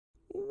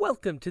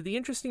Welcome to the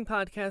Interesting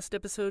Podcast,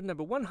 episode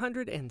number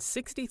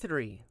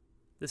 163.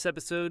 This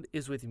episode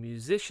is with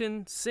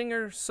musician,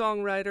 singer,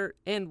 songwriter,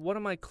 and one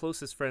of my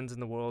closest friends in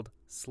the world,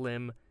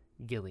 Slim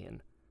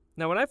Gillian.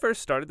 Now, when I first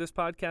started this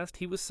podcast,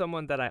 he was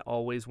someone that I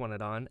always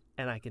wanted on,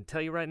 and I can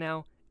tell you right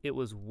now, it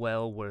was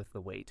well worth the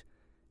wait.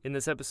 In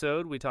this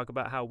episode, we talk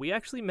about how we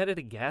actually met at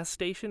a gas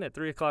station at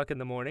 3 o'clock in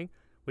the morning.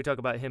 We talk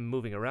about him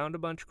moving around a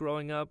bunch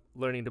growing up,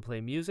 learning to play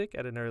music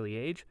at an early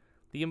age,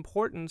 the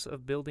importance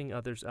of building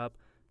others up,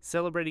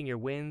 celebrating your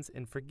wins,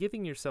 and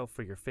forgiving yourself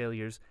for your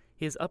failures,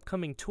 his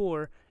upcoming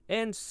tour,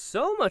 and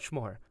so much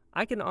more.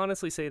 I can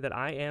honestly say that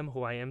I am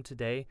who I am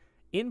today,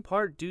 in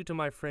part due to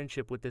my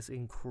friendship with this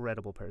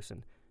incredible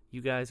person.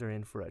 You guys are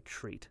in for a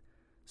treat.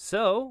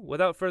 So,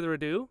 without further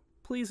ado,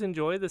 please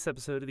enjoy this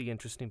episode of the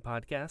Interesting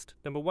Podcast,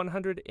 number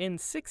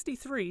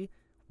 163,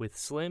 with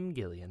Slim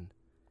Gillian.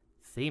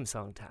 Theme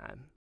song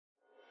time.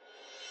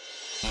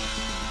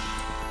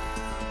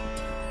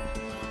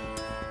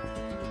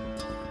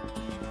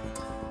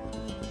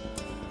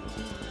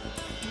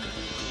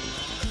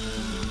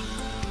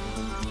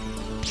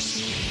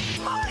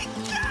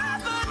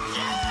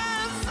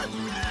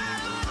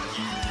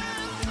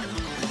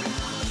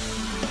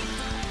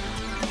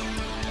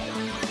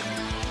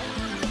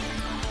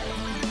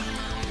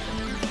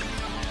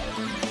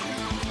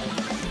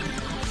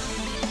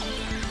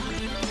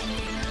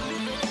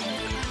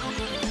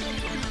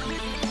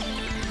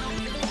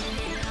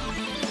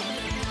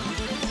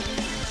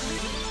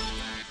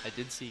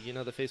 Did see, you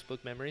know, the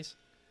Facebook memories?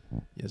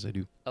 Yes, I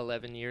do.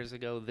 11 years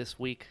ago this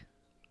week,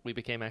 we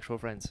became actual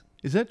friends.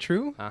 Is that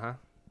true? Uh-huh.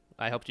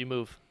 I helped you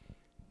move.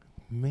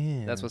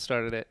 Man. That's what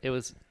started it. It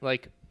was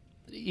like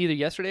either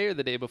yesterday or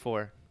the day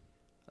before.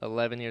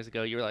 11 years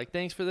ago, you were like,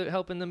 thanks for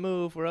helping the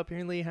move. We're up here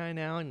in Lehigh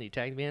now. And you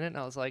tagged me in it. And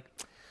I was like,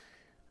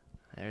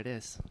 there it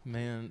is.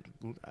 Man,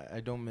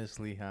 I don't miss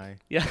Lehigh.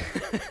 Yeah.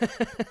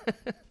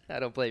 I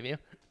don't blame you.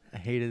 I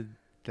hated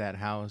that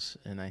house,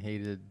 and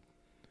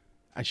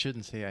I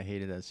shouldn't say I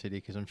hated that city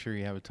because I'm sure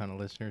you have a ton of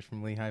listeners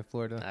from Lehigh,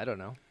 Florida. I don't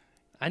know.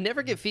 I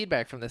never get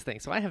feedback from this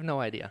thing, so I have no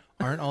idea.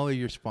 Aren't all of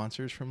your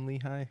sponsors from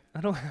Lehigh?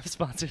 I don't have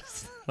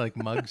sponsors. Like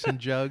Mugs and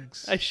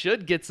Jugs? I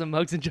should get some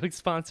Mugs and Jugs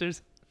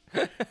sponsors.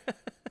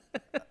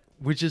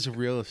 Which is a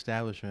real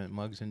establishment,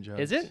 Mugs and Jugs.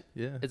 Is it?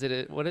 Yeah. Is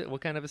it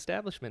what kind of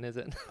establishment is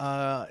it?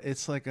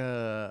 It's like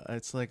a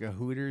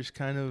Hooters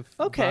kind of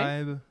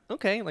vibe.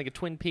 Okay, like a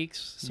Twin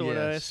Peaks sort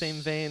of same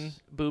vein,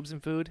 boobs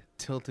and food.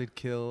 Tilted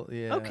Kill,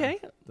 yeah. Okay.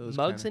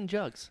 Mugs and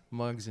Jugs.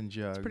 Mugs and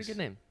Jugs. It's a pretty good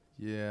name.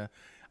 Yeah.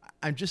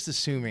 I'm just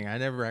assuming. I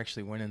never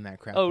actually went in that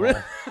crap. Oh, really?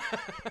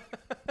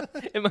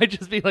 It might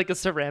just be like a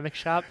ceramic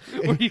shop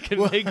where you can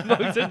make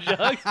mugs and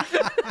jugs.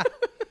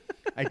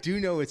 I do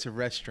know it's a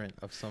restaurant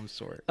of some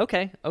sort.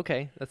 Okay.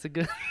 That's a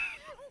good...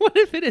 What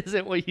if it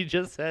isn't what you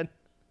just said?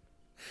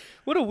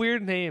 What a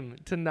weird name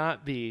to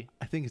not be.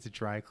 I think it's a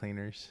dry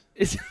cleaners.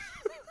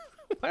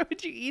 Why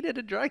would you eat at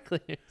a dry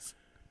cleaners?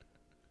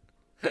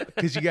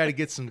 Because you got to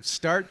get some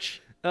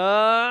starch.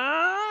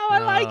 I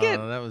like it.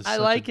 That was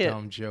such a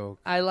dumb joke.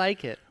 I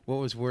like it. What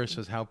was worse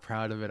was how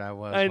proud of it I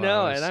was. I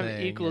know, and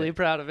I'm equally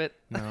proud of it.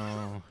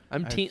 No.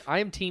 I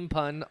am team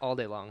pun all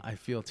day long. I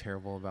feel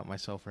terrible about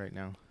myself right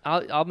now.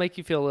 I'll make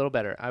you feel a little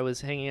better. I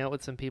was hanging out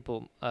with some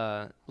people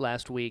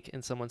last week,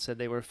 and someone said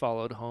they were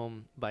followed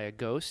home by a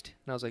ghost.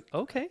 And I was like,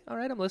 okay, all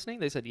right, I'm listening.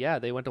 They said, yeah,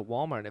 they went to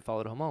Walmart and it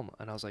followed home.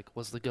 And I was like,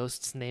 was the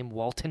ghost's name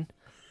Walton?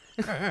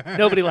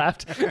 Nobody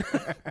laughed.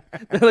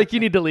 They're like, you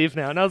need to leave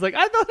now. And I was like,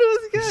 I thought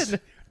it was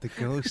good. The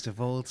ghost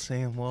of old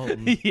Sam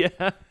Walton.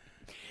 Yeah.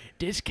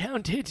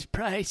 Discounted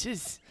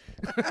prices.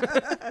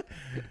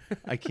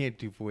 I can't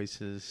do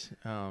voices.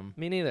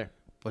 Me neither.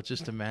 But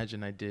just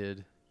imagine I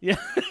did. Yeah.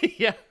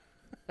 Yeah.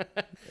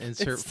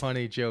 Insert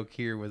funny joke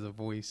here with a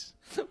voice.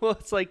 Well,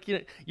 it's like,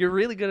 you're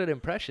really good at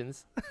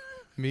impressions.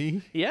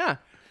 Me? Yeah.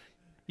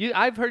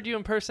 I've heard you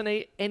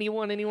impersonate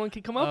anyone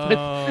can come up with.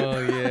 Oh,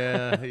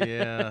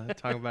 yeah.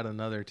 Talk about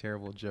another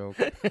terrible joke.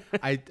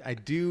 I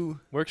do.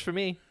 Works for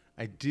me.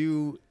 I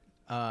do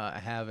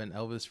have an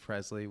Elvis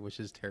Presley, which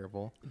is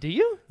terrible. Do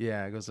you?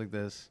 Yeah, it goes like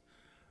this.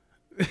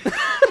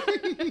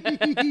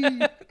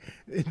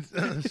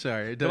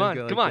 Sorry. It doesn't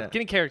go like come on. that.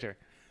 Get in character.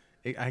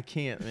 I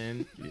can't,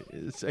 man.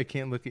 I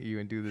can't look at you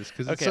and do this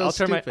because it's okay, so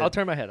stupid. I'll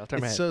turn my head.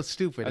 It's so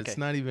stupid. Okay. It's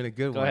not even a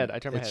good one. Go ahead. I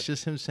turn my head. It's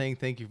just him saying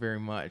thank you very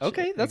much.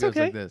 Okay, that's it goes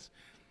okay. like this.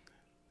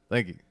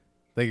 Thank you.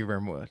 Thank you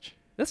very much.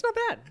 That's not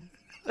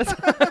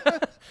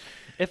bad.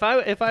 If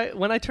I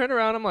when I turn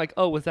around, I'm like,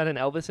 oh, was that an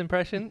Elvis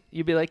impression?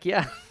 You'd be like,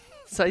 yeah.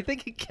 So I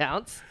think it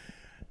counts.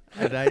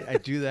 And I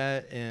do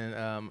that, and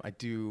I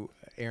do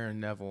Aaron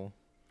Neville,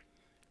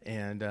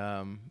 and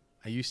I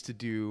used to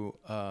do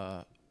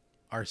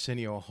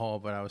Arsenio Hall,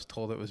 but I was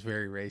told it was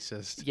very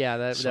racist. Yeah,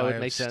 that would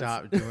make sense. So I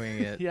stopped doing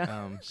it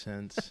Yeah.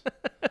 Since.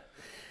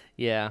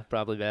 Yeah,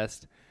 probably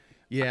best.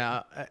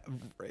 Yeah,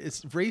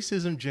 it's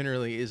racism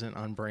generally isn't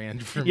on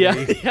brand for me.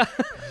 Yeah.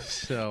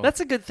 So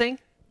that's a good thing.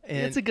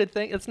 And it's a good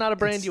thing. It's not a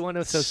brand you want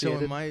to associate.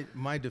 So in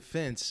my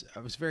defense, I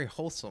was very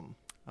wholesome.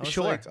 I was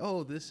Sure. like,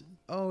 oh, this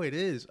Oh, it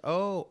is.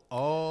 Oh.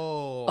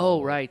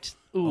 Oh, right.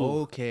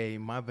 Ooh. Okay,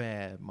 my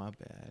bad.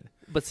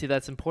 But see,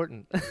 that's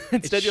important.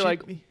 Instead, you're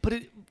like,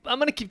 I'm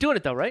going to keep doing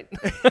it, though, right?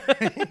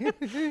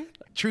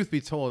 Truth be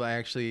told,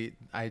 I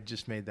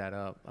just made that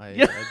up.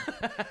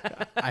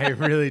 I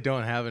really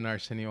don't have an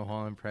Arsenio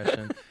Hall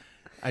impression.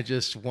 I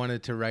just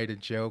wanted to write a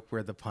joke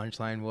where the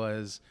punchline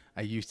was,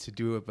 I used to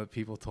do it, but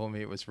people told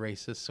me it was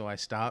racist, so I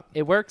stopped.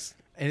 It works.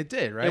 And it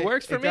did, right? It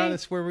works for me. Got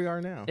us where we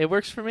are now. It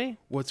works for me.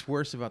 What's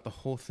worse about the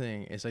whole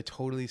thing is I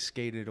totally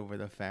skated over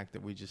the fact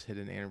that we just hit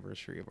an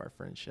anniversary of our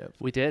friendship.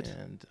 We did.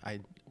 And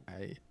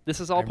this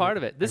is all part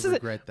of it. This is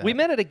regret that. We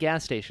met at a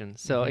gas station,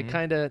 so it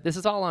kind of, this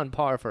is all on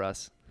par for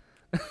us.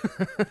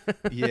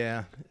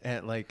 Yeah,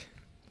 at like,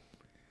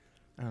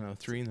 I don't know,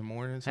 3 in the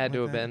morning. Had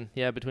to have been.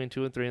 Yeah, between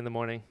 2 and 3 in the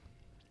morning.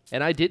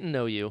 And I didn't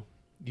know you.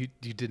 You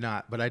did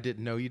not, but I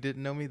didn't know you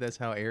didn't know me. That's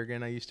how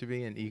arrogant I used to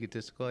be and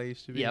egotistical I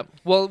used to be. Yep.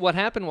 Well, what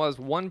happened was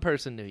one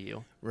person knew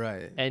you.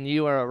 Right. And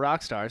you are a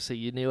rock star, so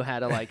you knew how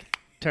to like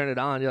turn it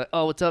on. You're like,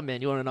 oh, what's up,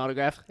 man? You want an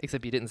autograph?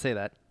 Except you didn't say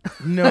that.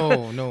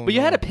 No. But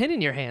you had a pin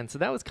in your hand, so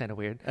that was kind of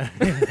weird. And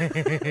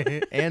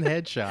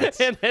headshots.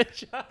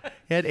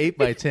 He had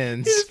 8x10s.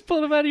 You just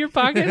pulled them out of your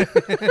pocket.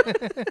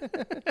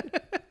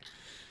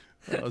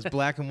 It was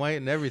black and white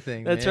and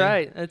everything. That's man.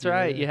 right. That's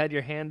right. Yeah. You had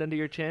your hand under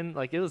your chin.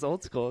 Like, it was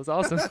old school. It was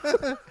awesome.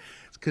 It's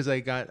because I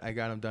got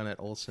them done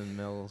at Olson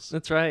Mills.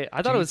 That's right.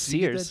 I thought it was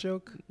Sears. Did you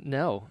get that joke?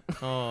 No.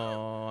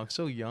 Oh, I'm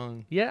so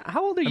young. Yeah.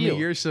 How old are I you? mean,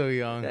 you're so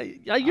young.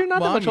 You're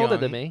not that much older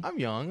than me. I'm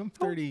young. I'm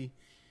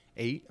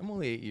 38. I'm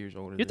only 8 years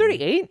older. You're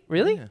 38?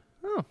 Really? Yeah.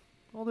 Oh,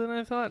 older than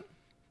I thought.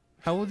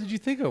 How old did you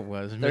think I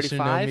was? 35?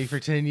 Known me for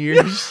 10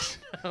 years.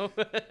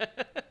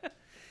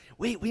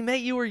 Wait, we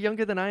met. You were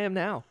younger than I am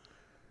now.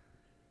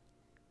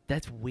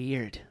 That's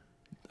weird.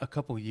 A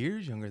couple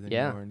years younger than you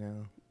are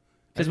now.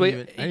 Because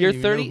you're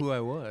 30. Know who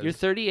I was. You're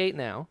 38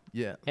 now.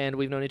 Yeah. And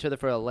we've known each other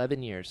for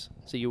 11 years.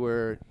 So you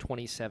were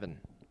 27.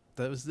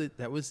 That was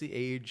the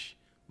age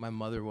my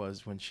mother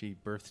was when she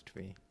birthed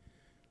me.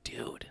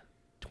 Dude,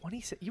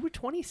 27. You were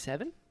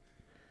 27?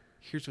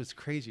 Here's what's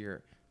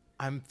crazier.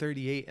 I'm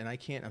 38 and I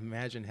can't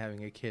imagine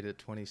having a kid at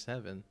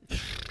 27.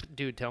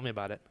 Dude, tell me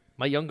about it.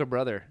 My younger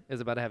brother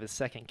is about to have his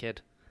second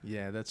kid.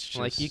 Yeah, that's just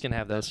like, you can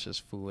have those. That's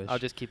just foolish. I'll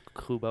just keep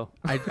Kubo.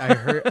 I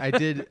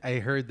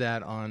heard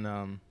that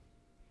on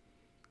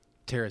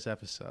Tara's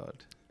episode.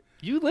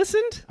 You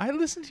listened? I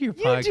listened to your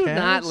podcast. You do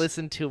not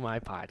listen to my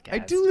podcast. I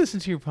do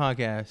listen to your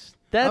podcast.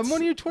 I'm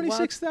one of your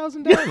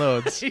 26,000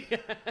 downloads.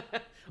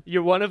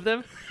 You're one of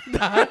them?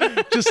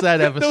 Just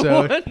that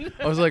episode.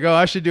 I was like,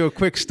 I should do a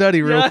quick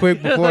study real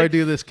quick before I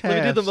do this cast.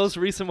 Let me do the most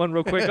recent one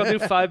real quick. I'll do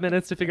 5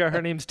 minutes to figure out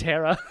her name's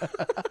Tara.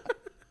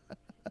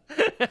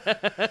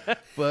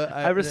 But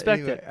I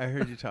respect it. I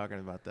heard you talking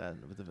about that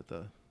with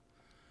the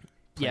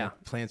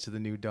plants are the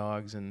new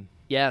dogs and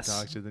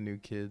dogs are the new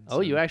kids.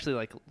 Oh, you actually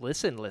like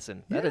listen.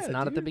 That is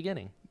not at the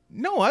beginning.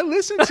 No, I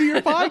listen to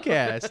your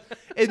podcast.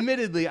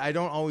 Admittedly, I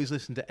don't always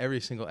listen to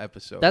every single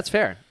episode. That's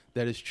fair.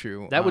 That is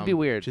true. That would be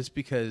weird. Just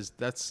because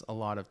that's a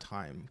lot of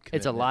time.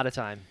 It's a lot of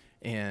time.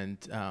 And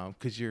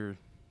because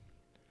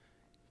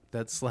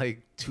that's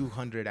like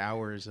 200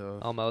 hours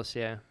of almost,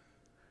 yeah,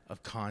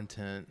 of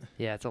content.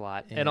 Yeah, it's a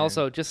lot. And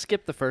also, just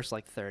skip the first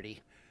like 30.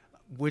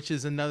 Which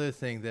is another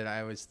thing that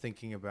I was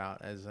thinking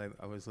about as I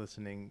was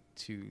listening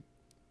to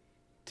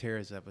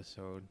Tara's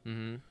episode.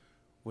 Mm-hmm.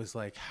 Was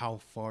like how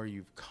far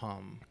you've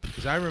come.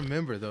 Because I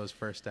remember those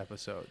first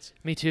episodes.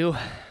 Me too.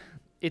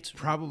 It's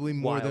probably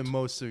more than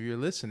most of your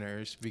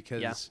listeners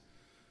because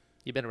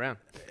you've been around.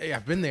 Yeah,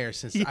 I've been there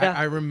since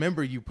I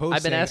remember you posting.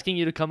 I've been asking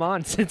you to come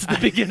on since the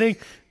beginning.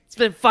 It's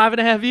been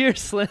 5.5 years,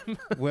 Slim.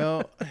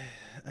 Well,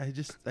 I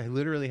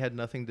literally had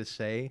nothing to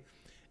say.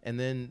 And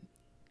then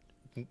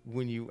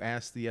when you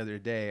asked the other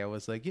day, I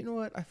was like, you know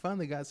what? I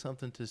finally got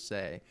something to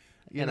say.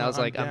 I was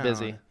like, I'm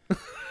busy.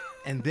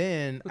 And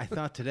then I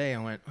thought today,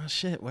 I went, oh,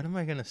 shit, what am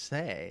I going to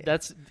say?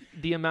 That's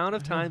the amount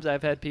of times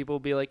I've had people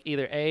be like,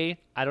 either A,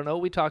 I don't know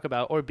what we talk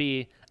about, or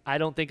B, I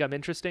don't think I'm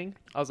interesting.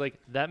 I was like,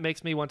 that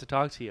makes me want to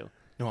talk to you.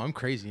 No, I'm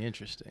crazy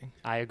interesting.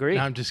 I agree.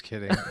 No, I'm just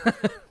kidding.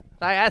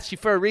 I asked you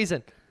for a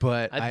reason.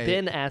 But I've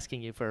been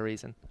asking you for a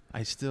reason. I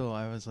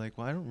was like,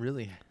 well, I don't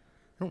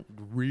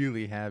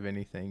really have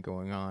anything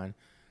going on.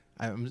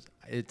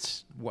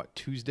 It's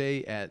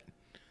Tuesday at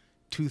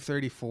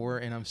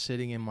 2:34 and I'm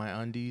sitting in my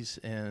undies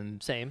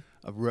and same.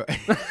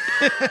 That's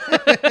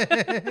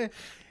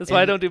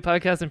why I don't do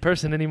podcasts in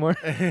person anymore.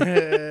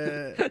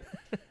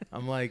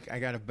 I'm like, I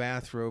got a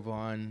bathrobe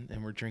on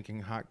and we're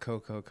drinking hot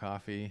cocoa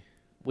coffee,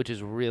 which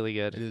is really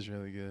good. It is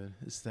really good.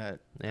 It's that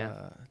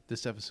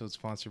this episode's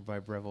sponsored by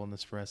Breville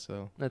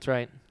Nespresso. That's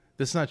right.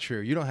 That's not true.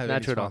 You don't have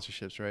any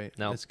sponsorships, right?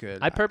 No, that's good.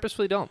 I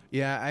purposefully don't.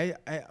 Yeah,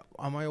 I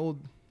on my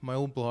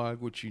old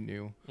blog, which you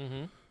knew.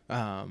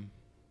 Mm-hmm.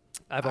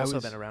 I've also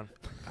been around.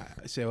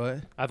 Say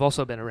what? I've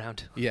also been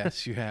around.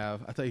 Yes, you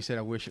have. I thought you said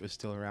I wish it was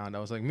still around. I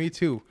was like, me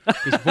too.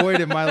 Because boy,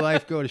 did my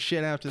life go to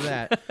shit after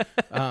that.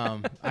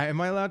 Am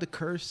I allowed to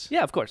curse?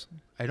 Yeah, of course.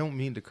 I don't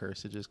mean to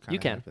curse. It just kind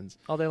of happens.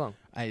 All day long.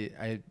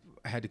 I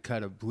had to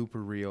cut a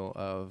blooper reel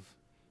of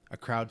a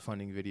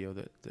crowdfunding video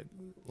that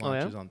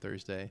launches on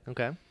Thursday.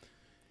 Okay.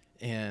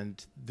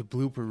 And the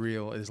blooper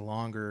reel is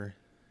longer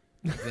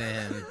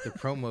than the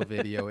promo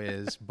video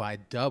is by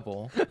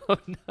double. Oh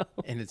no.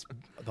 And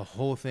the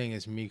whole thing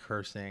is me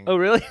cursing. Oh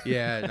really?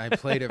 Yeah, and I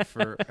played it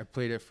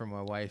for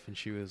my wife, and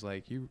she was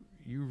like, You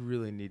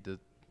really need to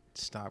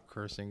stop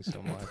cursing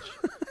so much.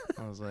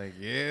 I was like,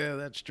 yeah,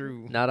 that's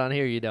true. Not on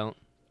here, you don't.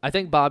 I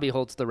think Bobby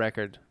holds the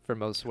record for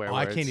most swear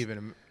words. I can't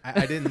even.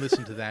 I didn't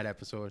listen to that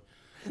episode.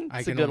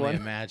 I can only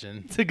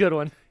imagine. It's a good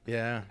one.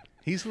 Yeah,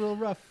 he's a little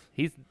rough.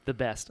 He's the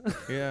best.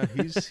 Yeah,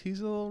 he's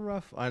a little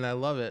rough, and I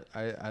love it.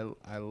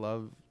 I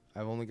love.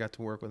 I've only got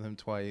to work with him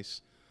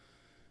twice,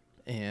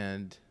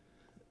 and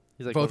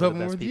He's like both one of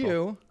them the with people.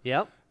 you.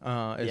 Yep.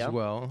 As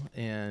well,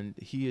 and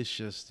he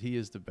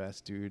is the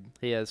best dude.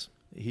 He is.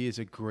 He is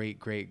a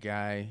great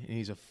guy, and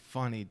he's a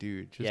funny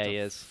dude. Just he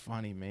is.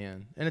 Funny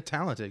man, and a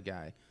talented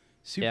guy.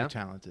 Super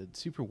talented,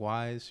 super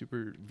wise,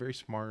 very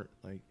smart.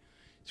 Like,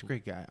 he's a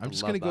great guy. I'm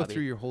just gonna go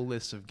through your whole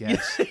list of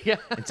guests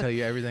and tell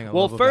you everything I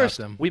love first,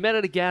 about them. we met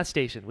at a gas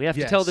station. We have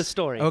to tell this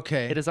story.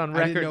 Okay. It is on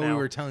record I didn't know now.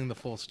 we were telling the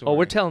full story. Oh,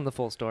 we're telling the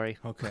full story.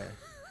 Okay.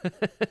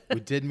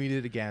 We did meet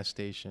at a gas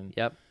station.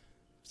 Yep.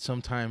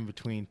 Sometime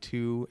between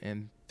 2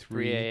 and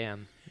 3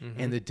 a.m. Mm-hmm.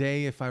 And the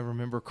day, if I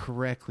remember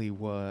correctly,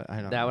 was I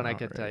don't know. That one I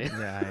could tell you.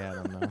 Yeah, I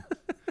don't know.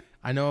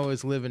 I know I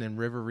was living in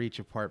River Reach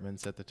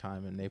Apartments at the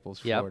time in Naples,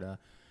 Florida.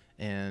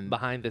 And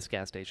behind this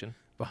gas station.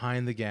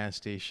 Behind the gas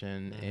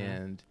station. Mm-hmm.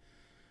 And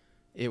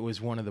it was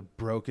one of the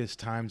brokest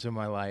times of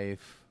my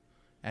life.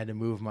 I had to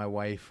move my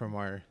wife from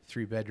our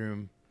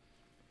 3-bedroom,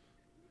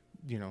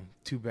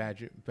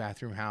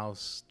 2-bathroom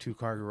house,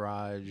 2-car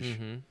garage,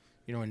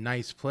 a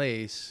nice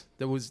place.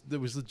 That was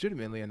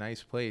legitimately a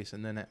nice place.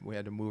 And then we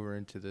had to move her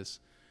into this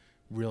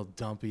real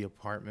dumpy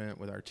apartment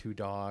with our 2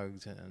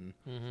 dogs. And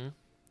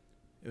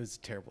it was a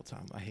terrible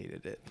time. I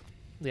hated it.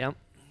 Yeah.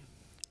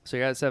 So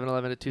you're at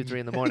 7-Eleven at 2, 3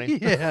 in the morning.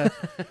 Yeah.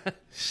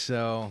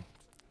 So,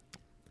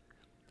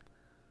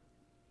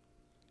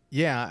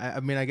 yeah, I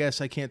mean, I guess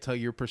I can't tell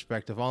your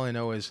perspective. All I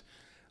know is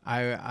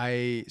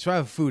I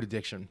have a food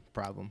addiction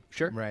problem.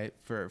 Sure. Right.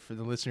 For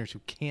the listeners who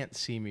can't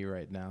see me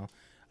right now,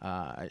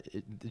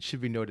 it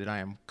should be noted I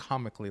am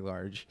comically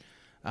large.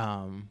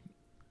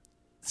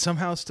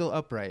 Somehow still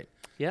upright.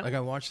 Yeah. Like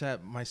I watched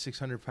My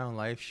 600-Pound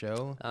Life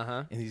show,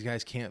 and these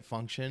guys can't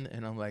function,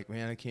 and I'm like,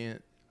 man, I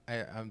can't.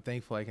 I'm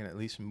thankful I can at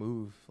least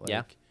move.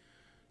 Like,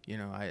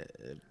 anyway,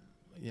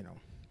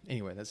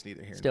 that's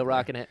neither here nor there. Still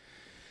rocking it.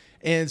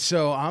 And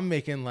so I'm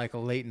making like a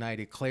late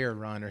night eclair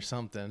run or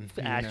something.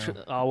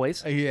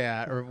 Always.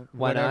 Yeah, or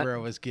whatever I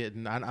was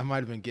getting. I might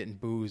have been getting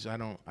booze. I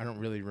don't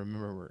really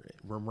remember.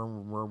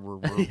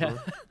 Yeah.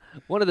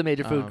 One of the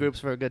major food groups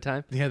for a good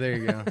time. Yeah, there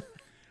you go.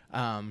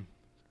 And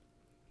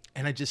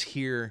I just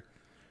hear,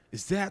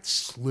 is that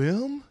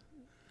Slim?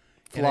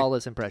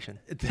 Flawless impression.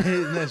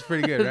 That's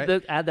pretty good,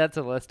 right? Add that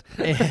to the list.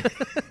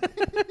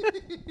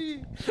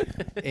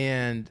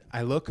 And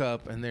I look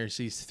up, and there's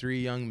these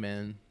 3 young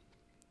men,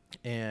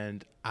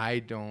 and I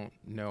don't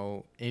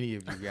know any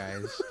of you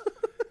guys.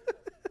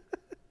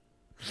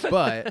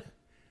 But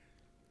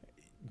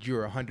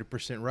you're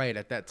 100% right.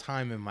 At that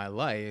time in my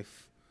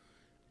life,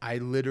 I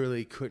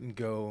literally couldn't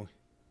go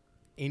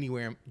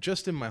anywhere,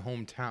 just in my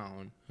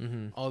hometown.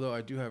 Although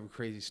I do have a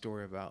crazy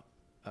story about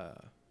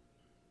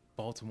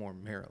Baltimore,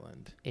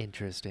 Maryland.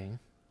 Interesting.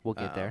 We'll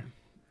get there.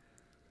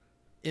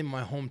 In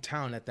my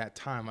hometown at that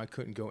time, I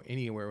couldn't go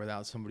anywhere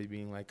without somebody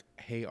being like,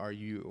 hey, are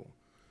you?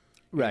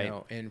 Right.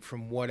 And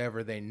from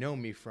whatever they know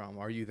me from,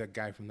 are you that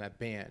guy from that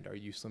band? Are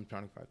you Slim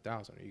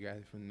 25,000? Are you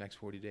guys from the Next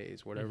 40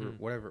 Days?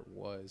 Whatever it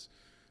was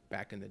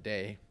back in the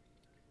day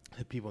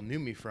that people knew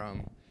me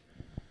from.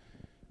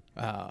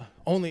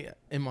 Only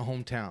in my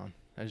hometown.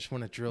 I just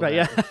want to drill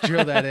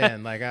that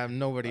in. Like, I'm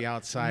nobody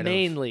outside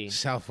of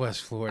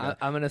Southwest Florida.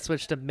 I'm going to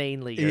switch to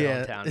mainly your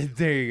hometown.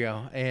 There you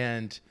go.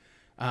 And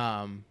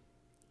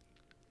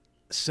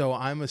so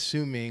I'm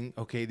assuming,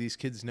 okay, these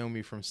kids know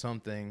me from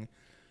something,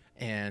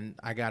 and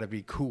I got to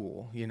be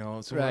cool,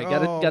 So right,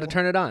 got to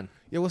turn it on.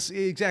 Yeah, well,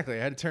 see, exactly.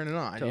 I had to turn it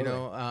on,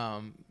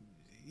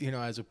 Totally.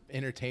 As an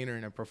entertainer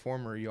and a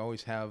performer, you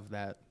always have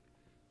that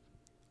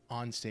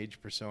on-stage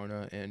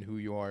persona and who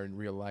you are in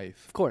real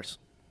life. Of course.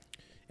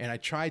 And I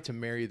try to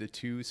marry the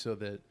two so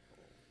that,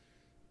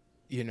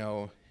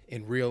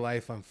 in real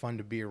life, I'm fun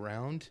to be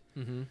around.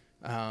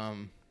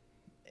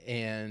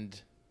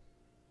 And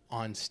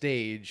on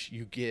stage,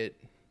 you get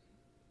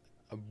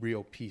a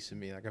real piece of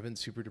me. Like, I've been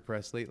super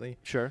depressed lately.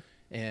 Sure.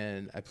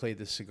 And I played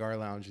the Cigar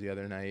Lounge the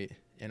other night,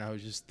 and I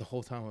was just, the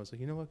whole time I was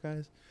like, you know what,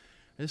 guys?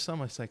 I just saw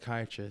my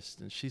psychiatrist,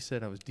 and she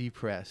said I was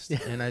depressed.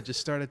 And I just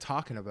started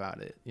talking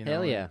about it.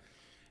 Hell yeah.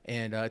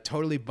 And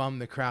totally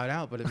bummed the crowd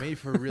out, but it made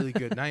for a really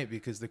good night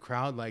because the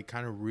crowd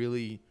kind of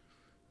really,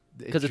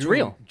 because it's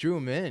real, drew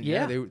them in.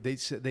 Yeah,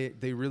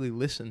 they really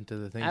listened to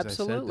the things I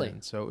said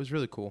then. So it was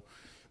really cool.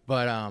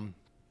 But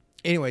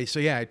anyway, so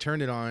yeah, I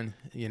turned it on,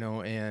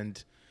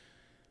 and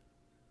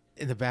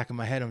in the back of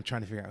my head, I'm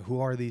trying to figure out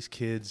who are these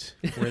kids,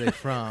 where are they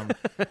from,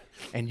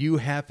 and you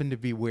happen to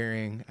be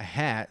wearing a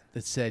hat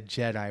that said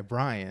Jedi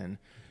Brian.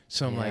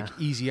 some like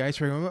easy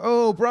icebreaker. I'm like,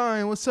 oh,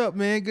 Brian, what's up,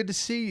 man? Good to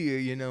see you.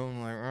 You know,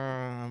 I'm like,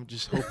 I'm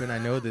just hoping I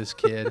know this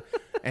kid.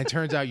 And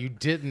turns out you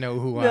didn't know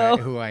who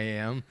I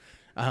am.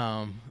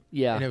 And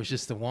it was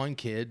just the one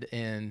kid,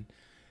 and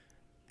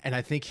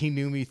I think he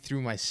knew me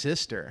through my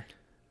sister.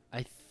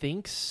 I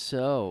think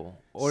so,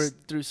 or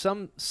through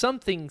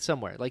something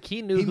somewhere. Like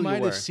he knew who you were.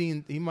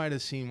 He might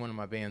have seen one of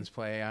my bands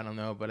play. I don't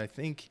know, but I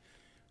think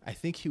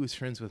he was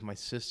friends with my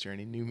sister, and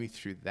he knew me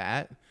through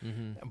that.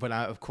 Mm-hmm. But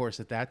of course,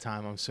 at that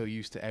time, I'm so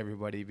used to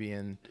everybody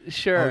being,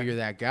 oh, you're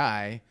that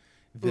guy.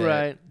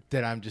 That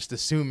I'm just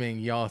assuming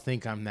y'all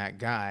think I'm that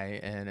guy,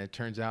 and it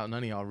turns out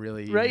none of y'all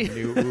really even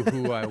knew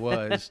who I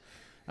was.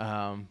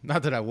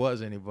 Not that I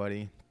was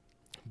anybody,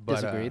 but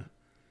disagreed.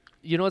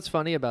 You know what's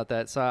funny about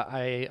that? So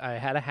I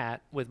had a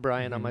hat with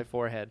Brian on my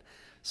forehead.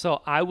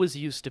 So I was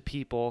used to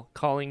people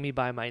calling me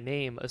by my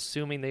name,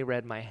 assuming they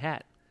read my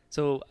hat.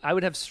 So I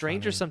would have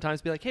strangers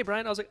sometimes be like, hey,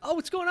 Brian. I was like, oh,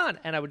 what's going on?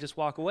 And I would just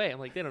walk away. I'm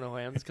like, they don't know who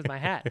I am. It's because my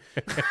hat.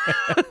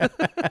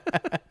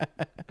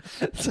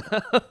 So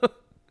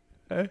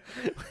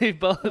we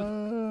both.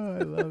 Oh,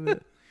 I love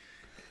it.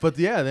 But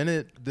yeah,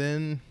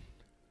 then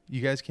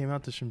you guys came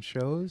out to some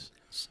shows.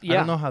 Yeah. I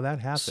don't know how that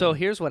happened. So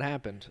here's what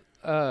happened.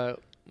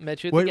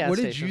 Met you at the gas station. What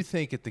did you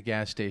think at the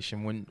gas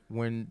station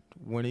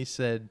when he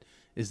said,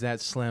 "Is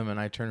that Slim?" and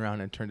I turned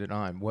around and turned it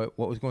on? What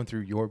was going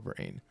through your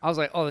brain? I was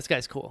like, "Oh, this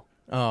guy's cool."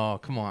 Oh,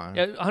 come on.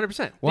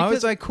 100%. Why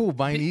was I cool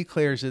buying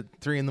eclairs at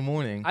 3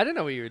 a.m? I didn't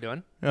know what you were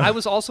doing. I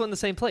was also in the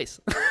same place.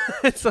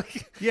 It's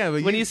like, yeah,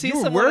 but when you see you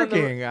were someone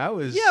working. I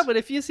was. Yeah, but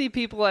if you see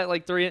people at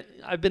like 3,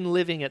 I've been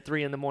living at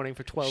 3 a.m.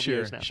 for 12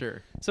 years now.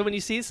 Sure. So when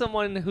you see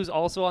someone who's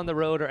also on the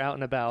road or out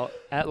and about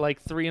at like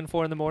 3 and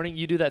 4 a.m,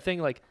 you do that thing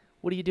like,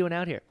 what are you doing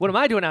out here? What am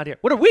I doing out here?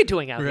 What are we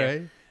doing out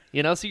here?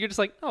 You know, so you're just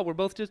like, oh, we're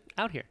both just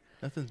out here.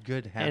 Nothing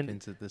good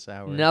happens at this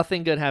hour.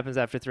 Nothing good happens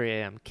after 3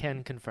 a.m.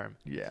 Can confirm.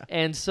 Yeah.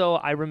 And so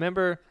I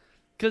remember.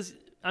 Because,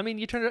 I mean,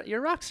 you're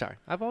a rock star.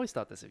 I've always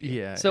thought this of you.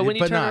 Yeah. So when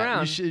you turn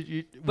around.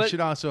 We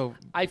should also.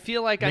 I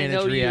feel like I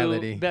know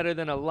reality. You better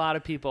than a lot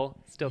of people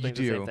still think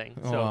the same thing.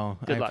 So well,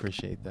 good luck. I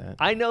appreciate that.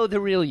 I know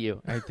the real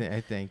you. I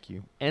thank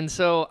you. And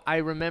so I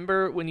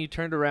remember when you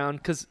turned around,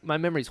 because my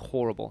memory's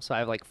horrible, so I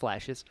have like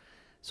flashes.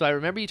 So I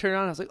remember you turned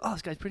around, and I was like, oh,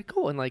 this guy's pretty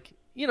cool. And like,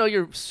 you know,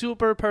 you're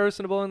super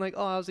personable and like,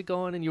 oh, how's it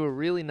going? And you were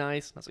really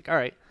nice. And I was like, all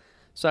right.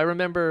 So I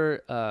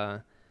remember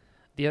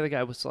the other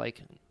guy was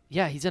like,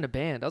 yeah, he's in a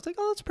band. I was like,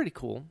 oh, that's pretty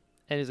cool.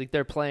 And he's like,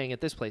 they're playing at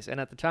this place. And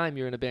at the time,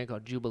 you were in a band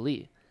called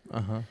Jubilee.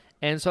 Uh-huh.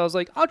 And so I was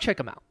like, I'll check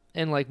them out.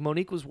 And like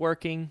Monique was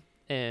working,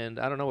 and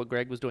I don't know what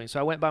Greg was doing. So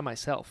I went by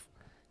myself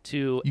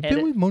to You've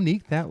been with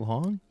Monique that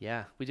long?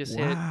 Yeah. We just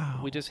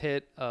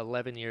hit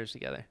 11 years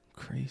together.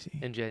 Crazy.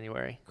 In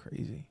January.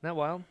 Crazy. Isn't that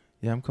wild?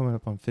 Yeah, I'm coming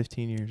up on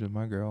 15 years with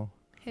my girl.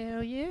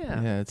 Hell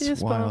yeah. Yeah,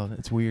 it's wild.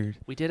 It's weird.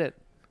 We did it.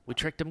 We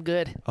tricked him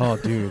good. Oh,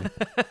 dude.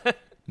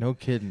 No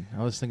kidding.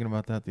 I was thinking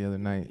about that the other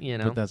night. You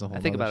know, but that's a whole I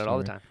think about story. it all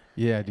the time.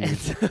 Yeah, dude.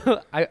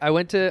 So I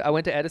went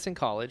to Edison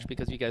College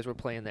because you guys were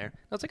playing there.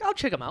 I was like, I'll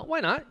check them out. Why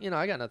not? You know,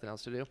 I got nothing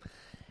else to do.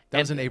 That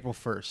was on April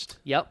 1st.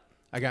 Yep.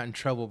 I got in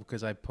trouble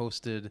because I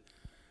posted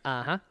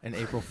an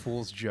April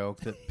Fool's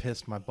joke that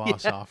pissed my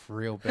boss off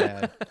real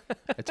bad.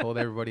 I told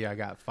everybody I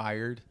got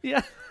fired.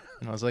 Yeah.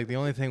 And I was like, the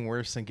only thing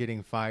worse than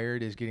getting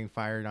fired is getting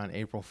fired on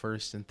April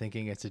 1st and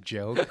thinking it's a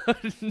joke.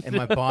 And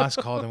my boss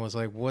called and was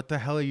like, what the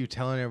hell are you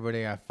telling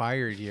everybody I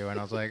fired you? And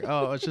I was like,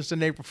 oh, it's just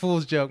an April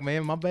Fool's joke,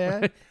 man. My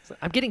bad.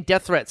 I'm getting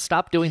death threats.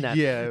 Stop doing that.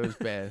 Yeah, it was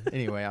bad.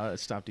 Anyway, I'll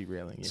stop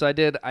derailing you. So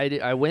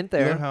I went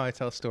there. You know how I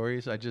tell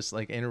stories? I just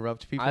like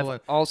interrupt people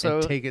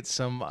and take it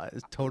some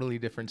totally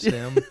different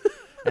stem.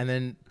 And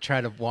then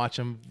try to watch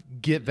them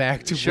get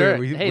back to where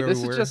we were.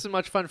 This is just as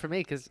much fun for me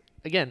because,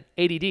 again,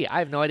 ADD. I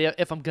have no idea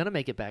if I'm going to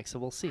make it back, so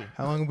we'll see.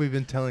 How long have we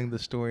been telling the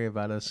story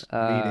about us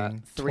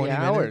meeting? 3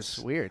 hours.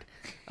 Weird.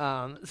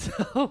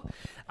 So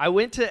I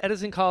went to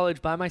Edison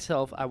College by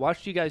myself. I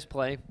watched you guys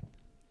play.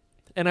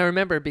 And I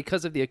remember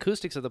because of the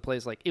acoustics of the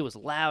place, like it was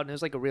loud and it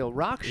was like a real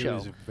rock show. It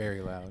was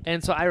very loud.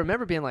 And so I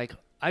remember being like,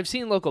 I've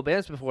seen local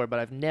bands before, but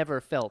I've never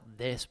felt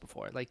this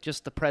before. Like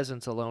just the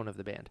presence alone of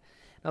the band.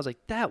 I was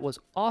like, that was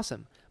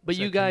awesome. But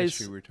you guys,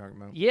 we were talking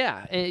about.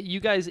 Yeah, you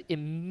guys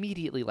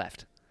immediately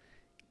left.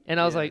 And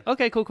I was like,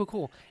 okay,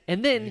 cool.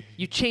 And then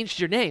you changed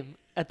your name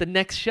at the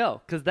next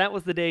show because that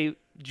was the day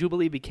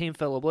Jubilee became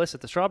Fellow Bliss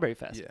at the Strawberry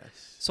Fest.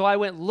 Yes. So I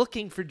went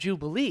looking for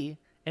Jubilee,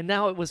 and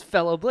now it was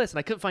Fellow Bliss, and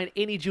I couldn't find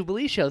any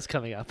Jubilee shows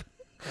coming up.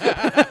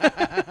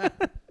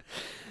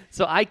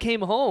 So I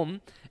came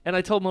home. And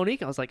I told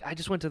Monique, I was like, I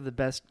just went to the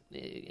best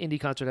indie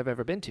concert I've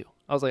ever been to.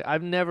 I was like,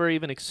 I've never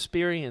even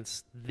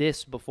experienced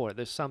this before.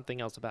 There's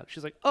something else about it.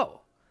 She's like,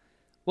 oh,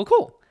 well,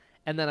 cool.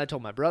 And then I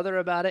told my brother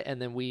about it,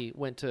 and then we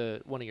went to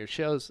one of your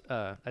shows.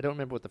 I don't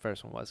remember what the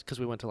first one was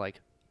because we went to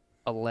like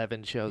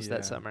 11 shows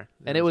that summer.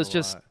 And it was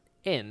just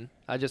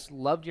I just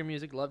loved your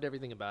music, loved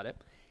everything about it.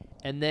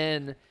 And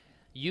then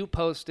you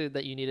posted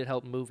that you needed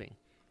help moving.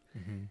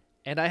 Mm-hmm.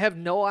 And I have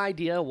no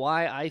idea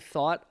why I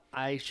thought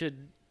I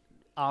should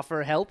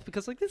offer help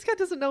because like this guy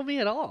doesn't know me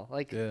at all.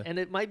 Like, Yeah. and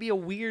it might be a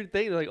weird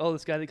thing. Like, oh,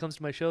 this guy that comes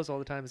to my shows all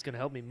the time is going to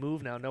help me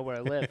move now, know where I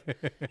live.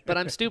 But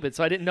I'm stupid,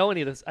 so I didn't know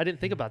any of this. I didn't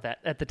think about that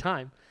at the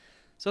time.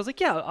 So I was like,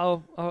 yeah,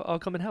 I'll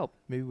come and help.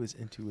 Maybe it was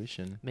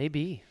intuition.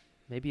 Maybe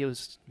it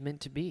was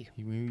meant to be.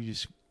 We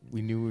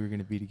knew we were going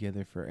to be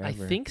together forever. I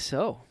think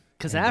so.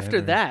 Because And after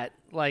ever. that,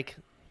 like,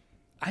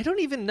 I don't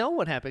even know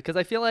what happened. Because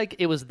I feel like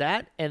it was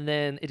that, and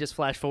then it just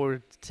flashed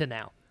forward to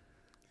now.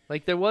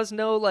 Like, there was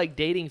no, like,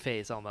 dating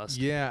phase almost.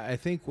 Yeah, I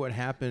think what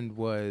happened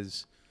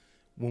was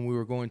when we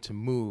were going to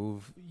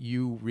move,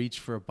 you reached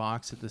for a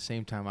box at the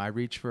same time I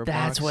reached for a box.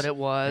 That's what it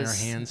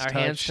was. And our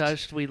hands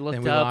touched. We looked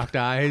and we up. locked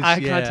eyes. Eye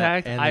yeah,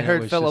 contact. and I then it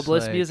heard was Fellow just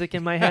Bliss like music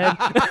in my head.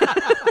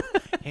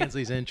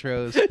 Hansley's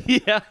intros.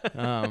 Yeah.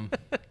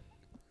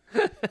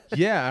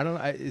 Yeah,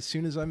 as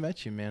soon as I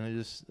met you, man,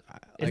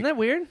 Isn't that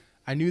weird?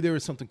 I knew there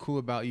was something cool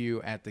about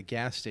you at the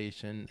gas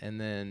station, and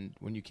then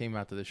when you came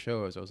out to the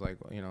shows, I was like,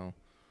 well, you know,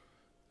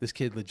 this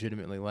kid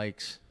legitimately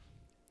likes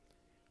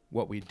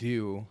what we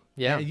do.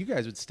 Yeah. And you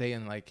guys would stay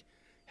and like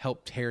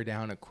help tear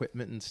down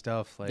equipment and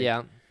stuff, like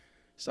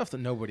stuff that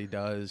nobody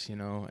does, you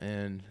know.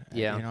 And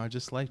you know, I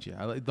just liked you.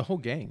 I like the whole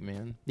gang,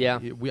 man. Yeah.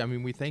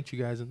 We thanked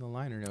you guys in the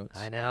liner notes.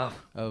 I know.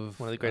 Of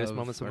one of the greatest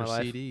moments of my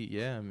life. CD,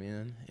 yeah,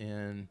 man.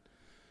 And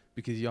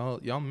because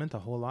y'all meant a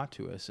whole lot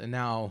to us. And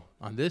now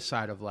on this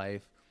side of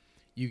life,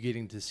 you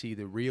getting to see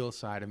the real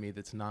side of me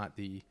that's not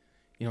the,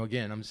 you know,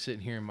 again, I'm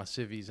sitting here in my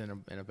civvies in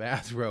a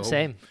bathrobe.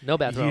 Same. No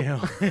bathrobe.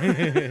 You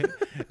know?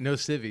 No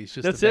civvies,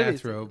 just No a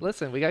civvies. bathrobe.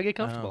 Listen, we got to get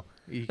comfortable.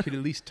 You could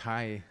at least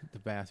tie the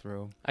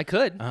bathrobe. I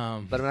could, but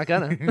I'm not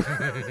going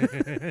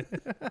to.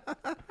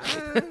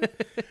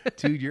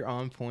 Dude, you're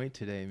on point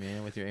today,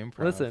 man, with your improv.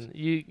 Listen,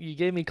 you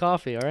gave me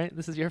coffee, all right?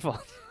 This is your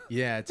fault.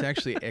 Yeah, it's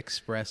actually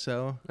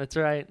espresso. That's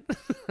right.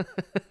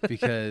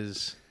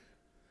 Because,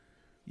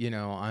 you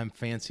know, I'm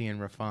fancy and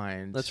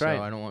refined. That's so right.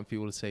 I don't want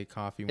people to say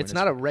coffee when It's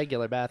not a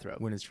regular bathrobe.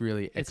 when it's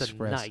really It's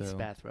espresso. a nice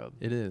bathrobe.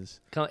 It is.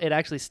 It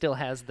actually still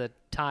has the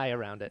tie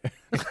around it.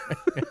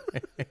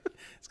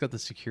 It's got the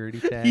security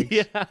tags.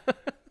 Yeah.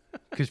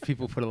 Because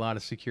people put a lot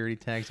of security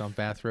tags on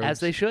bathrobes. As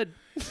they should.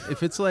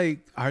 If it's like,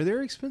 are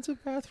there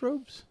expensive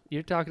bathrobes?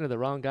 You're talking to the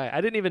wrong guy. I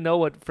didn't even know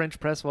what French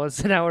press was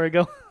an hour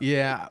ago.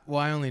 Yeah. Well,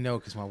 I only know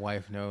because my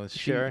wife knows.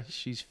 Sure.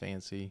 She's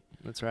fancy.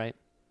 That's right.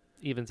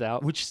 Evens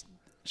out. Which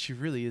she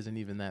really isn't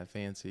even that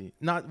fancy.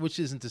 Which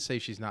isn't to say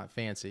she's not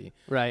fancy.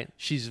 Right.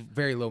 She's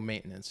very low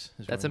maintenance. Is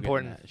what That's I'm getting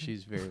important. at.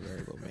 She's very, very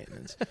low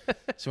maintenance.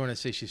 So when I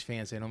say she's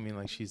fancy, I don't mean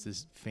like she's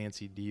this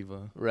fancy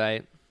diva.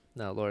 Right.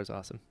 No, Laura's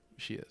awesome.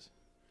 She is.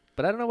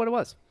 But I don't know what it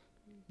was.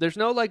 There's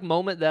no like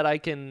moment that I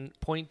can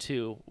point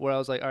to where I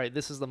was like, all right,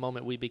 this is the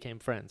moment we became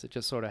friends. It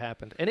just sort of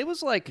happened. And it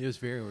was like, It was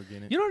very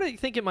organic. you know what I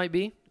think it might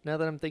be now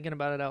that I'm thinking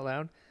about it out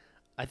loud?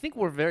 I think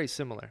we're very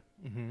similar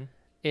Mm-hmm.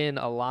 in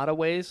a lot of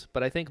ways,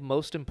 but I think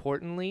most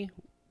importantly,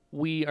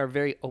 we are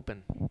very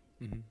open.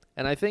 Mm-hmm.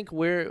 And I think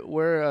we're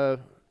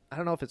I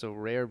don't know if it's a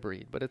rare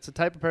breed, but it's a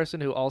type of person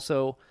who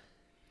also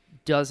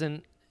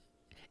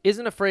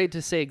isn't afraid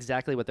to say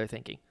exactly what they're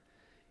thinking.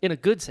 In a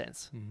good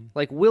sense. Mm-hmm.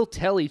 Like, we'll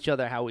tell each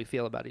other how we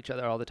feel about each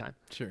other all the time.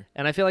 Sure.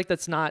 And I feel like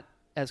that's not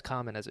as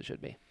common as it should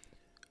be.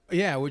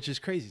 Yeah, which is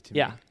crazy to me.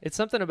 Yeah, it's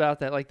something about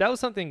that. Like, that was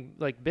something,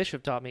 like,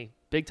 Bishop taught me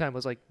big time,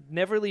 was, like,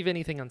 never leave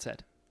anything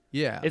unsaid.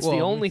 Yeah. It's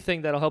the only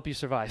thing that'll help you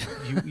survive.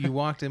 you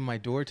walked in my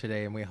door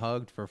today and we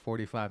hugged for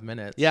 45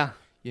 minutes. Yeah.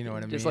 You know what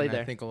I mean? Just laid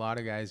there. I think a lot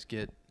of guys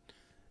get,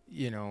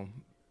 you know,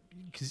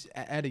 because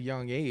at a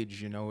young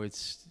age, you know,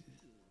 it's,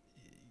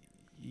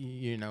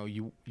 you know,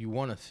 you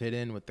want to fit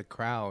in with the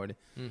crowd.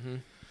 Mm-hmm.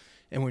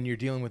 And when you're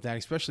dealing with that,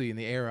 especially in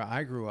the era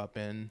I grew up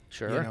in,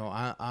 Sure. you know,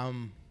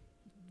 I'm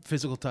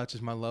physical touch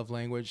is my love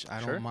language.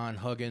 I Sure. don't mind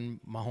hugging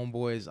my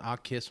homeboys. I'll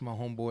kiss my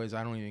homeboys.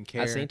 I don't even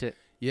care. I've seen it.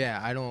 Yeah,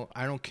 I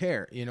don't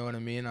care. You know what I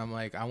mean? I'm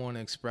like, I want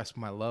to express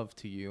my love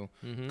to you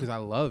Mm-hmm. because I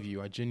love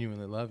you. I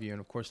genuinely love you. And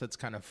of course, that's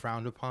kind of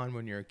frowned upon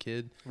when you're a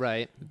kid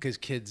Right. because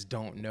kids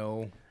don't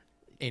know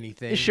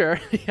anything. Sure.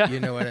 Yeah. You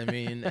know what I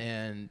mean?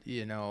 And,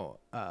 you know,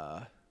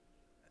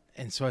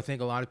 and so I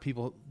think a lot of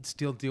people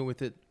still deal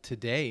with it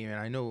today. And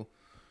I know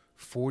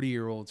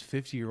 40-year-olds,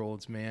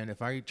 50-year-olds, man,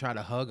 if I try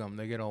to hug them,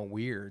 they get all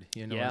weird.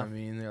 You know Yeah. what I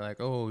mean? They're like,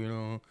 oh, you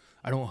know,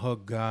 I don't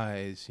hug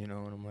guys, you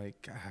know, and I'm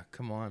like,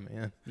 come on,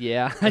 man.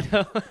 Yeah, I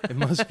know. It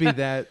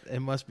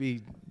must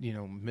be, you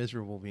know,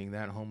 miserable being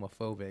that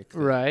homophobic. that-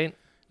 Right.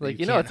 that Like,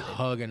 you know, can't it's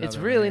hug another it's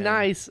really man.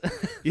 nice.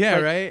 Yeah,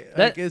 Like, right? that-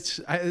 Like it's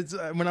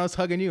when I was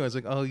hugging you, I was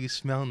like, oh, you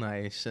smell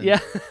nice. And Yeah.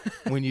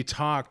 when you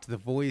talked, the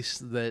voice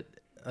that,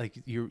 like,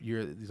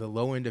 the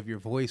low end of your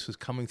voice was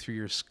coming through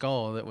your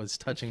skull that was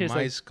touching It's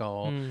my like,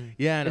 skull. mm.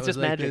 Yeah, and It's it was just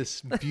like magic.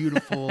 this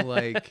beautiful,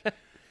 like,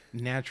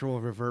 natural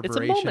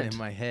reverberation moment. in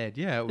my head.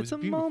 Yeah, it was It's a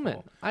beautiful.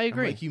 moment. I I'm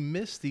agree. like, you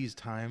miss these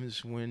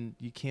times when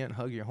you can't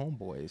hug your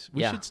homeboys.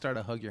 We Yeah. should start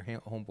a hug your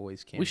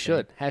homeboys campaign. We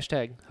should.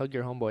 Hashtag hug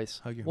your homeboys.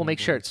 Hug your We'll make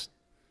homeboys. shirts.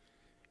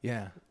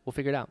 Yeah, We'll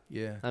figure it out.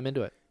 yeah, I'm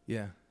into it.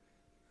 yeah.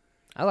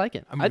 I like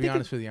it. I'm I gonna be think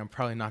honest with you. I'm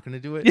probably not gonna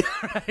do it.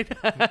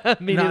 right.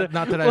 Me neither.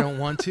 Not that I don't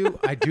want to.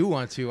 I do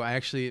want to. I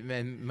actually,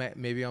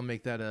 maybe I'll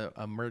make that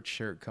a merch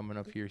shirt coming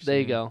up here soon. There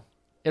you go.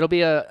 It'll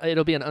be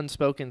an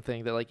unspoken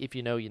thing that, like, if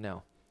you know, you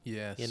know.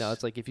 Yes. You know,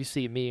 it's like if you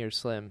see me or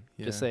Slim,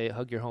 just say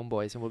hug your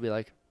homeboys, and we'll be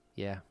like,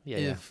 yeah.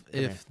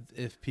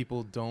 If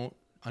people don't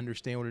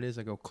understand what it is,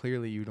 I go,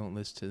 clearly you don't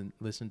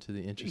listen to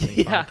the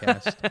Interesting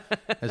podcast.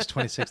 That's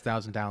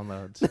 26,000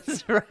 downloads.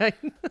 That's right.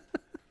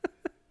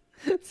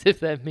 As if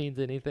that means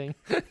anything.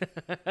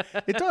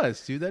 It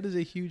does, dude. That is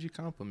a huge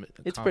compliment.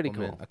 It's pretty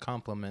cool. A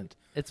compliment.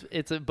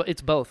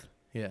 It's both.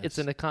 Yeah. It's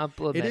an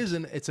compliment.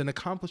 It's an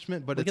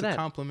accomplishment, but it's a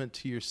compliment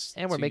to your.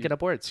 And we're making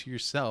up words to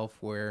yourself,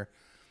 where,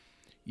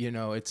 you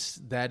know,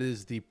 that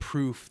is the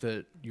proof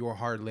that your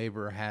hard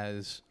labor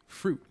has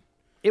fruit.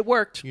 It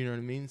worked. You know what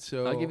I mean?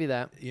 So I'll give you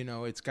that. You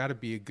know, it's got to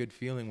be a good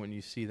feeling when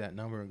you see that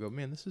number and go,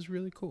 man, this is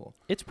really cool.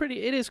 It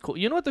is cool.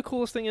 You know what the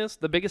coolest thing is?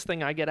 The biggest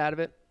thing I get out of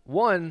it?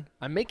 One,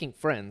 I'm making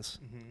friends,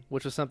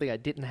 which was something I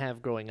didn't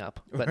have growing up.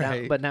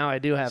 But now I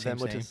do have them,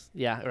 which is,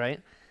 right?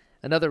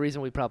 Another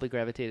reason we probably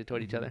gravitated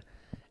toward each other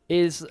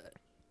is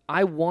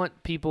I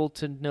want people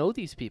to know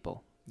these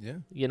people. Yeah.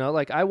 You know,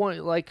 like I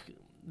want, like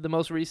the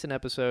most recent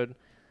episode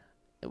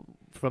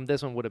from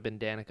this one would have been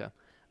Danica.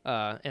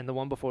 And the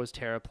one before was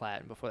Tara Platt,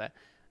 and before that.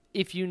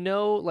 If you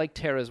know, like,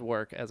 Tara's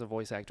work as a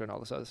voice actor and all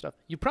this other stuff,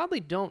 you probably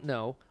don't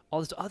know all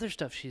this other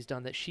stuff she's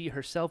done that she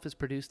herself has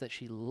produced that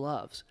she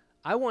loves.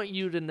 I want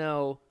you to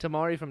know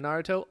Tamari from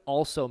Naruto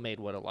also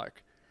made What a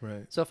Lark.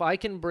 Right. So if I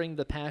can bring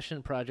the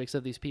passion projects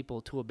of these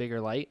people to a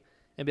bigger light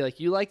and be like,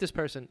 you like this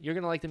person, you're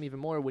going to like them even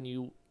more when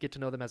you get to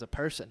know them as a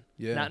person,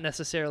 not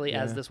necessarily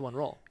as this one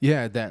role.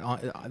 Yeah, that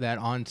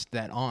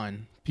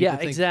on. People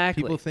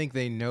exactly. People think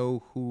they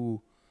know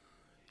who...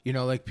 You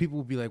know, like, people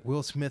will be like,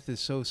 Will Smith is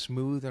so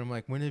smooth. And I'm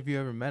like, when have you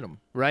ever met him?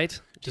 Right.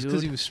 Just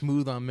because he was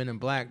smooth on Men in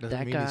Black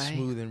doesn't mean he's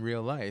smooth in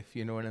real life.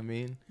 You know what I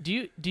mean?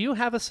 Do you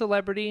have a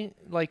celebrity?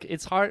 Like,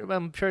 it's hard.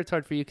 I'm sure it's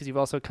hard for you because you've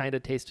also kind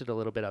of tasted a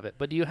little bit of it.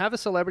 But do you have a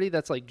celebrity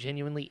that's, like,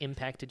 genuinely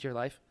impacted your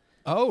life?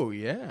 Oh,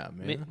 yeah,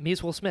 man.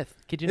 Me's Will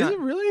Smith. Kid you not? Is it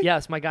really? Yeah,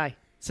 it's my guy.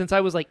 Since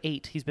I was, like,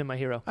 8, he's been my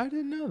hero. I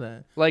didn't know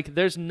that. Like,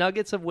 there's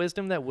nuggets of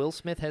wisdom that Will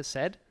Smith has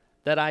said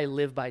that I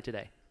live by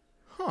today.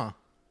 Huh.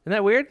 Isn't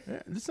that weird?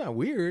 That's not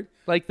weird.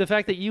 Like, the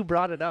fact that you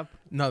brought it up.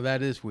 No,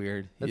 that is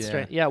weird. That's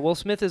strange. Yeah, Will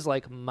Smith is,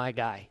 like, my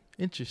guy.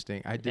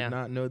 Interesting. I did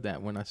not know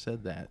that when I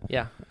said that.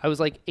 Yeah. I was,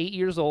 like, 8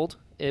 years old.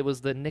 It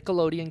was the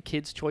Nickelodeon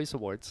Kids' Choice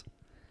Awards.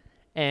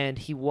 And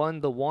he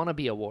won the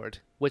Wannabe Award,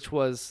 which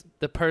was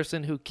the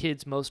person who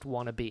kids most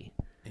want to be.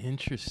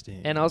 Interesting.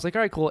 And I was like,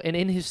 all right, cool. And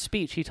in his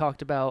speech, he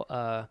talked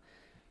about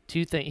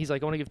 2 things. He's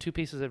like, I want to give 2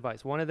 pieces of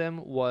advice. One of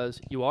them was,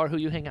 you are who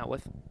you hang out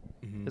with.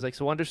 He's like,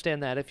 so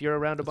understand that if you're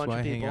around a bunch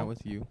of people. I hang out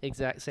with you.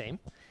 Exact same.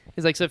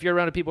 He's like, so if you're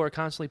around people who are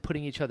constantly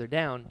putting each other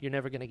down, you're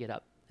never going to get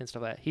up and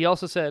stuff like that. He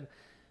also said,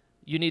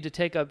 you need to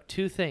take up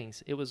 2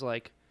 things. It was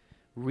like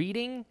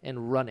reading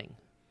and running.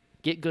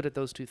 Get good at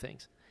those 2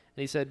 things.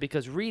 And he said,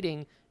 because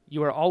reading,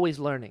 you are always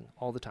learning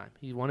all the time.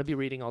 You want to be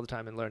reading all the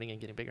time and learning and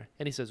getting bigger.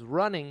 And he says,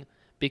 running,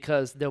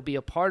 because there'll be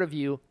a part of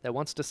you that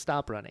wants to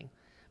stop running.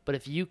 But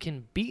if you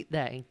can beat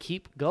that and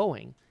keep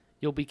going,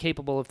 you'll be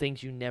capable of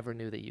things you never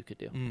knew that you could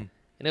do.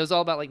 And it was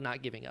all about, like,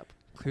 not giving up.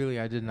 Clearly,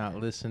 I did not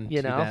listen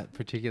to that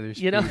particular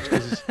speech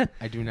because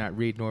I do not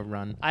read nor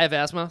run. I have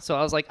asthma, so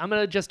I was like, I'm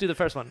going to just do the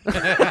first one. Do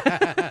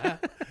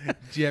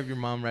you have your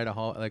mom write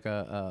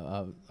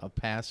a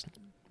pass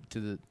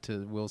to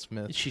Will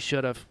Smith? She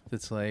should have.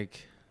 It's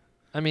like...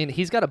 I mean,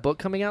 he's got a book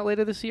coming out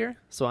later this year,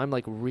 so I'm,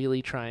 like,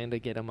 really trying to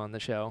get him on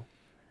the show.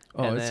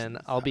 And then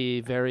I'll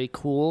be very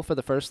cool for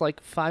the first, like,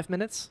 5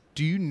 minutes.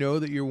 Do you know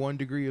that you're 1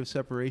 degree of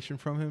separation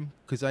from him?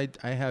 Because I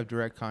have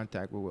direct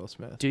contact with Will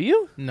Smith. Do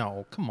you?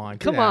 No, come on.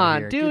 Come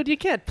on, dude. You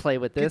can't play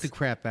with this. Get the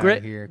crap out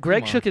of here.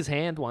 Greg shook his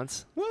hand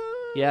once. What?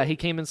 Yeah, he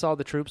came and saw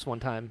the troops one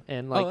time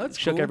and, like,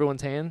 shook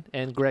everyone's hand,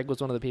 and Greg was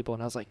one of the people.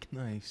 And I was like,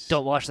 nice.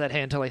 Don't wash that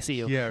hand till I see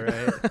you. Yeah,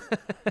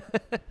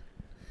 right.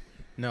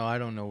 No, I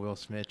don't know Will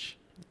Smith.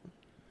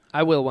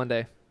 I will one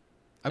day.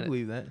 I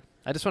believe that.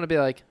 I just want to be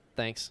like,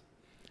 thanks.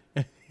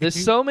 There's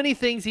so many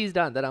things he's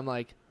done that I'm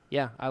like,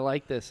 yeah, I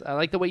like this. I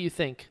like the way you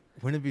think.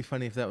 Wouldn't it be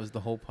funny if that was the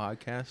whole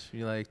podcast?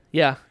 You're like,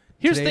 yeah,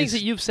 here's things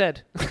that you've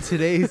said.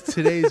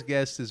 Today's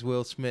guest is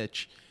Will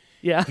Smith.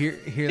 Yeah. Here,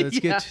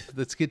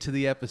 let's get to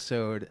the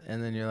episode,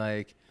 and then you're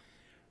like,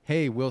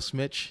 hey, Will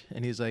Smith,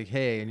 and he's like,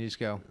 hey, and you just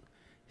go,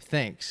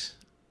 thanks.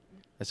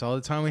 That's all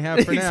the time we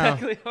have for now.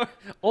 Exactly.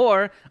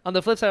 Or on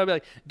the flip side, I'll be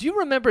like, do you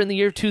remember in the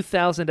year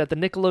 2000 at the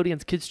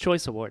Nickelodeon's Kids'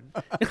 Choice Award?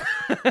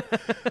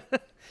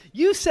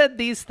 You said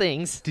these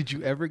things. Did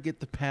you ever get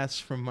the pass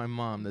from my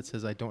mom that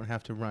says I don't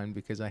have to run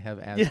because I have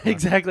asthma? Yeah,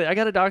 exactly. I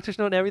got a doctor's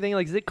note and everything.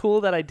 Like, is it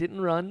cool that I didn't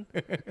run?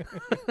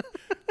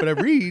 But I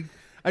read.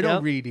 I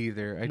don't read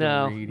either.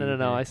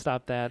 No. I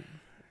stopped that.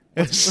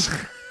 So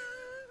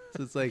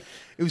it's like,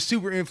 it was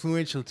super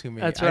influential to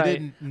me. That's right. I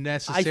didn't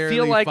necessarily I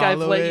feel like I've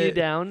let it. you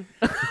down.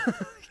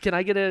 Can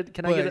I get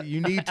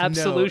an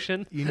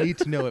absolution? You need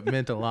to know it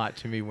meant a lot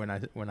to me when I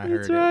heard it.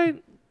 That's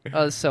right.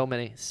 Oh, so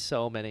many.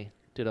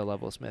 Dude, I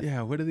love Will Smith.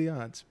 Yeah, what are the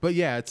odds? But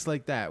yeah, it's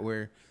like that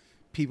where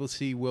people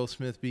see Will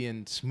Smith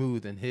being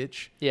smooth and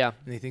hitch. Yeah.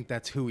 And they think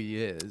that's who he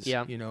is.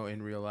 Yeah. You know,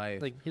 in real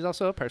life. Like, he's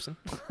also a person.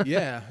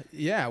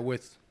 yeah,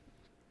 with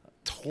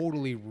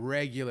totally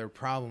regular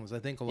problems. I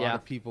think a lot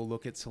of people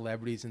look at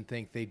celebrities and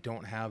think they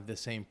don't have the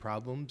same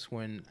problems,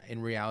 when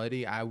in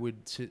reality, I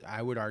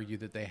would argue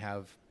that they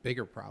have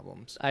bigger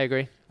problems. I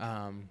agree.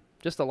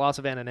 Just the loss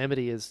of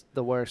anonymity is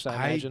the worst, I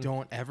imagine. I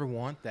don't ever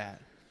want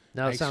that.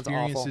 No, it sounds awful.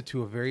 I experienced it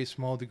to a very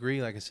small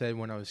degree, like I said,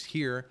 when I was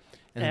here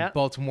in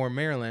Baltimore,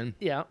 Maryland.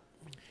 Yeah.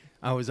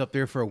 I was up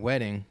there for a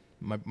wedding.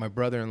 My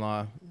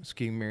brother-in-law was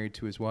getting married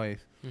to his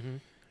wife. Mm-hmm.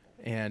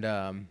 And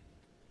I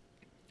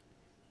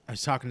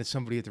was talking to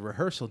somebody at the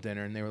rehearsal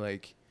dinner, and they were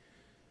like,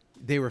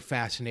 they were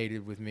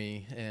fascinated with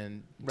me.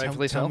 And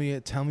tell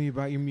me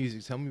about your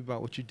music. Tell me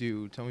about what you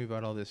do. Tell me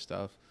about all this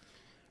stuff.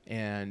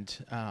 And,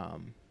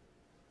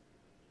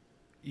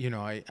 you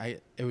know,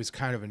 it was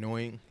kind of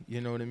annoying.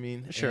 You know what I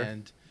mean? Sure.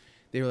 And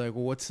they were like,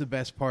 well, what's the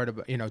best part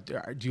about, you know,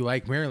 do you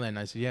like Maryland?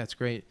 I said, yeah, it's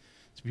great.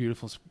 It's a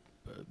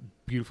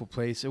beautiful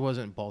place. It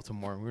wasn't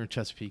Baltimore. We were in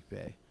Chesapeake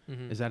Bay.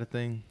 Mm-hmm. Is that a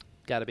thing?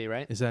 Got to be,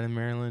 right? Is that in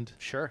Maryland?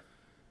 Sure.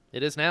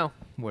 It is now.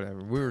 Whatever.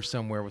 We were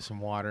somewhere with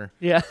some water.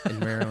 Yeah. In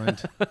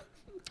Maryland.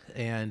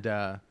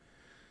 And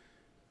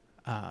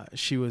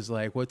she was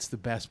like, what's the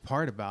best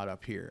part about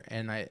up here?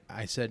 And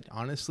I said,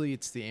 honestly,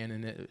 it's the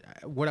anonymity.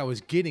 What I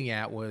was getting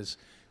at was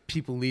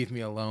people leave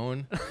me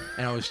alone.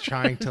 And I was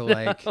trying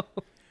to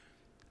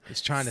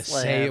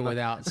say it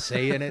without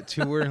saying it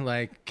to her.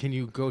 Like, can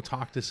you go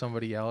talk to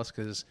somebody else?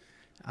 Because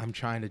I'm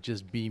trying to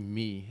just be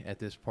me at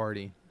this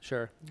party.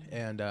 Sure.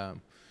 And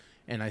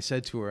I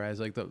said to her, I was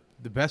like,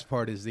 the best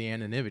part is the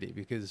anonymity,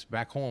 because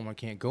back home I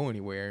can't go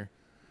anywhere.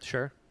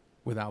 Sure.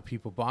 Without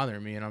people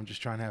bothering me, and I'm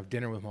just trying to have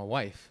dinner with my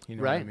wife. You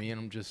know what I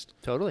mean?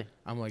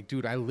 I'm like,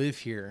 dude, I live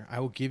here. I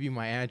will give you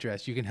my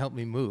address. You can help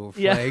me move.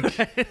 Yeah.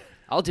 Like,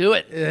 I'll do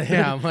it.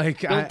 Yeah, I'm like,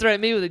 don't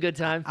threaten me with a good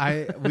time.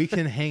 We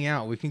can hang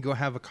out. We can go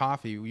have a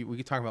coffee. We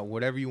can talk about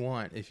whatever you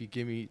want if you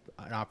give me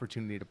an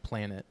opportunity to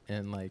plan it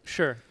and like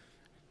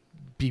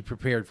be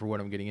prepared for what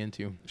I'm getting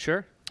into.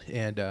 Sure.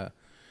 And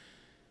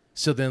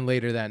so then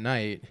later that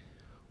night,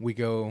 we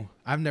go.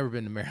 I've never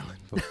been to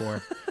Maryland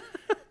before.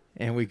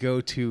 And we go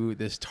to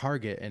this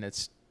Target, and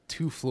it's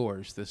 2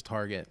 floors, this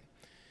Target.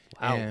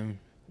 Wow. And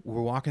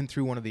we're walking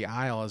through one of the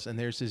aisles, and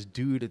there's this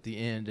dude at the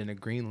end in a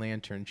Green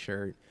Lantern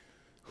shirt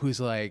who's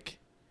like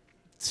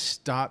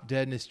stopped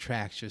dead in his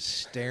tracks, just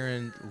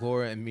staring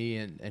Laura and me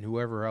and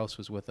whoever else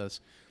was with us,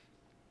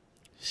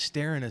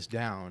 staring us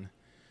down.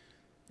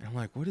 And I'm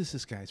like, what is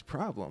this guy's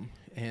problem?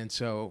 And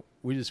so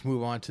we just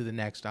move on to the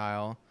next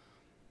aisle.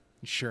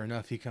 And sure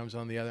enough, he comes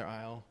on the other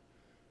aisle.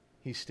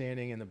 He's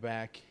standing in the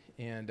back,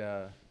 and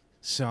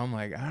so I'm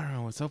like, I don't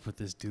know what's up with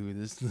this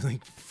dude. This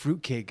like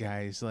fruitcake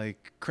guy is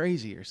like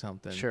crazy or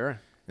something. Sure.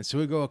 And so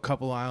we go a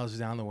couple aisles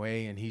down the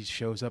way, and he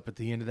shows up at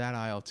the end of that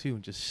aisle too,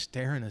 just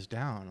staring us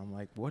down. I'm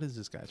like, what is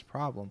this guy's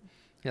problem?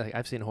 Yeah, like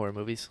I've seen horror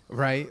movies.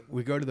 Right.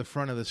 We go to the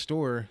front of the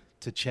store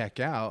to check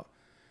out,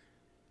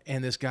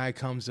 and this guy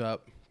comes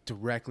up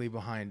directly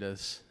behind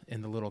us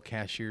in the little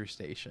cashier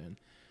station.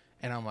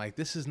 And I'm like,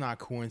 this is not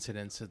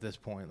coincidence at this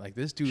point. Like,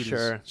 this dude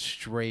is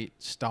straight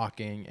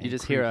stalking. And you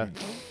just hear a...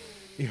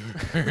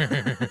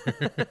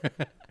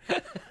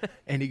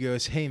 And he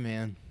goes, hey,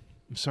 man,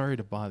 I'm sorry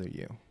to bother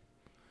you.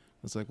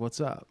 I was like, what's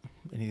up?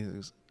 And he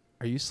goes,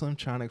 are you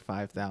Slimtronic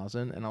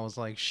 5000? And I was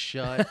like,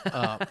 shut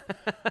up.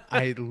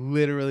 I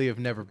literally have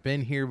never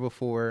been here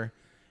before.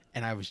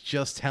 And I was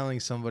just telling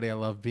somebody I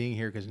love being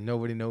here because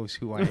nobody knows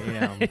who I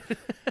am.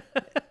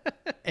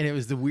 And it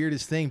was the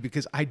weirdest thing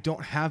because I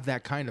don't have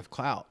that kind of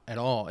clout at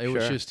all. It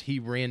was just he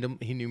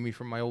knew me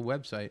from my old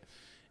website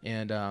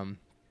and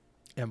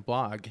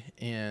blog,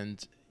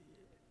 and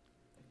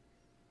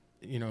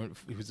you know,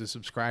 he was a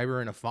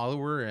subscriber and a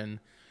follower, and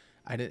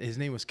his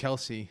name was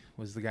Kelsey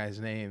was the guy's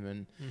name,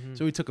 and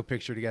so we took a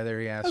picture together.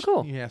 He asked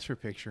for a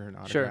picture and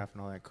autograph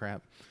and all that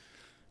crap,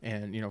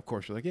 and you know, of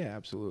course, we're like, yeah,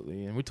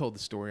 absolutely, and we told the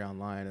story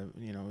online.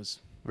 You know, it was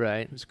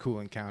it was a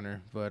cool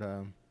encounter, but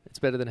it's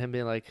better than him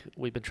being like,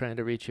 we've been trying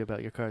to reach you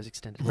about your car's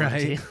extended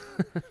warranty.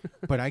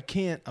 But I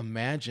can't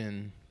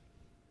imagine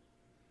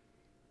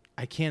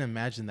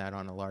that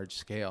on a large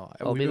scale.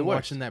 We've been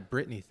watching that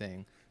Britney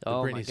thing. The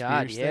Britney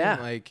Spears thing.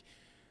 Like,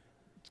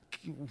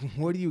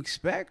 what do you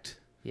expect?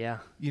 Yeah.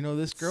 You know,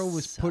 this girl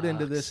was put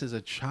into this as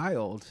a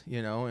child,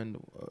 you know,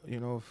 and, you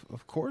know,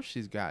 of course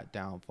she's got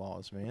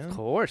downfalls, man. Of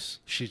course.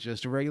 She's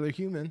just a regular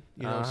human,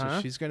 you know, so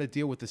she's going to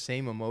deal with the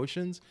same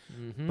emotions,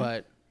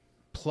 but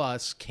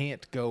plus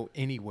can't go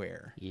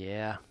anywhere.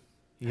 Yeah.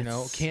 You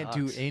know, can't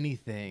do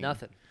anything.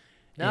 Nothing.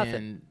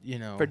 And, you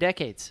know. For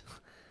decades.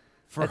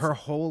 For her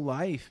whole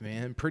life,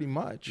 man, pretty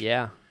much.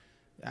 Yeah.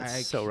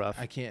 It's so rough.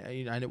 I can't,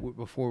 you know, I know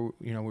before,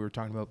 you know, we were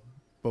talking about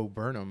Bo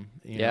Burnham,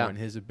 you know, and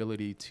his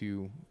ability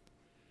to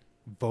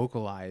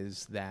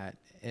vocalize that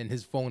and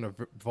his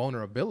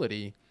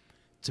vulnerability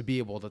to be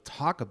able to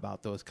talk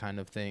about those kind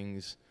of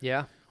things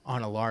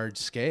on a large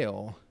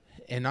scale,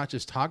 and not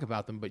just talk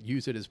about them, but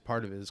use it as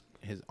part of his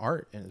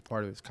art and as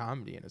part of his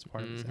comedy and as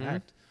part of his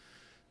act.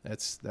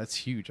 That's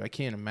huge. I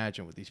can't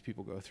imagine what these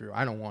people go through.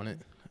 I don't want it.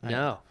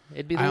 No,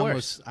 it'd be the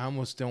worst. I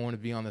almost don't want to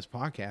be on this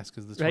podcast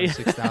because the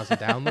 26,000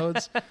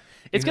 downloads.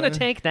 It's going to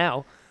tank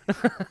now.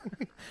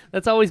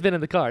 That's always been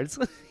in the cards,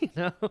 you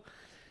know.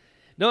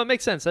 No, it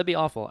makes sense. That'd be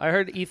awful. I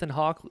heard Ethan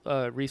Hawke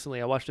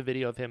recently. I watched a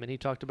video of him, and he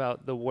talked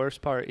about the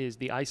worst part is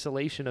the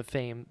isolation of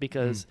fame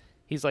because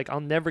he's like,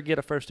 I'll never get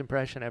a first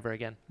impression ever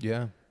again.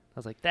 Yeah. I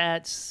was like,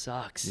 that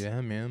sucks.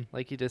 Yeah, man.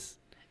 Like, you just,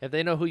 if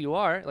they know who you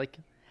are, like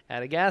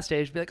at a gas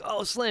station, be like,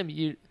 oh, Slim,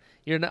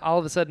 you're not, all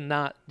of a sudden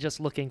not just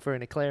looking for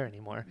an eclair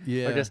anymore.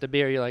 Yeah. Or just a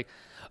beer. You're like,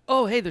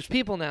 oh, hey, there's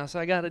people now, so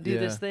I got to do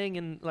this thing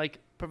and like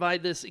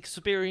provide this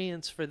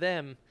experience for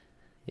them.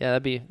 Yeah,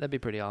 that'd be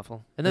pretty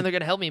awful. And then they're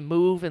gonna help me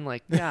move and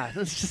like, God,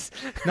 it's just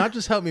not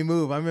just help me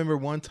move. I remember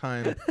one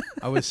time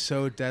I was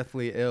so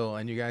deathly ill,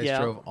 and you guys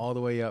drove all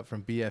the way up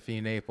from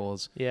BFE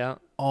Naples,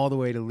 all the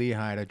way to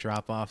Lehigh to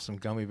drop off some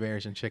gummy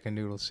bears and chicken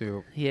noodle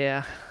soup.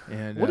 Yeah.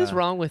 And what is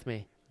wrong with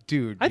me,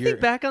 dude? I think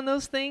back on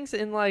those things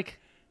and like,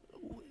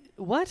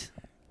 what?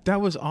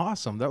 That was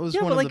awesome. That was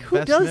one but of like, the who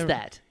best. does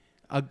that?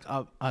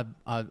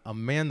 A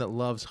man that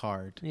loves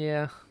hard.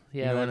 Yeah.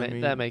 Yeah, you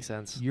know that makes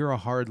sense. You're a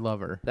hard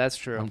lover. That's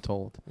true. I'm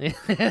told.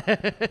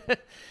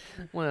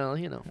 Well,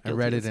 you know. I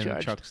read it in a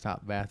truck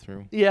stop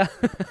bathroom. Yeah.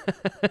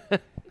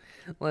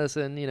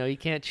 Listen, you know, you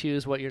can't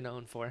choose what you're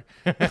known for.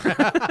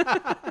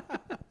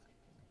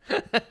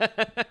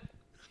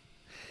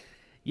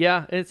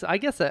 Yeah, I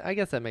guess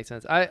that makes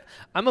sense.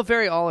 I'm a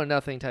very all or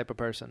nothing type of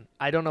person.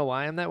 I don't know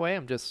why I'm that way.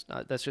 I'm just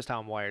that's just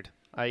how I'm wired.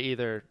 I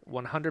either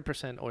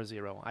 100% or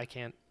 0. I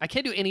can't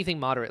do anything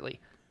moderately.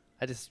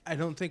 I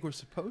don't think we're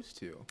supposed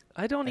to.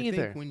 I don't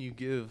either. I think when you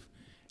give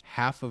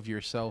half of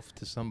yourself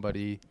to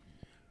somebody,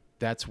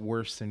 that's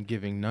worse than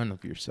giving none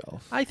of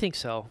yourself. I think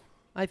so.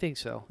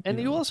 And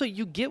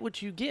you get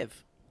what you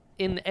give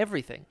in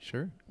everything.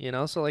 Sure. You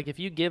know, so like if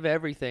you give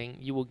everything,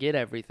 you will get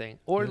everything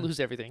or lose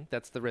everything.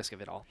 That's the risk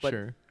of it all. But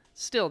sure.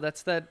 Still,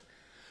 that's that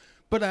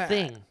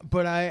thing.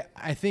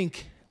 I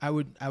think I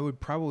would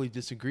probably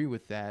disagree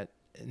with that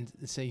and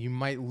say you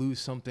might lose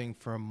something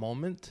for a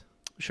moment.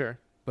 Sure.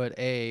 But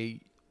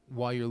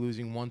while you're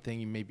losing one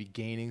thing, you may be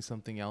gaining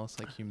something else,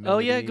 like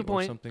humility good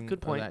point. or something of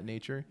that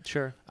nature.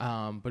 Sure.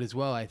 But as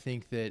well, I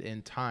think that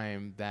in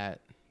time, that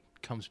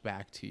comes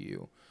back to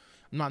you.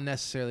 I'm not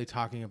necessarily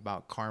talking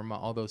about karma,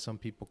 although some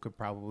people could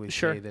probably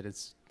say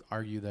that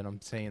argue that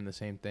I'm saying the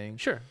same thing.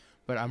 Sure.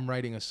 But I'm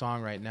writing a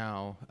song right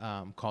now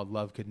called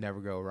Love Could Never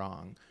Go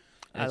Wrong.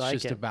 And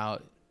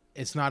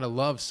it's not a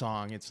love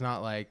song. It's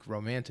not like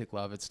romantic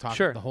love. It's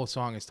the whole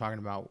song is talking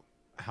about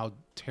how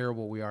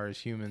terrible we are as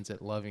humans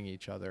at loving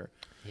each other.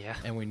 Yeah.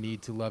 And we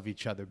need to love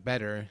each other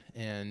better.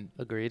 And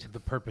agreed. The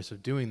purpose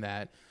of doing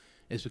that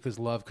is because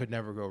love could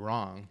never go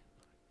wrong.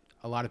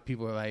 A lot of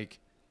people are like,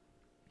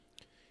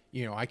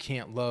 you know, I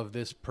can't love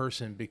this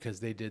person because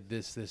they did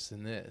this, this,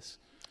 and this.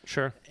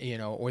 Sure. You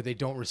know, or they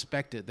don't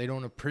respect it. They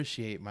don't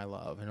appreciate my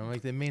love. And I'm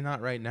like, they may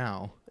not right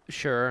now.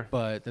 Sure.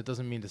 But that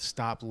doesn't mean to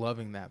stop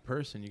loving that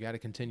person. You got to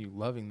continue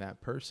loving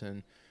that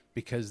person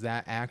because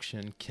that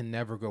action can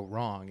never go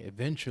wrong.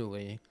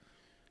 Eventually,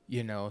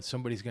 you know,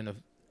 somebody's going to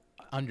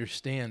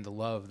understand the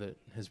love that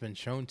has been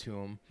shown to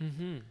them.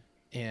 Mm-hmm.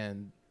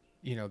 And,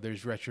 you know,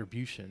 there's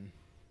retribution.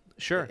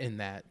 Sure. In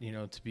that, you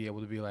know, to be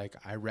able to be like,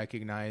 I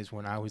recognize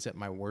when I was at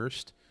my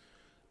worst.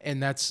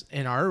 And that's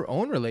in our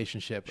own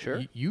relationship.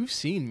 Sure. You've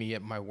seen me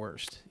at my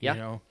worst. Yeah. You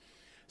know,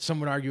 some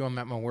would argue I'm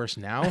at my worst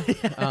now.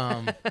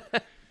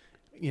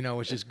 You know,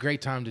 which is a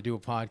great time to do a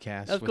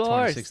podcast with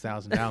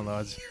 26,000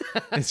 downloads.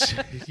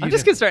 I'm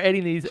just going to start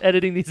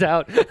editing these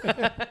out.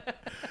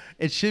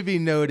 It should be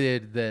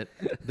noted that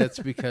that's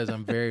because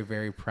I'm very,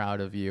 very proud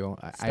of you.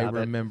 I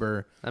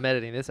remember. I'm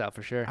editing this out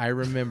for sure. I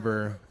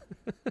remember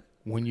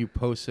when you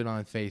posted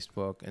on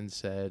Facebook and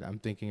said, I'm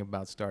thinking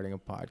about starting a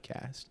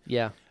podcast.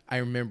 Yeah. I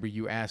remember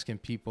you asking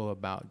people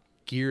about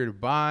gear to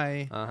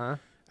buy. Uh-huh.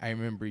 I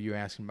remember you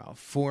asking about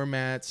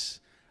formats.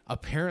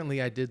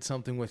 Apparently, I did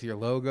something with your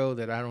logo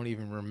that I don't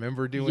even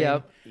remember doing.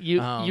 Yep. You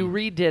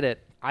redid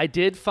it. I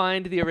did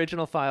find the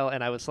original file,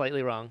 and I was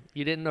slightly wrong.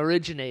 You didn't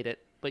originate it,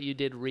 but you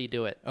did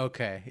redo it.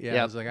 Okay. Yeah.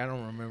 Yep. I was like, I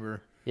don't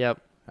remember.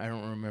 Yep. I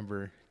don't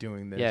remember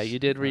doing this. Yeah, you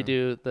did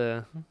redo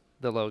the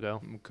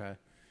logo. Okay.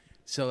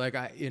 So like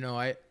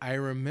I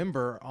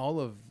remember all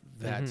of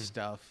that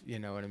stuff. You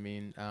know what I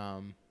mean?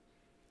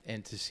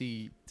 And to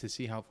see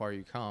how far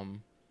you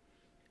come,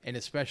 and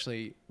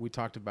especially we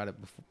talked about it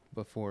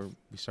before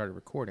we started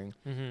recording.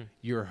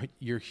 Mm-hmm.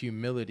 Your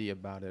humility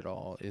about it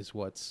all is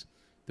what's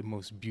the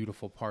most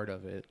beautiful part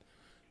of it.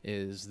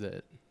 Is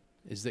that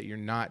you're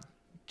not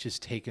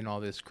just taking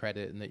all this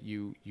credit, and that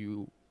you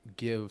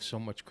give so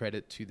much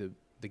credit to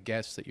the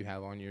guests that you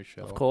have on your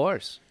show, of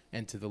course,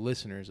 and to the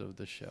listeners of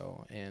the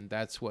show, and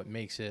that's what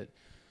makes it.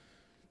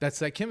 That's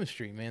that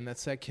chemistry, man.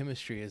 That's that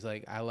chemistry. Is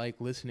like I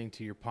like listening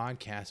to your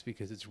podcast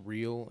because it's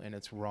real and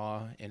it's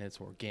raw and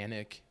it's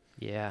organic.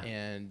 Yeah.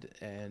 And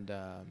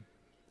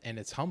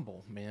it's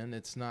humble, man.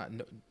 It's not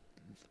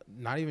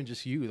even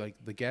just you, like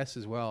the guests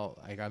as well.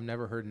 Like I've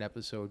never heard an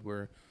episode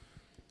where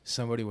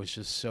somebody was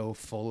just so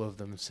full of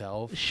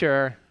themselves.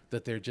 Sure.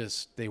 That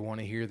they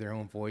want to hear their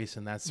own voice,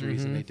 and that's the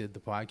reason they did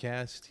the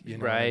podcast. You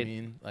know right. what I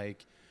mean?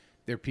 Like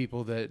they're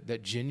people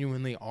that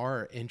genuinely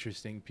are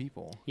interesting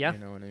people. Yeah. You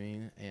know what I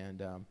mean? And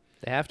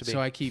they have to be. So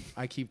I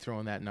keep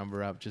throwing that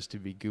number up just to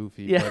be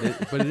goofy. Yeah.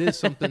 But it is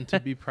something to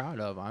be proud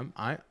of.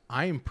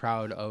 I'm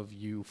proud of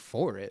you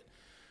for it,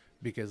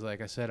 because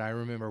like I said, I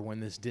remember when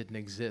this didn't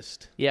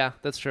exist. Yeah,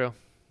 that's true.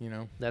 You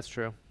know? That's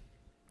true.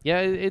 Yeah,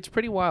 it's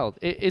pretty wild.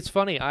 It's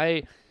funny.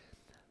 I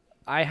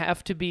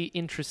have to be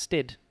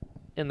interested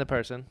in the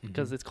person,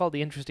 because it's called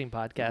The Interesting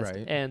Podcast,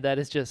 Right. and that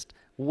is just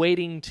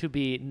waiting to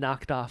be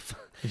knocked off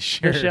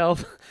Sure. the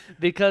shelf,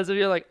 because if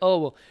you're like, oh,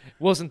 well,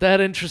 wasn't that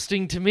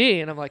interesting to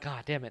me? And I'm like, oh,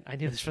 damn it, I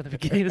knew this from the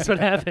beginning. That's what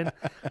happened.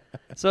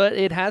 So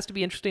it has to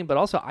be interesting, but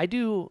also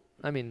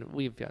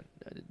we've got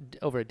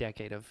over a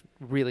decade of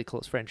really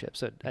close friendship,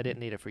 so I didn't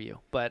need it for you.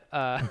 But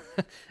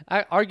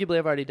arguably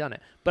I've already done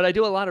it. But I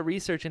do a lot of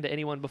research into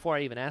anyone before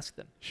I even ask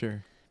them.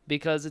 Sure.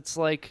 Because it's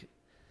like,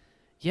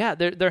 yeah,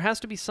 there has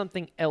to be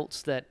something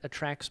else that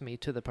attracts me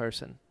to the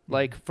person.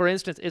 Like, for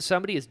instance, if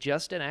somebody is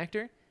just an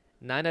actor,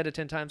 9 out of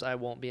 10 times I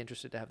won't be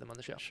interested to have them on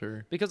the show.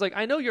 Sure. Because, like,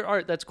 I know your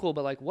art, that's cool,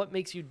 but, like, what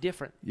makes you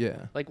different?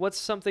 Yeah. Like, what's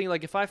something,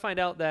 like, if I find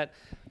out that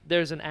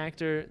there's an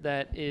actor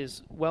that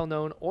is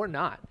well-known or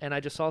not, and I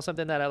just saw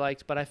something that I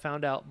liked, but I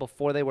found out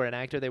before they were an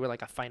actor, they were,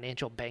 like, a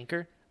financial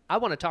banker, I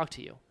want to talk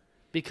to you,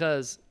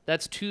 because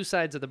that's two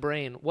sides of the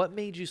brain. What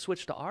made you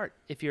switch to art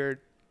if you're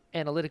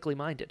analytically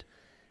minded?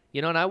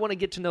 You know, and I want to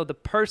get to know the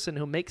person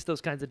who makes those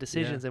kinds of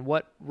decisions and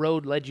what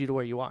road led you to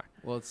where you are.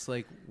 Well, it's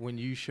like when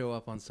you show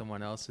up on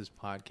someone else's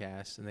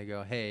podcast and they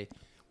go, hey,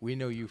 we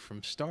know you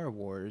from Star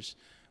Wars,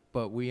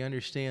 but we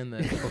understand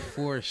that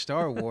before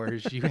Star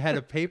Wars, you had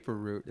a paper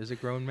route as a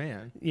grown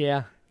man.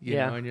 Yeah. You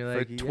know, and you're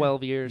like, for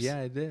 12 years. Yeah,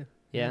 I did.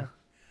 Yeah.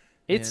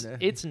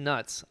 It's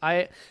nuts.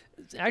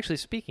 Actually,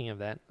 speaking of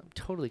that, I'm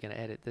totally going to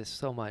edit this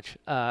so much.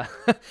 I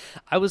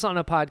was on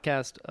a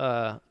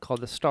podcast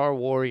called the Star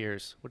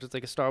Warriors, which is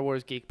like a Star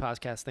Wars geek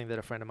podcast thing that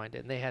a friend of mine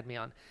did, and they had me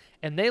on.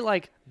 And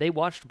they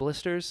watched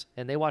Blisters,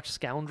 and they watched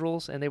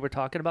Scoundrels, and they were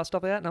talking about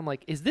stuff like that. And I'm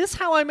like, is this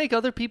how I make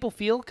other people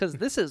feel? Because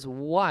this is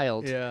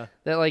wild. Yeah.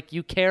 That, like,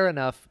 you care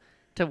enough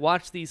to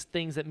watch these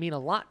things that mean a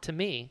lot to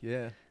me.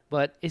 Yeah.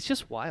 But it's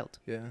just wild.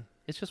 Yeah.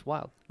 It's just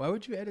wild. Why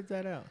would you edit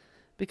that out?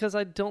 Because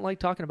I don't like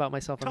talking about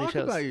myself on these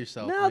shows. Talk about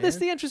yourself. No, man. this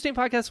is the Interesting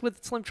Podcast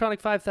with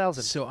Slimtronic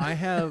 5000. So I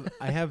have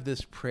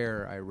this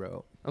prayer I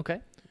wrote.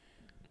 Okay.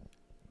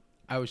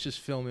 I was just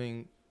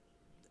filming.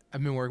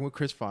 I've been working with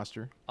Chris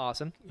Foster.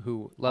 Awesome.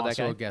 Who Love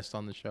also that guy. a guest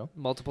on the show.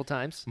 Multiple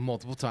times.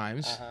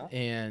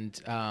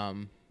 And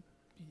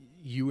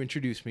you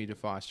introduced me to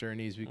Foster,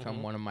 and he's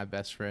become one of my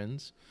best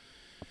friends.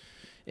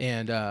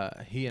 And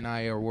he and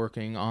I are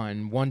working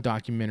on one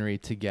documentary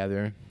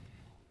together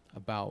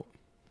about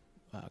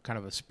kind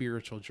of a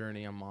spiritual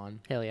journey I'm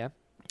on. Hell yeah.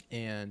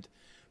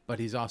 But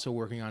he's also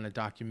working on a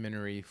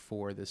documentary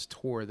for this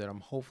tour that I'm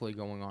hopefully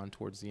going on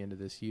towards the end of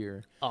this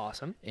year.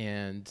 Awesome.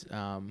 And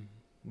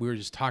we were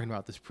just talking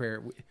about this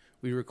prayer.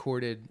 We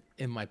recorded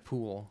in my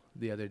pool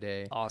the other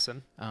day.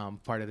 Awesome.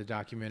 Part of the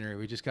documentary.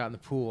 We just got in the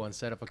pool and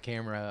set up a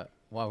camera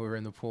while we were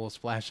in the pool,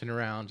 splashing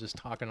around, just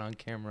talking on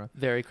camera.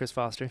 Very Chris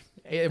Foster.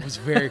 It was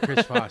very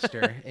Chris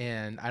Foster.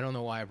 And I don't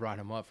know why I brought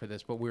him up for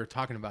this, but we were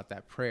talking about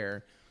that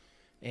prayer.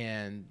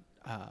 And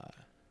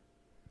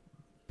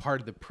part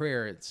of the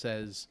prayer, it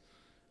says,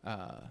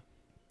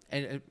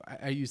 and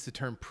I use the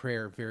term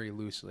prayer very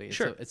loosely.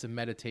 It's a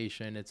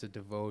meditation. It's a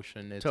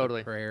devotion. It's a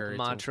prayer.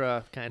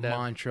 Mantra, kind of.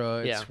 Mantra.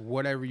 It's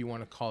whatever you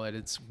want to call it.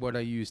 It's what I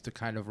use to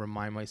kind of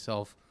remind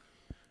myself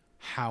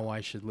how I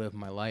should live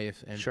my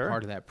life. And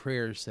part of that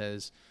prayer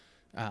says,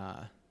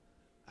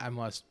 I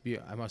must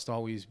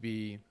always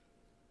be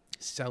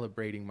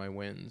celebrating my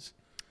wins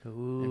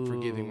and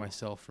forgiving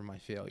myself for my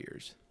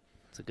failures.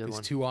 That's a good one.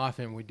 Because too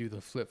often we do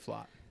the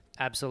flip-flop.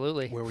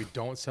 Absolutely. Where we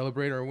don't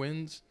celebrate our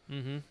wins,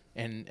 and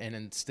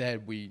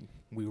instead we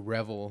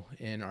revel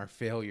in our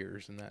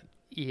failures, and that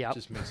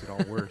just makes it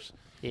all worse.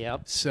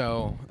 Yep.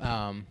 So,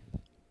 I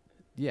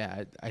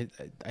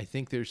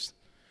think there's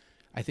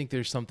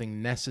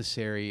something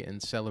necessary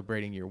in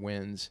celebrating your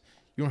wins.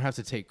 You don't have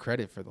to take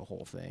credit for the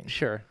whole thing.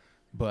 Sure.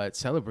 But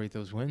celebrate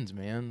those wins,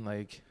 man.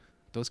 Like,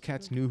 those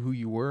cats knew who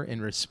you were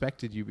and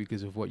respected you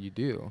because of what you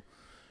do.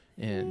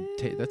 And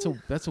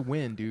that's a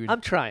win, dude.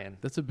 I'm trying.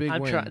 That's a big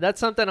win.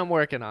 That's something I'm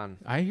working on.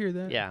 I hear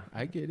that. Yeah.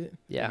 I get it.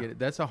 Yeah. I get it.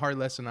 That's a hard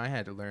lesson I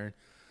had to learn.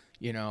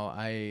 You know,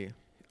 I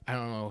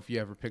don't know if you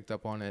ever picked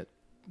up on it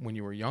when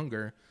you were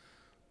younger,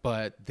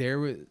 but there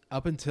was,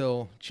 up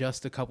until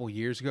just a couple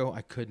years ago,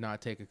 I could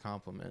not take a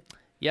compliment.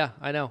 Yeah,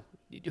 I know.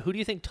 Who do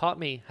you think taught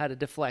me how to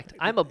deflect?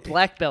 I'm a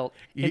black belt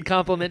in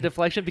compliment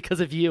deflection because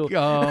of you.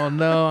 Oh,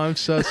 no, I'm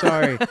so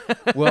sorry.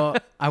 Well,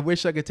 I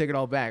wish I could take it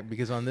all back,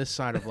 because on this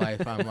side of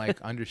life, I'm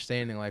like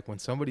understanding, like, when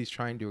somebody's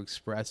trying to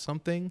express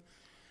something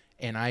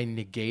and I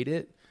negate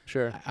it,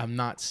 I'm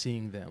not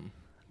seeing them.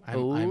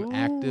 I'm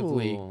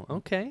actively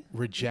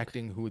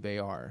rejecting who they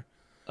are.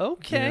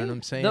 Okay. You know what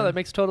I'm saying? No, that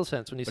makes total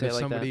sense when you say it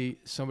like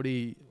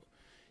somebody,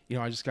 you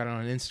know, I just got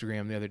on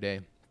Instagram the other day.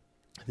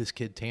 This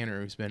kid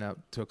Tanner, who's been up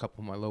to a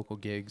couple of my local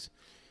gigs,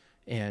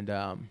 and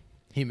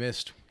he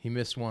missed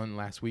one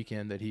last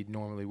weekend that he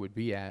normally would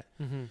be at,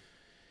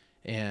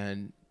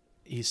 and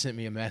he sent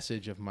me a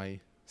message of my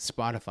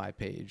Spotify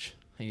page.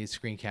 And he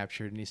screen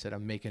captured, and he said,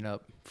 "I'm making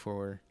up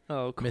for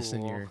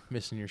missing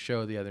your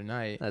show the other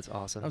night." That's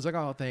awesome. I was like,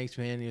 "Oh, thanks,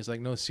 man." He was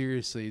like, "No,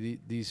 seriously,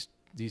 these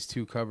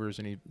two covers,"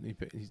 and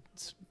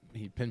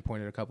he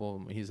pinpointed a couple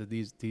of them. He said,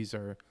 "These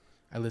are,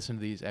 I listen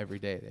to these every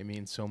day. They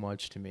mean so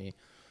much to me."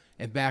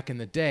 And back in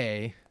the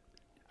day,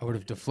 I would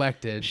have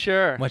deflected.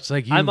 Sure. Much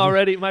like you.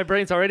 My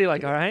brain's already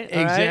like, all right.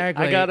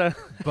 Exactly. I gotta.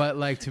 But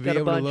like to be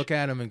able to look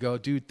at him and go,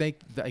 "Dude,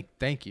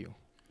 thank you."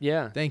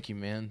 Yeah. Thank you,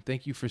 man.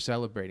 Thank you for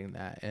celebrating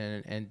that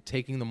and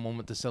taking the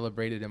moment to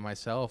celebrate it in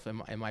myself.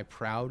 Am I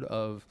proud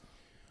of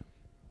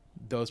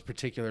those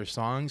particular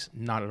songs?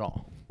 Not at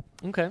all.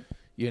 Okay.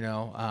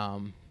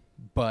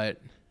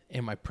 But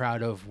am I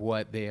proud of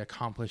what they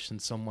accomplished in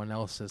someone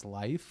else's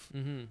life?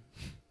 Mm-hmm.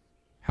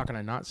 How can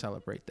I not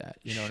celebrate that?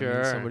 You know Sure. what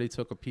I mean? Somebody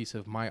took a piece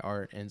of my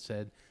art and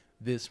said,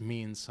 "This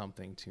means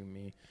something to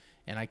me,"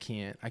 and I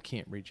can't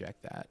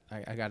reject that.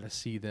 I got to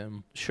see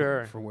them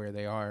for where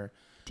they are.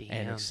 Damn.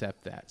 And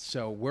accept that.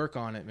 So work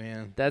on it,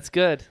 man. That's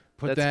good.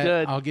 That's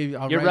good.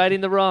 You're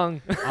righting the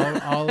wrong.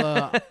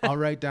 I'll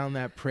write down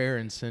that prayer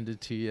and send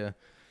it to you.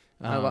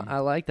 I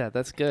like that.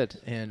 That's good.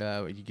 And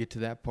you get to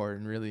that part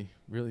and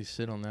really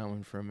sit on that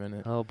one for a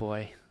minute. Oh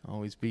boy.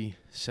 Always be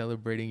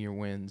celebrating your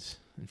wins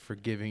and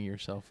forgiving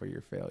yourself for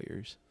your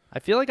failures. I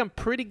feel like I'm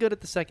pretty good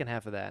at the second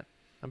half of that.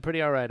 I'm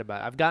pretty all right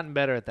about it. I've gotten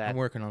better at that. I'm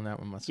working on that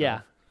one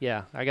myself.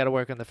 Yeah. I got to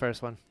work on the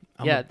first one.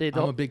 I'm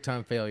a big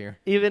time failure.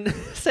 Even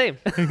same.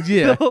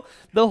 Yeah.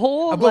 the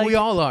whole. But we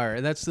all are.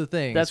 That's the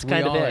thing. That's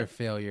kind of it. We all are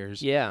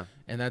failures. Yeah.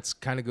 And that's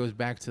kind of goes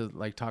back to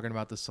like talking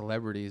about the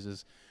celebrities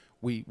is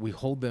we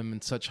hold them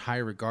in such high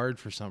regard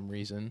for some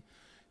reason.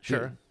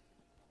 Sure.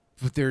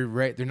 But they're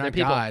not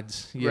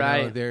gods. You know,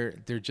 right.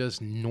 They're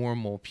just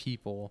normal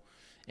people,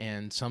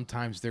 and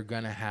sometimes they're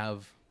gonna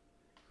have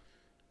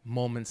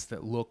moments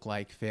that look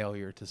like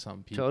failure to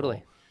some people.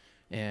 Totally.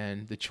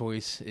 And the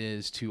choice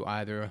is to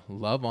either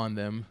love on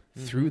them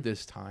through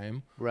this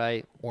time,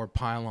 right, or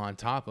pile on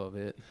top of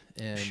it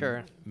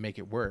and make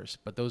it worse.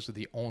 But those are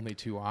the only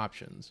two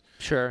options.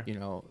 Sure. You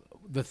know,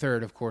 the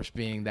third, of course,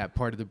 being that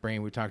part of the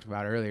brain we talked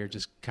about earlier,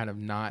 just kind of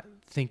not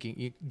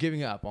thinking,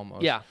 giving up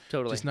almost. Yeah,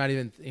 totally. Just not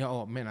even,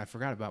 oh man, I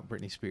forgot about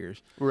Britney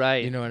Spears.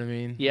 Right. You know what I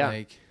mean? Yeah.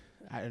 Like,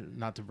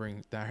 not to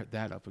bring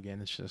that up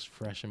again. It's just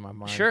fresh in my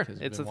mind. Sure,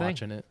 it's a thing.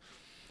 Watching it,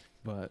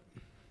 but.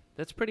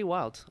 That's pretty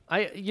wild.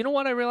 You know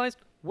what I realized?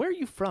 Where are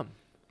you from?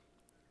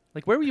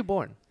 Like, where were you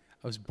born?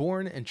 I was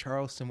born in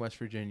Charleston, West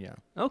Virginia.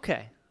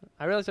 Okay.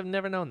 I realized I've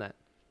never known that.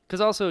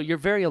 Because also, you're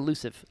very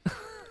elusive.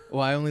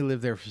 Well, I only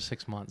lived there for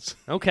 6 months.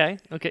 Okay.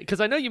 Because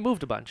I know you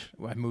moved a bunch.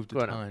 Well, I moved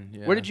a ton,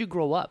 yeah. Where did you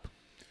grow up?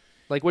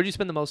 Like, where did you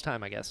spend the most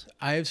time, I guess?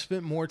 I have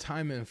spent more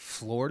time in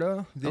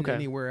Florida than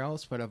anywhere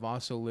else, but I've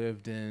also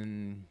lived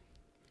in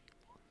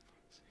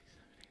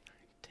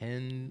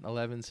 10,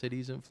 11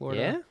 cities in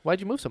Florida. Yeah? Why'd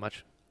you move so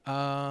much?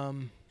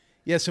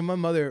 Yeah, so my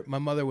mother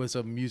was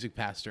a music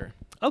pastor.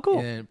 Oh, cool.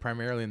 And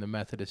primarily in the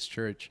Methodist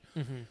Church.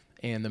 Mm-hmm.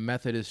 And the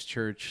Methodist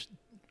Church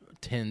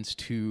tends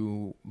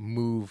to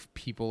move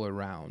people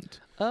around.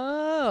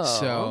 Oh,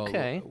 so,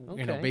 okay.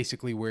 You know,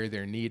 basically where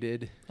they're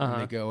needed,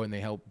 and they go and they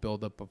help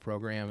build up a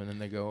program, and then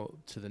they go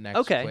to the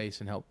next place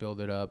and help build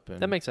it up. And,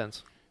 that makes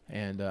sense.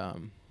 And,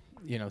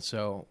 you know,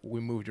 so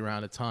we moved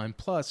around a ton.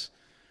 Plus,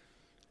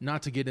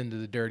 not to get into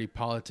the dirty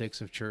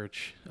politics of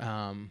church,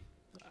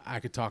 I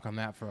could talk on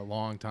that for a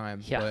long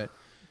time, but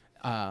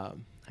I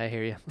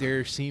hear you.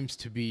 There seems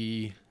to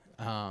be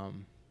a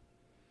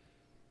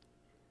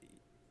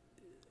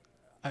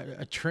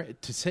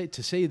trend. To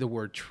say the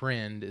word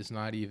trend is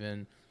not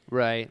even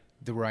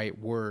the right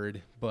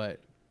word, but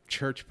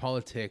church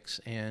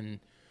politics and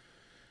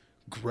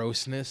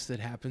grossness that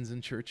happens in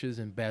churches,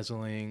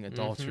 embezzling,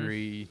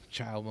 adultery,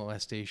 child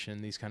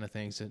molestation, these kind of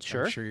things that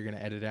I'm sure you're going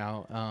to edit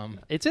out.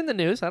 It's in the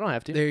news. I don't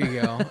have to. There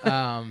you go.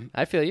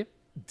 I feel you.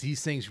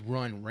 These things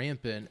run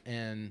rampant,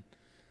 and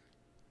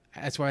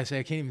that's why I say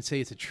I can't even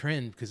say it's a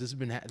trend, because this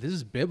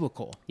is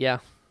biblical. Yeah.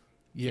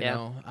 You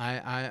know,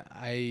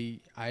 I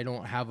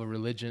don't have a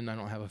religion. I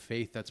don't have a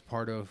faith. That's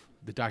part of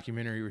the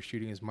documentary we're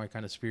shooting is my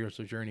kind of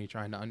spiritual journey,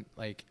 trying to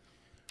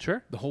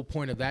the whole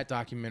point of that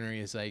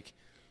documentary is like,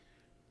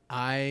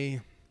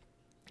 I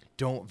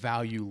don't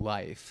value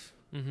life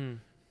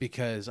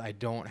because I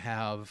don't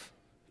have,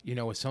 you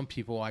know, with some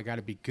people, I got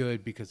to be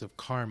good because of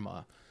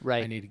karma.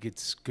 Right. I need to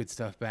get good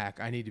stuff back.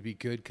 I need to be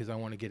good because I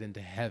want to get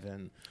into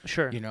heaven.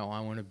 Sure. You know,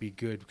 I want to be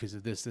good because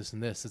of this,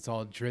 and this. It's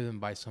all driven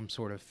by some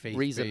sort of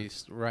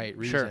faith-based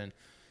reason. Sure.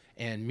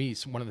 And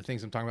one of the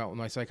things I'm talking about with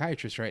my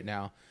psychiatrist right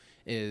now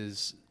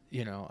is,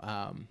 you know,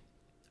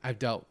 I've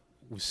dealt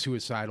with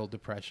suicidal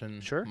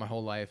depression my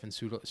whole life and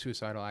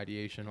suicidal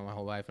ideation my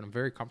whole life, and I'm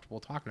very comfortable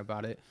talking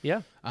about it.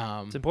 Yeah.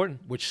 It's important.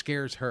 Which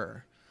scares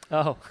her.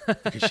 Oh.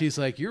 Because she's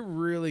like, you're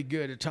really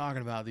good at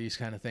talking about these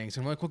kind of things.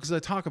 And I'm like, well, because I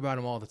talk about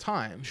them all the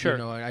time. Sure. You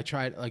know, I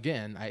tried,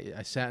 again,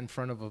 I sat in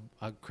front of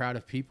a crowd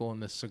of people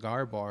in this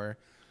cigar bar.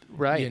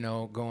 Right. You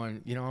know,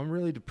 going, you know, I'm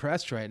really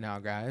depressed right now,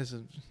 guys.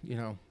 And, you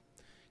know,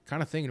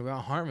 kind of thinking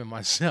about harming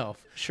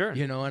myself. Sure.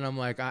 You know, and I'm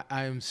like,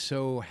 I'm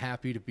so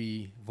happy to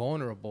be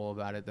vulnerable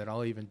about it that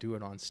I'll even do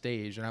it on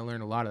stage. And I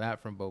learned a lot of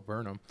that from Bo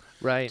Burnham.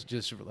 Right. To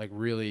just like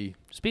really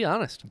just be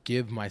honest.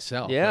 Give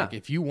myself. Yeah. Like,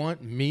 if you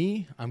want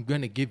me, I'm going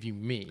to give you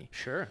me.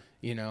 Sure.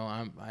 You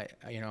know,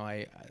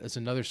 it's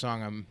another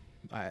song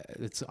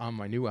it's on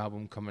my new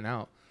album coming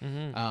out.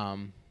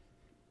 Mm-hmm.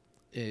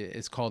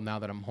 It's called Now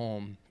That I'm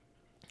Home.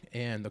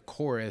 And the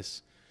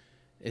chorus,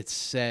 it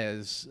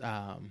says,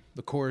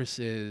 the chorus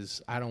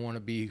is, I don't want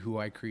to be who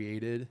I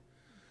created.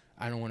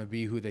 I don't want to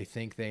be who they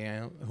think they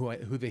am,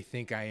 who they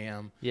think I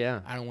am.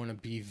 Yeah. I don't want to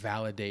be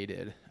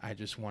validated. I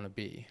just want to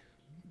be.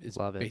 It's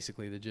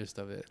basically the gist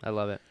of it. I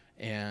love it.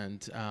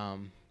 And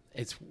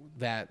it's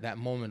that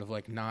moment of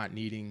like not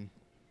needing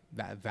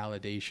that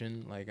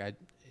validation. Like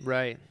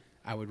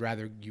I would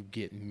rather you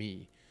get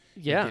me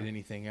than get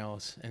anything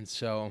else. And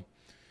so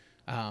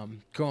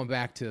going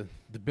back to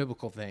the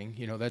biblical thing,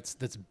 you know, that's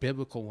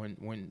biblical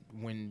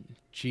when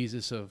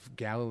Jesus of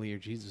Galilee or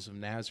Jesus of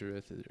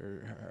Nazareth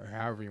or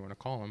however you want to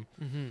call him,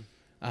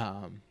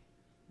 mm-hmm.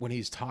 When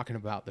he's talking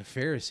about the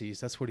Pharisees,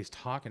 that's what he's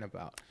talking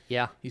about.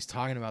 Yeah. He's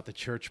talking about the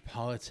church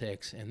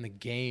politics and the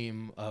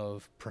game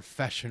of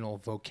professional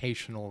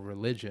vocational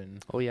religion.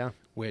 Oh, yeah.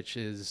 Which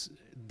is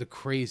the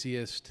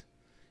craziest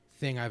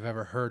thing I've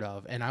ever heard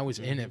of. And I was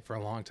in it for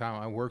a long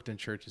time. I worked in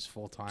churches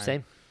full time.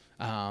 Same.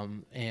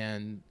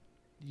 And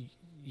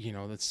you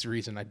know, that's the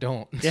reason I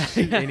don't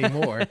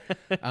anymore.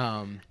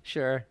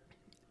 Sure.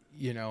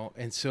 You know,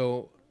 and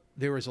so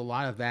there was a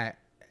lot of that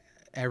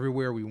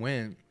everywhere we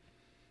went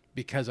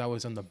because I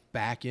was on the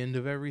back end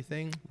of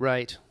everything.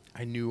 Right.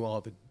 I knew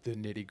all the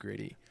nitty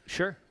gritty.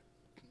 Sure.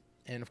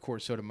 And of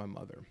course, so did my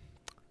mother.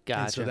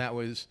 Gotcha. And so that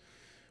was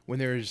when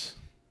there's,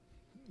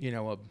 you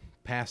know, a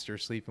pastor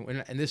sleeping.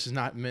 And this is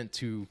not meant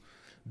to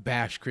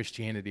bash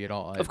Christianity at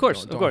all. Of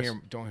course.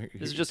 This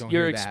is just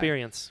your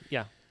experience.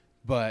 Yeah.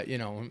 But, you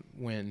know,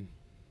 when,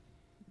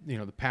 you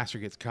know, the pastor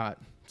gets caught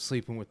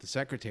sleeping with the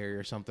secretary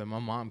or something, my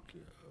mom,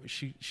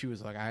 she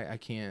was like, I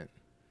can't.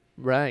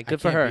 Right. Good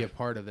for her. Be a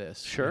part of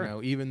this. Sure. You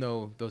know, even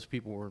though those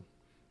people were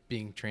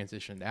being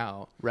transitioned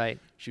out. Right.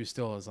 She was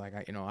still like,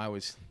 I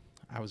was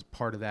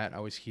part of that. I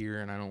was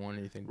here and I don't want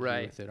anything to do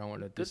with it. I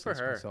want to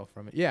distance myself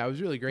from it. Yeah, it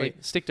was really great.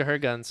 Like, stick to her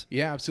guns.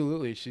 Yeah,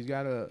 absolutely. She's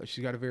got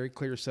a very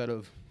clear set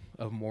of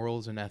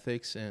morals and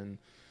ethics and,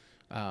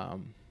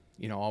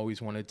 you know,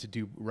 always wanted to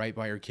do right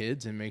by her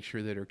kids and make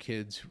sure that her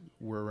kids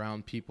were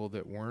around people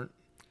that weren't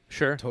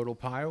total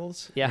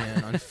piles. Yeah.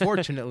 And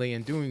unfortunately,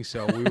 in doing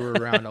so, we were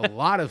around a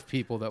lot of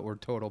people that were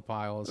total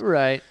piles.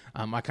 Right.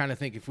 I kind of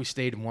think if we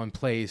stayed in one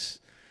place,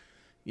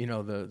 you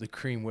know, the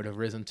cream would have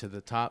risen to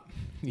the top.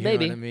 You know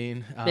what I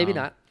mean? Maybe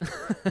not.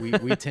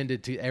 we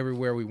tended to,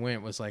 everywhere we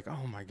went was like,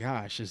 oh my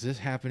gosh, is this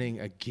happening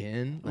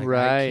again? Like,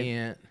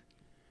 right.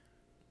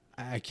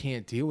 I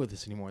can't deal with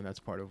this anymore. And that's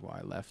part of why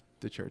I left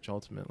the church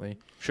ultimately.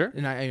 Sure.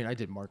 And I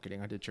did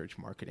marketing. I did church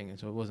marketing. And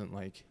so it wasn't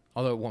like,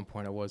 although at one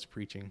point I was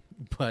preaching,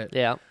 but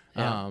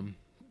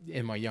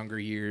in my younger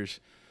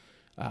years,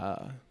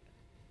 that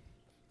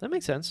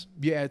makes sense.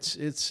 Yeah,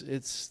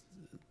 it's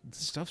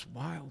stuff's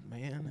wild,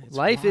 man.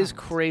 Life is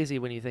crazy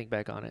when you think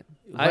back on it.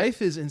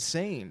 Life is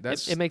insane.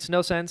 It makes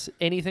no sense.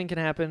 Anything can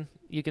happen.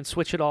 You can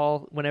switch it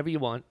all whenever you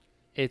want.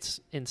 It's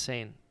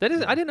insane. I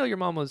didn't know your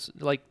mom was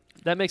like.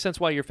 That makes sense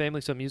why your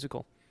family's so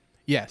musical.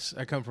 Yes,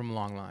 I come from a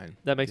long line.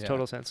 That makes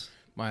total sense.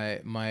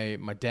 My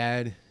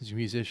dad is a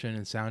musician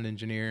and sound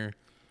engineer.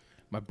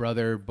 My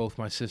brother, both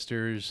my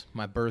sisters,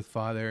 my birth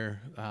father,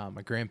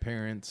 my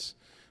grandparents.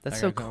 That's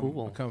so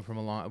cool. I come from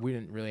a long. We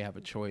didn't really have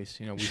a choice.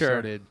 You know, we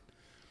started.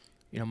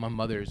 You know, my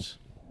mother's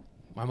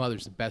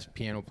the best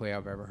piano player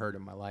I've ever heard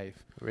in my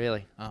life.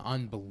 Really?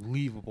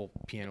 Unbelievable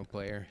piano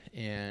player.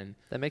 And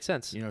that makes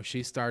sense. You know,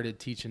 she started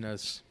teaching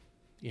us,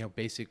 you know,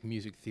 basic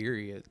music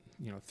theory at,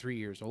 3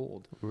 years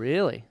old.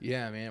 Really?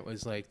 Yeah, man. It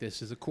was like,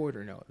 this is a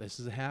quarter note. This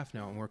is a half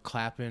note. And we're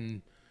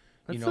clapping,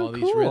 That's all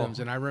these rhythms.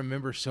 And I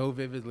remember so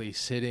vividly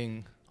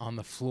sitting on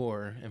the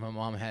floor and my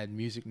mom had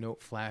music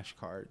note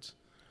flashcards.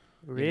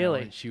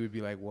 Really? And she would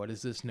be like, what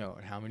is this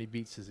note? How many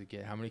beats does it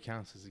get? How many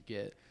counts does it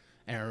get?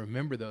 And I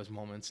remember those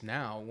moments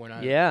now when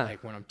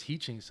when I'm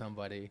teaching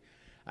somebody,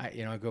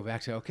 I go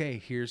back to,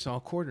 okay, here's all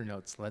quarter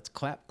notes. Let's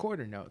clap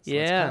quarter notes. Yeah.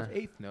 Let's clap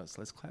eighth notes.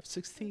 Let's clap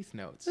 16th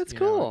notes. That's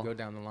cool. Go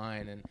down the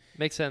line. And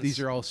makes sense. These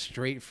are all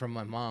straight from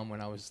my mom when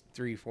I was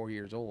 3-4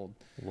 years old.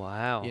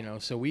 Wow.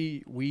 So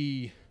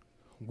we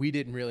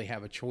didn't really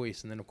have a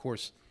choice. And then, of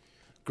course,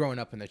 growing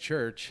up in the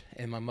church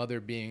and my mother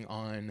being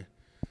on,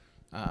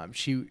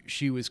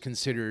 she was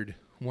considered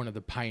one of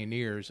the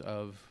pioneers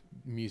of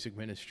music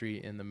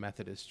ministry in the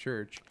Methodist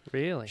Church.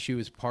 Really? She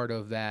was part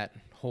of that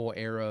whole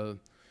era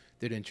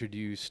that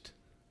introduced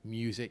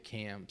music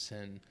camps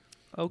and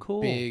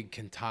big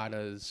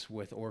cantatas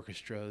with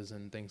orchestras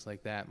and things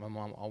like that. My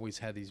mom always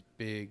had these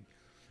big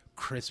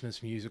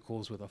Christmas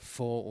musicals with a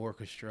full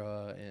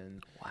orchestra.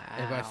 And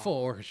by full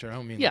orchestra, I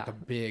don't mean like a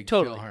big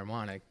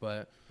philharmonic,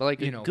 but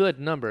like a good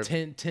number.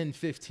 10,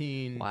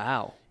 15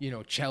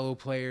 cello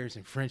players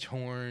and French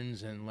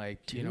horns and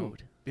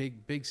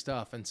big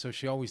stuff. And so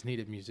she always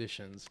needed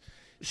musicians.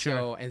 Sure.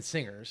 So, and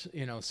singers,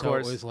 so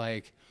it was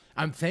like,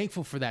 I'm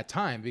thankful for that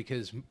time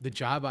because the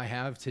job I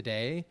have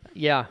today.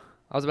 Yeah.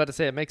 I was about to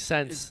say, it makes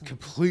sense. It's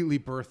completely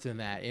birthed in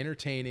that.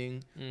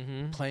 Entertaining,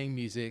 playing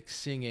music,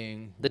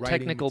 singing, the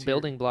technical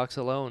building blocks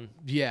alone.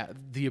 Yeah,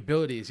 the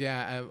abilities.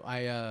 Yeah,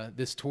 I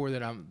this tour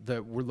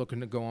that we're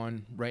looking to go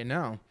on right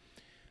now,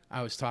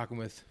 I was talking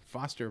with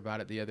Foster about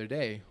it the other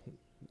day.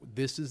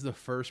 This is the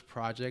first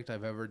project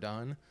I've ever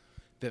done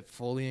that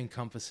fully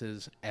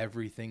encompasses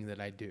everything that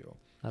I do.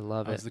 I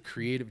love it. I was the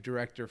creative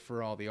director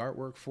for all the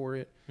artwork for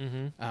it.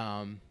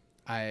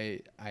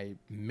 I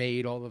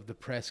made all of the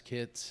press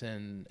kits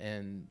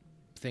and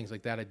things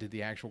like that. I did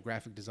the actual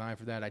graphic design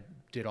for that. I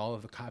did all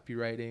of the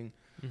copywriting.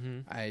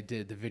 I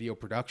did the video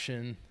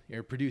production,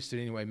 or produced it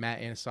anyway.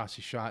 Matt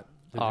Anastasi shot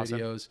the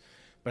videos,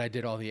 but I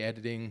did all the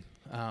editing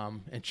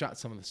and shot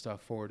some of the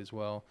stuff for it as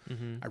well.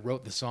 I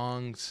wrote the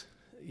songs.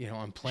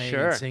 I'm playing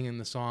and singing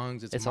the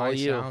songs. It's my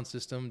sound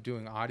system,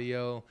 doing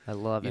audio. I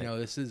love it.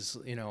 This is,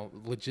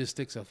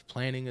 logistics of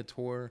planning a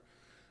tour.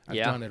 I've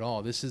done it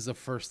all. This is the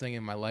first thing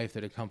in my life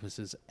that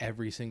encompasses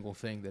every single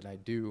thing that I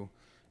do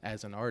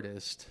as an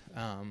artist,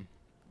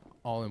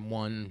 all in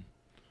one.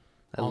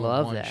 I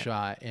love that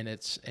shot, and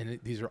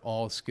these are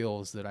all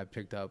skills that I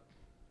picked up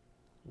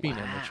being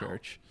in the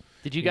church.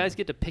 Did you guys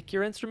get to pick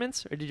your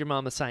instruments, or did your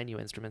mom assign you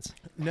instruments?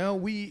 No,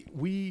 we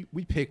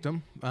picked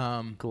them.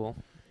 Cool.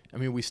 I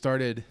mean, we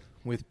started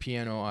with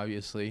piano,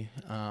 obviously.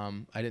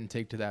 I didn't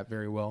take to that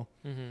very well,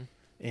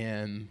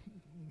 and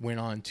went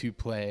on to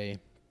play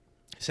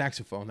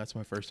saxophone. That's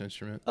my first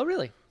instrument. Oh,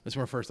 really? That's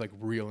my first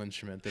real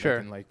instrument that I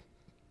can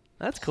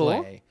That's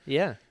play. Cool.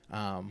 Yeah.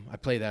 I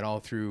played that all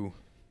through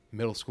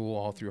middle school,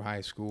 all through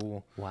high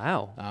school.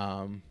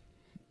 Wow.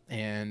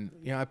 And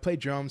I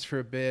played drums for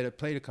a bit. I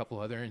played a couple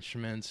other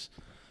instruments.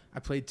 I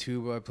played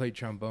tuba. I played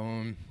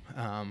trombone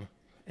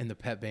in the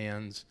pep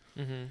bands.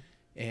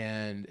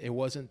 And it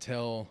wasn't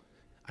till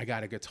I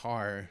got a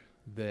guitar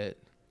that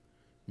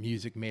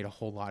music made a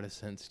whole lot of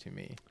sense to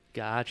me.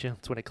 Gotcha.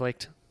 That's when it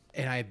clicked.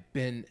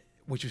 And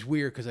which is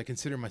weird because I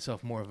consider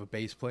myself more of a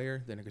bass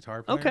player than a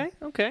guitar player.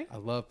 Okay. I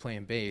love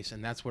playing bass,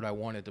 and that's what I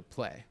wanted to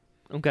play.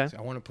 Okay. So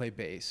I want to play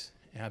bass,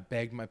 and I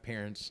begged my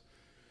parents.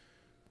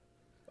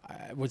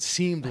 What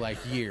seemed like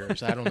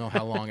years. I don't know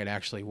how long it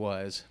actually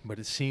was, but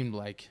it seemed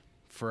like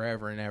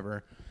forever and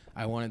ever.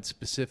 I wanted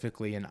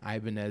specifically an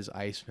Ibanez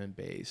Iceman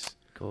bass.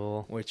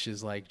 Cool. Which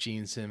is like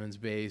Gene Simmons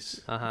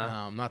bass.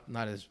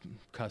 Not his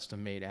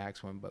custom made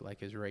axe one, but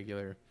his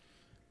regular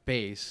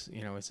bass.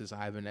 It's this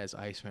Ibanez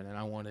Iceman, and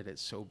I wanted it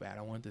so bad.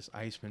 I want this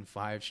Iceman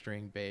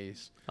 5-string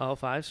bass. Oh,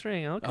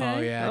 5-string. Okay. Oh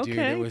yeah, dude,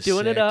 it was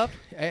doing sick. It up.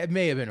 It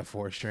may have been a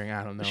 4-string.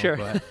 I don't know. Sure.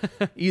 But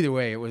either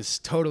way, it was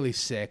totally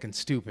sick and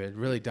stupid.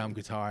 Really dumb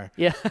guitar.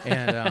 Yeah.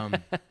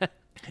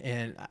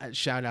 And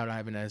shout out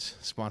Ibanez,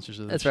 sponsors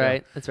of the That's show.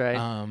 right. That's right.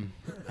 I'm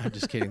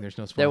just kidding. There's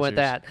no sponsors. There went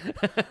that.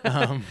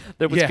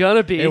 There was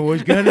gonna be. It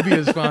was gonna be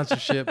a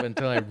sponsorship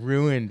until I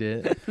ruined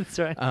it. That's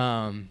right.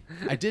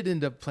 I did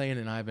end up playing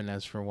an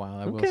Ibanez for a while.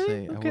 I will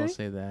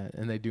say that,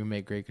 and they do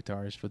make great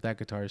guitars, but that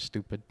guitar is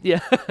stupid.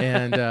 Yeah.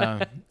 And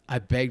I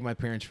begged my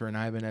parents for an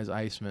Ibanez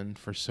Iceman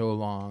for so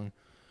long,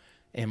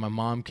 and my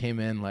mom came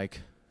in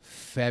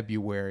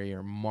February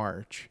or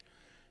March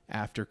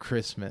after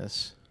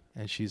Christmas,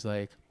 and she's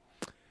like,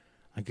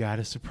 I got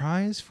a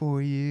surprise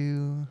for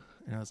you.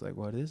 And I was like,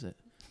 what is it?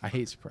 I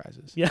hate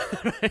surprises. Yeah.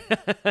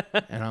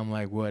 And I'm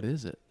like, what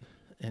is it?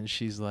 And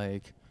she's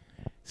like,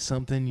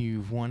 something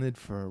you've wanted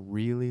for a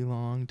really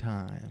long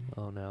time.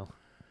 Oh, no.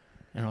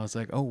 And I was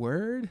like, oh,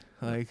 word?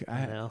 I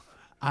know.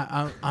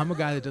 I'm a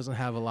guy that doesn't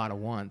have a lot of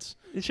wants.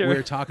 Sure. We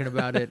were talking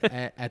about it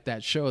at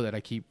that show that I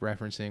keep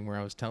referencing where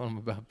I was telling him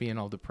about being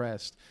all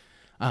depressed.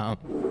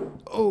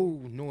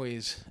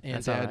 Noise and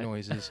That's bad right.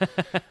 noises.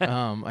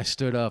 I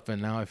stood up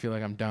and now I feel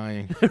like I'm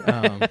dying.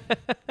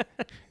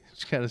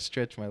 Just gotta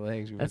stretch my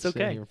legs. We've been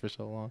sitting here for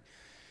so long.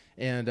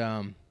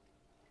 And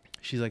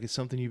she's like, it's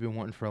something you've been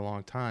wanting for a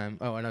long time.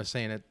 Oh, and I was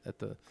saying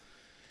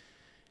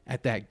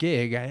at that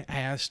gig, I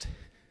asked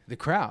the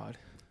crowd,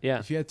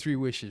 if you had 3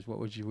 wishes, what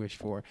would you wish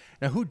for?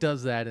 Now, who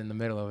does that in the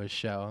middle of a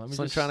show?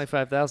 Sunshine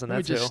 5000. Let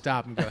me just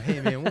stop and go, hey,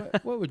 man,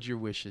 what would your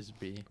wishes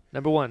be?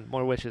 Number 1,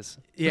 more wishes.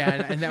 Yeah,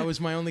 and that was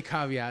my only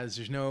caveat is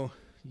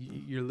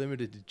you're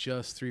limited to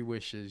just 3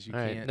 wishes. You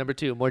can't. Number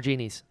 2, more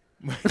genies.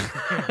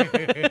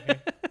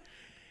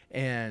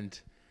 And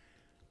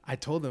I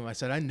told them, I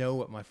said, I know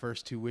what my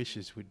first 2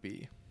 wishes would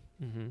be.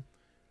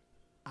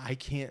 I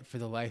can't for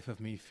the life of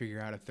me figure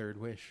out a 3rd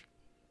wish.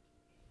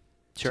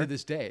 Sure. To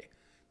this day.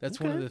 That's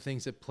one of the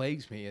things that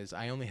plagues me is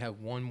I only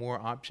have one more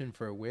option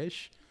for a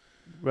wish.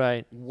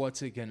 Right.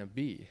 What's it going to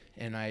be?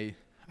 And I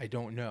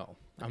don't know.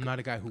 I'm not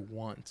a guy who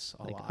wants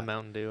a lot. A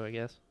Mountain Dew, I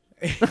guess.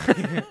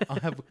 I'll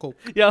have a Coke.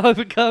 Yeah, I'll have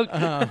a Coke.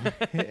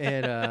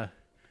 And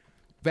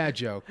bad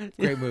joke.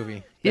 Great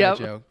movie. Bad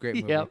joke. Great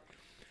movie. Yep.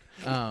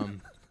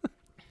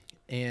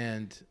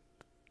 And,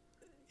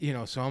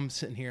 so I'm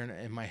sitting here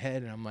in my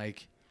head and I'm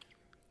like,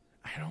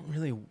 I don't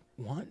really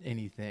want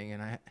anything.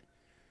 And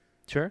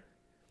Sure.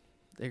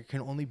 there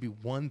can only be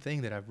one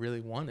thing that I've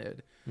really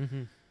wanted.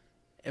 Mm-hmm.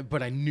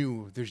 But I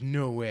knew there's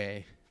no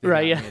way they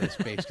Right, got yeah. me this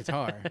bass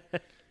guitar.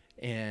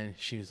 And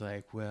she was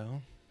like,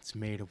 well, it's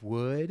made of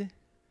wood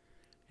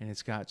and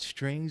it's got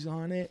strings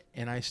on it.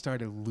 And I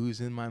started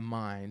losing my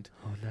mind.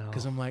 Oh, no.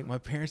 Because I'm like, my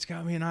parents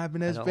got me an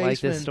Ibanez I don't bassman. like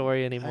this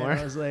story anymore.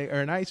 I was like, or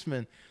an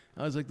Iceman.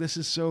 I was like, this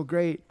is so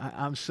great.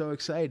 I'm so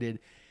excited.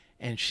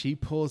 And she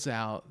pulls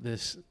out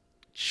this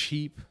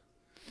cheap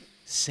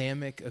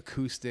Samick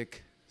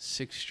acoustic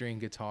 6-string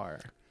guitar.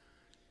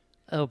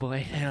 Oh,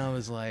 boy. And I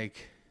was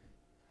like,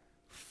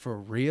 for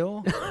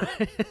real?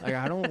 Like,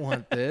 I don't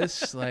want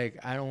this. Like,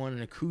 I don't want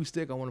an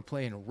acoustic. I want to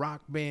play in a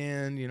rock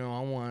band. You know,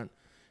 I want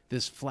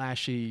this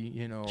flashy,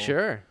 you know,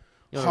 Sure.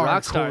 You know,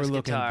 ROCKSTAR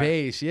looking guitar.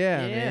 bass.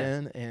 Yeah, Yeah.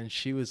 man. And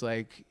she was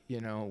like,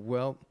 you know,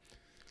 well,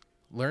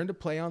 learn to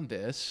play on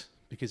this,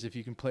 because if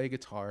you can play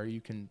guitar,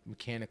 you can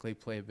mechanically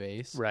play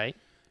bass. Right.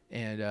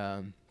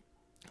 And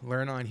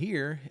learn on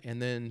here,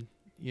 and then,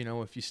 you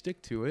know, if you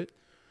stick to it,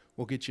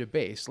 we'll get you a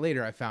bass.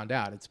 Later, I found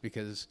out it's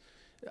because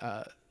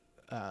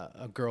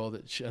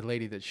a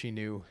lady that she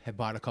knew had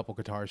bought a couple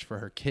guitars for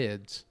her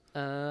kids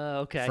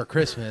Okay. for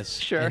Christmas.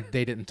 Sure. And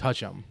they didn't touch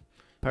them.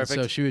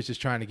 Perfect. So she was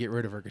just trying to get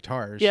rid of her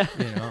guitars. Yeah.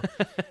 You know.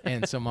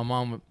 And so my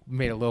mom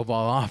made a lowball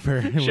offer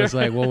and Sure. was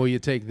like, well, will you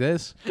take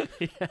this?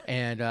 Yeah.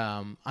 And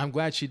I'm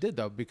glad she did,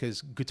 though,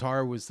 because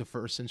guitar was the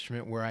first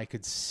instrument where I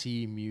could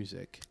see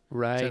music.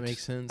 Right. Does that make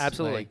sense?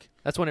 Absolutely. Like,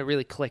 That's when it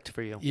really clicked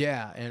for you.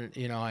 yeah, and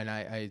you know, and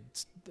I,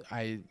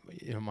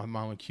 you know, my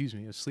mom accused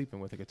me of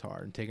sleeping with a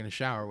guitar and taking a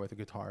shower with a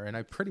guitar, and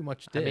I pretty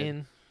much did. I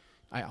mean,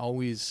 I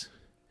always,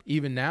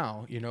 even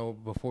now, you know,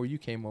 before you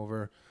came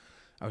over,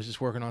 I was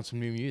just working on some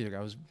new music. I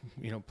was,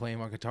 you know, playing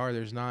my guitar.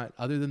 There's not,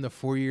 other than the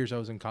 4 years I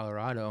was in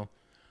Colorado,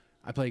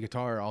 I play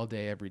guitar all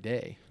day, every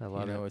day. I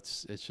love you know,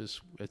 it.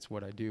 it's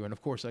what I do, and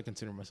of course, I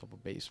consider myself a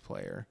bass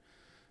player.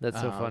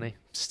 that's so funny.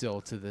 Still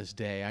to this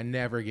day, I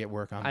never get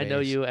work on bass. I know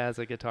you as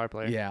a guitar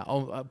player. Yeah,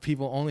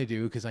 people only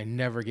do, because I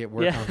never get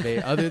work Yeah. on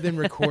bass. Other than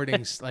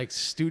recordings, like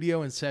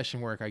studio and session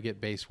work, I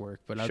get bass work.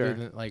 But Sure. other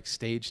than like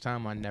stage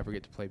time, I never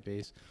get to play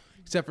bass.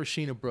 Except for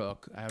Sheena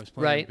Brooke. I was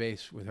playing Right.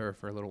 bass with her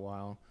for a little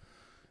while.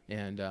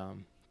 And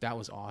that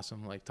was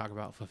awesome. Like, talk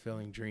about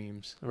fulfilling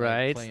dreams. Like,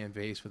 Right. playing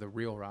bass with a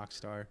real rock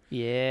star.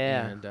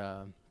 Yeah.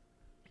 And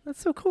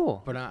That's so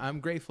cool. but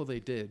I'm grateful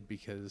they did,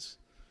 because,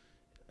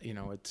 you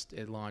know,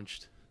 it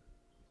launched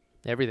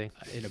Everything.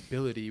 an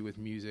ability with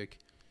music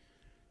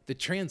that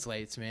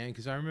translates, man.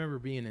 Because I remember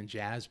being in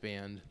jazz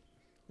band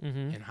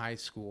Mm-hmm. in high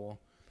school,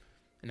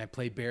 and I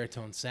played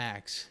baritone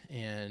sax,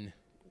 and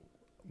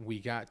we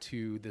got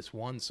to this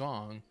one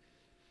song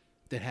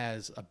that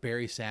has a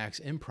bari sax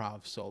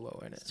improv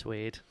solo in it.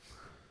 Sweet.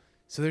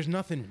 So there's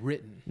nothing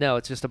written. No,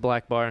 it's just a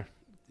black bar.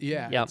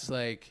 Yeah, Yep. it's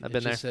like I've it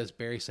been just says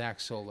bari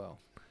sax solo.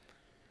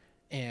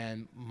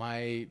 And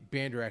my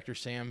band director,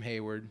 Sam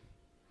Hayward,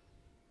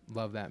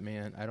 love that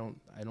man. I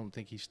don't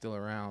think he's still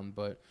around,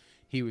 but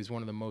he was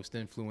one of the most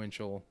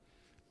influential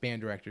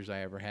band directors I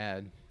ever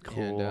had.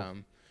 Cool.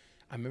 And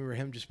I remember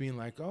him just being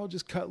like, "Oh,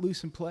 just cut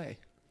loose and play."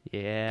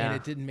 Yeah. And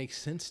it didn't make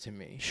sense to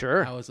me.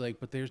 Sure. I was like,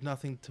 "But there's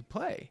nothing to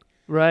play.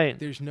 Right.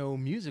 There's no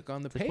music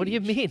on the It's like, page." what do you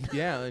mean?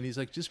 Yeah, and he's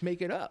like, "Just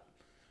make it up."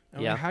 And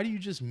I'm Yeah. like, how do you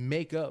just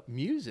make up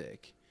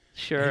music? And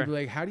Sure. he'd be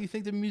like, how do you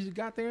think the music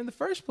got there in the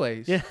first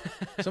place? Yeah.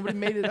 Somebody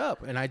made it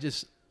up. And I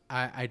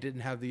didn't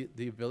have the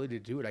ability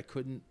to do it. I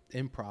couldn't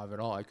improv at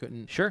all. I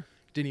couldn't, Sure.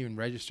 didn't even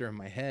register in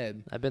my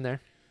head. I've been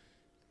there.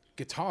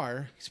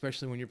 Guitar,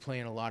 especially when you're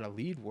playing a lot of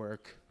lead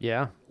work,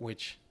 Yeah.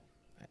 which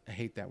I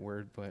hate that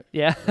word, but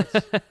Yeah.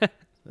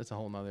 that's a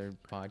whole nother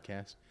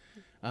podcast.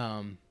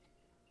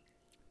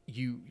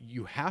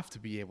 You have to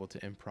be able to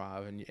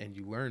improv, and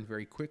you learn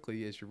very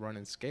quickly as you're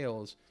running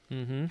scales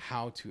Mm-hmm.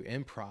 how to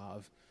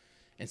improv.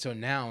 And so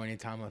now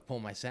anytime I pull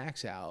my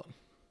sax out,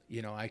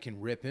 you know, I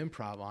can rip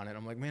improv on it.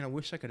 I'm like, man, I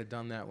wish I could have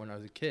done that when I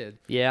was a kid.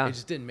 Yeah. It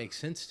just didn't make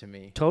sense to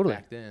me Totally.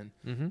 back then,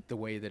 Mm-hmm. the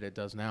way that it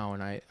does now.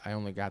 And I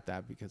only got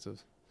that because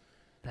of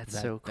That's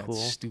that, so cool.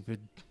 that stupid.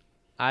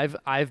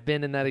 I've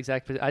been in that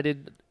exact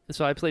position.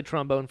 I played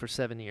trombone for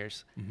 7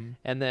 years, Mm-hmm.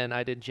 and then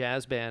I did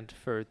jazz band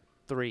for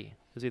 3. It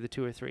was either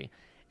 2 or 3.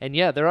 And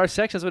yeah, there are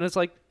sections when it's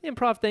like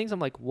improv things. I'm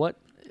like, what?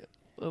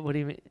 What do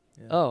you mean?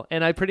 Yeah. Oh,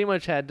 and I pretty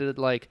much had to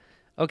like,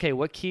 okay,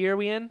 what key are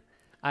we in?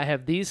 I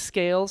have these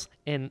scales,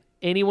 and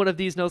any one of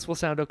these notes will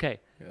sound okay.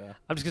 Yeah.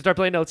 I'm just gonna start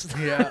playing notes.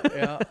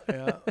 yeah.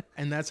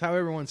 And that's how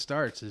everyone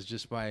starts, is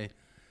just by,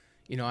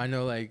 you know, I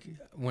know, like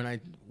when I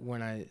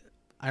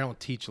don't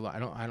teach a lot.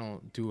 I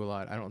don't do a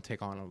lot. I don't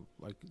take on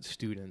like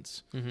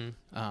students.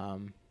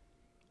 Mm-hmm.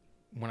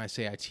 When I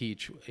say I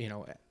teach, you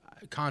know,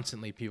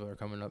 constantly people are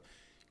coming up,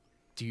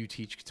 do you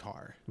teach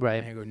guitar? Right.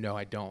 And I go, no,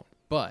 I don't.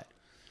 But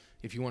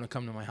if you want to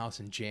come to my house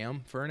and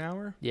jam for an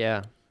hour,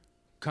 Yeah.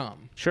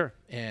 come. Sure.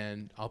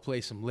 And I'll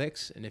play some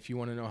licks. And if you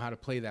want to know how to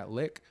play that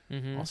lick,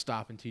 Mm-hmm. I'll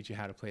stop and teach you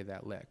how to play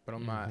that lick. But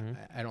I'm not,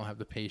 I don't have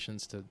the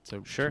patience to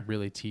Sure.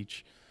 really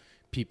teach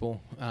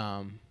people,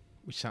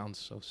 which sounds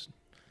so.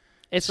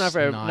 It's not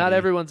for not snotty.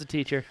 everyone's a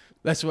teacher.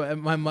 That's what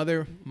my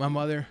mother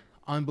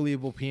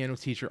unbelievable piano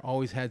teacher,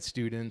 always had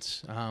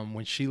students.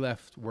 When she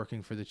left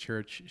working for the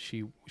church,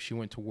 she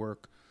went to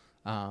work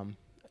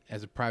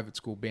as a private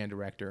school band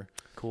director.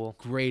 Cool.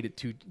 Great at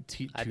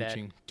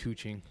teaching.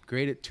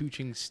 Great at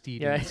teaching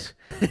students.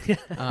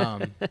 Yeah.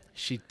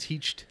 She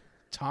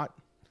taught.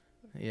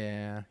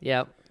 Yeah.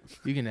 Yep.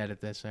 You can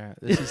edit this.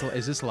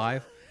 Is this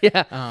live?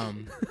 Yeah.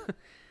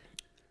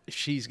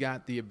 She's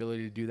got the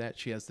ability to do that.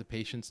 She has the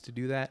patience to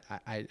do that.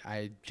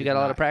 She got a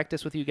lot of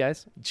practice with you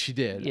guys? She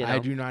did. You know. I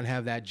do not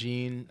have that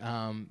gene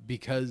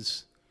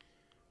because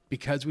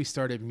we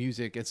started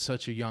music at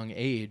such a young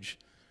age.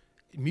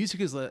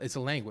 Music it's a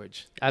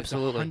language.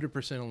 Absolutely. It's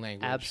 100% a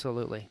language.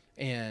 Absolutely.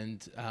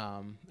 And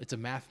it's a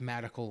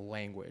mathematical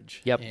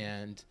language. Yep.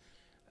 And,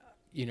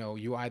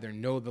 you either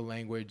know the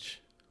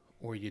language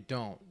or you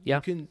don't.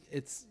 Yeah.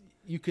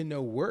 You can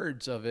know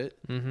words of it.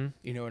 Mm-hmm.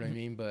 You know what I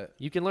mean? But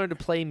you can learn to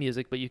play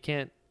music, but you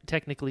can't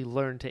technically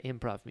learn to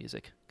improv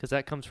music because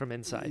that comes from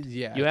inside.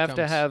 Yeah. You have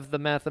to have the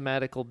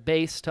mathematical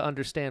base to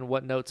understand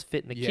what notes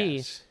fit in a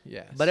key.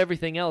 Yes. But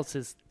everything else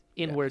is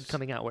inward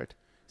coming outward.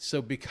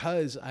 So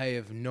because I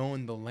have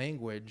known the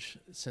language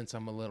since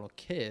I'm a little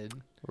kid,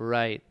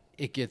 right,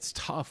 it gets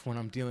tough when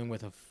I'm dealing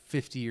with a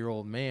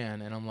 50-year-old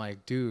man and I'm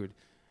like, dude,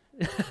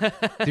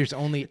 there's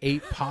only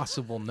 8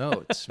 possible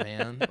notes,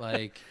 man.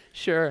 Like,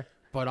 sure.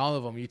 But all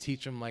of them, you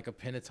teach them like a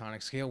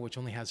pentatonic scale, which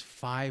only has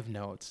 5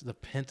 notes. The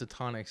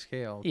pentatonic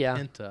scale,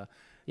 penta,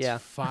 it's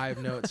a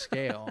 5-note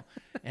scale.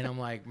 And I'm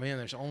like, man,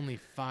 there's only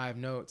 5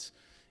 notes,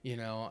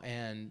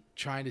 and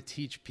trying to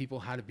teach people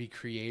how to be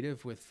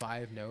creative with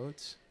 5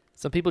 notes.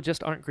 Some people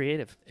just aren't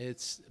creative.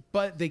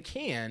 But they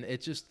can.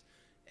 It's just,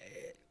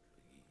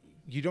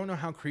 you don't know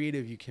how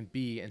creative you can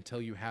be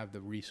until you have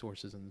the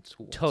resources and the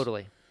tools.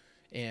 Totally.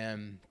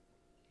 And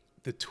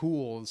the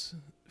tools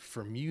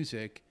for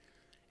music,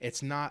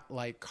 it's not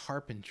like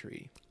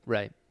carpentry.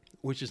 Right.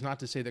 Which is not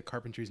to say that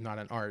carpentry is not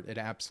an art. It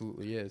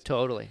absolutely is.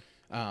 Totally.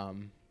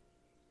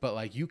 But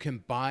like you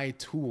can buy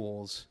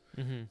tools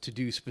to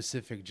do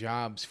specific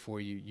jobs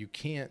for you. You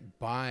can't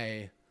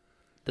buy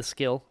the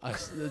skill.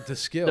 The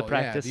skill. The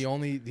practice. Yeah.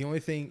 The only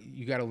thing,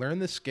 you got to learn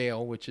the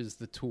scale, which is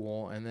the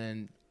tool, and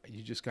then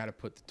you just got to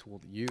put the tool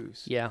to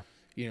use. Yeah.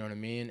 You know what I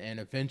mean? And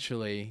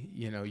eventually,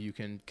 you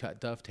can cut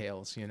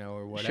dovetails,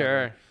 or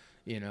whatever.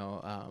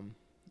 Sure.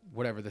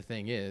 Whatever the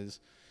thing is.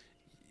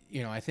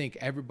 I think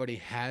everybody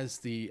has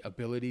the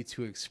ability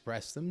to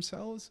express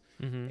themselves.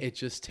 Mm-hmm. It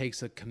just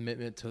takes a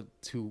commitment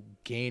to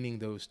gaining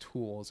those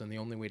tools. And the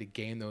only way to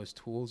gain those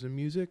tools in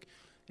music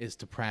is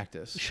to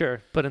practice.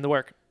 Sure. Put in the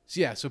work.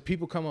 So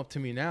people come up to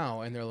me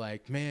now and they're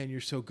like, man, you're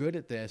so good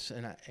at this.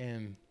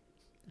 And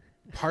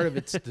part of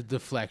it's the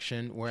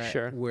deflection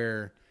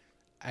where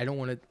I don't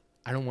want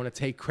to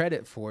take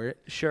credit for it.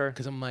 Sure.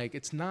 Because I'm like,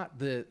 it's not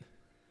that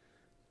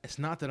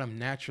I'm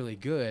naturally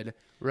good.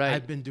 Right.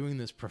 I've been doing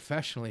this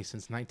professionally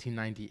since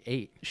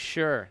 1998.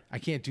 Sure. I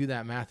can't do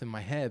that math in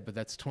my head, but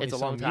that's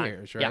 20-some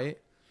years, Yeah. right?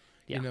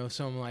 Yeah.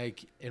 So I'm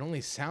like, it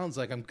only sounds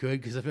like I'm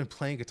good because I've been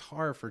playing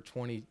guitar for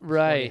 20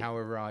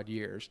 however odd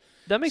years.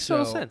 That makes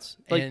total sense.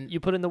 Like, you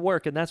put in the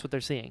work, and that's what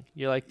they're seeing.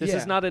 You're like, this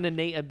is not an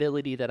innate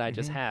ability that I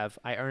just have.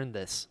 I earned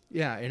this.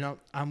 Yeah, and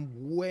I'm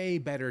way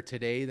better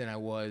today than I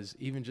was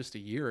even just a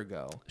year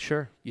ago.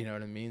 Sure. You know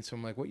what I mean? So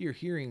I'm like, what you're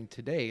hearing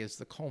today is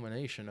the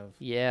culmination of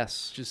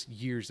just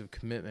years of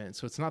commitment.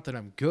 So it's not that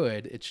I'm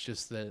good. It's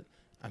just that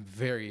I'm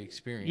very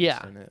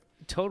experienced in it.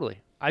 Totally.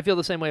 I feel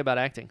the same way about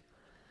acting.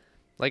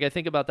 Like, I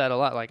think about that a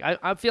lot. Like,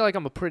 I feel like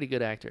I'm a pretty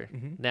good actor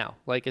now.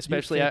 Like,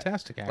 especially you're a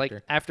fantastic actor. Like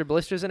after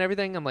blisters and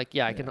everything, I'm like,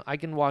 I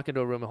can walk into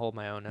a room and hold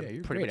my own. I'm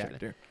you're pretty a great much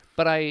actor.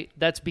 But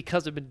that's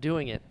because I've been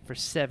doing it for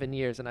 7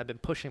 years, and I've been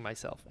pushing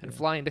myself and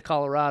flying to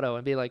Colorado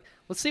and be like,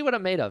 let's see what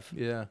I'm made of.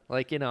 Yeah.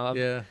 Like,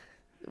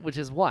 which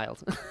is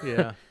wild.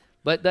 Yeah.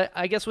 But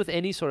I guess with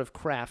any sort of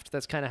craft,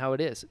 that's kind of how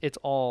it is. It's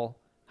all,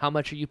 how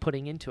much are you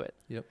putting into it?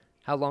 Yep.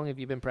 How long have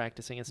you been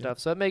practicing and stuff?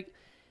 So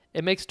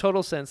it makes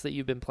total sense that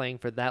you've been playing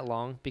for that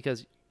long,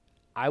 because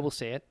I will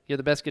say it, you're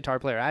the best guitar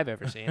player I've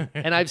ever seen.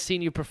 And I've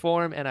seen you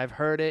perform, and I've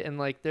heard it, and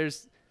like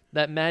there's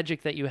that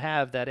magic that you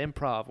have, that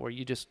improv where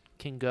you just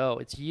can go.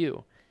 It's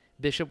you.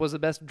 Bishop was the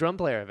best drum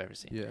player I've ever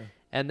seen. Yeah.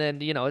 And then,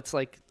 it's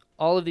like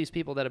all of these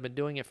people that have been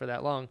doing it for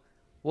that long.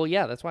 Well,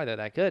 yeah, that's why they're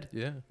that good.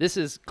 Yeah. This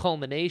is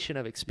culmination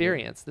of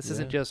experience. This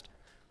isn't just,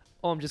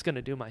 I'm just going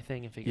to do my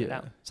thing and figure it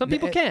out. Some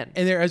people can.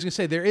 And I was going to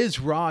say, there is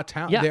raw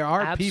talent. Yeah, there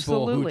are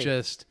people who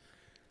just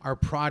are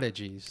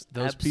prodigies.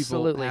 Those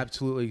people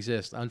absolutely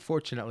exist.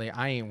 Unfortunately,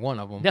 I ain't one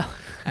of them. No.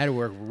 I had to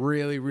work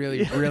really,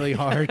 really, really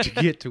hard to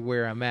get to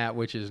where I'm at,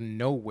 which is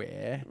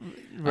nowhere.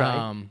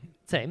 Right.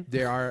 Same.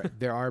 There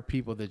are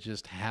people that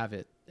just have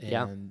it,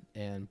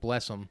 and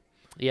bless them.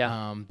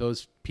 Yeah.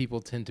 Those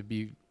people tend to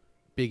be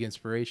big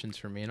inspirations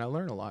for me, and I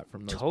learn a lot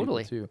from those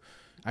people too.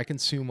 I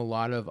consume a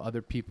lot of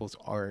other people's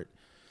art.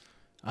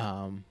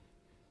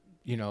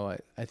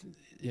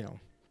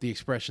 The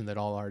expression that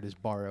all art is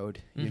borrowed.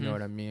 You know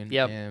what I mean?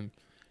 Yep.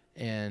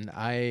 And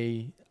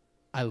I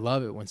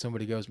love it when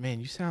somebody goes,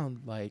 man, you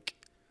sound like,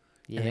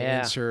 and they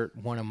insert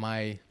one of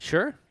my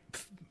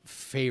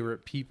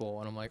favorite people,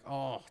 and I'm like,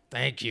 oh,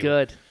 thank you.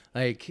 Good.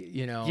 Like,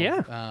 you know.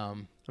 Yeah.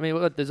 I mean,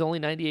 what, there's only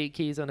 98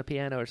 keys on a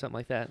piano or something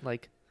like that.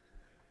 Like,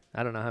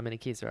 I don't know how many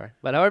keys there are,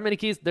 but however many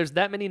keys, there's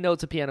that many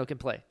notes a piano can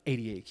play.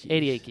 88 keys.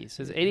 88 keys.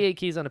 There's 88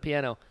 keys on a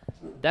piano.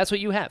 That's what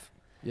you have.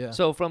 Yeah.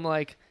 So from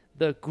like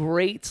the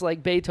greats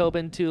like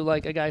Beethoven to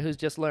like a guy who's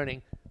just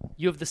learning,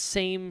 you have the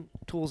same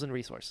tools and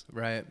resource.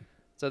 Right.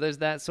 So there's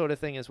that sort of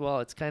thing as well.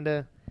 It's kind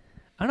of,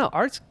 I don't know,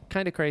 art's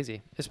kind of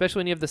crazy,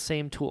 especially when you have the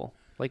same tool.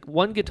 Like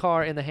one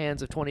guitar in the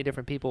hands of 20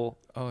 different people.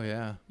 Oh,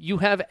 yeah. You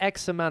have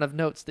X amount of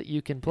notes that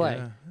you can play.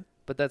 Yeah.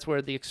 But that's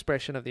where the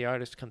expression of the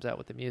artist comes out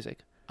with the music.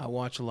 I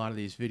watch a lot of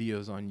these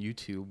videos on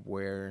YouTube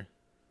where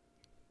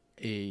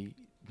a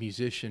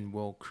musician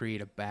will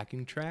create a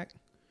backing track.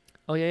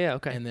 Oh, yeah,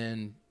 okay. And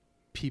then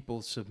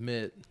people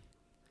submit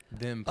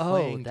them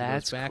playing to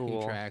those backing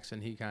cool. tracks,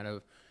 and he kind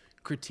of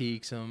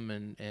critiques them,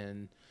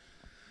 and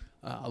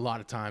a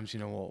lot of times, you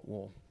know,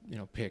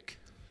 we'll pick,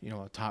 you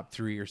know, a top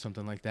 3 or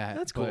something like that.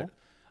 That's cool. But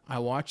I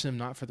watch them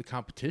not for the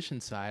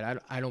competition side.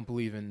 I don't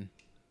believe in,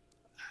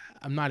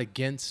 I'm not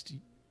against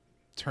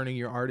turning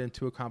your art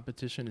into a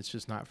competition. It's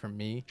just not for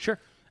me. Sure.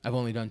 I've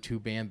only done 2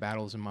 band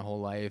battles in my whole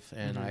life,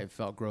 and I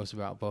felt gross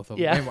about both of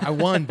them. Yeah. I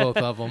won both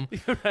of them.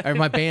 Right. Or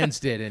my bands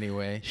did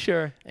anyway.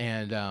 Sure.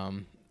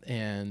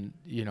 And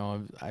you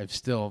know,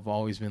 I've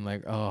always been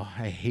like, oh,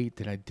 I hate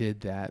that I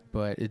did that,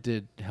 but it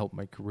did help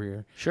my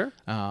career. Sure.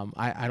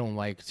 I don't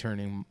like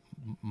turning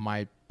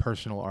my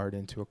personal art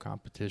into a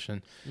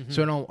competition.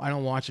 So I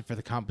don't watch it for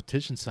the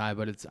competition side,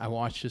 but I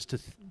watch just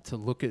to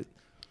look at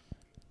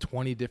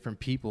 20 different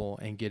people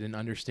and get an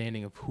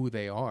understanding of who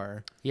they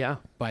are. Yeah.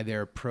 By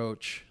their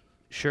approach.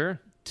 Sure.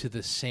 To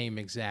the same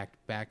exact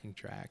backing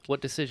track. What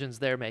decisions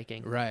they're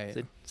making. Right. It's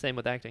the same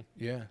with acting.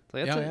 Yeah.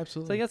 Like Yeah,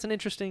 absolutely. It's like that's an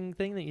interesting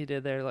thing that you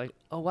did there. Like,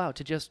 oh wow,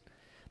 to just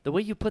the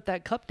way you put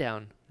that cup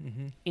down.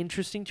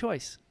 Interesting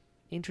choice.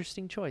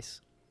 Interesting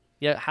choice.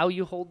 Yeah, how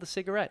you hold the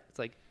cigarette. It's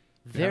like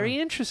very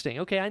interesting.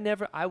 Okay,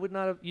 I would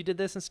not have, you did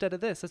this instead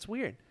of this. That's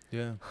weird.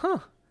 Yeah.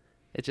 Huh.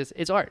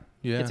 It's art.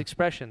 Yeah. It's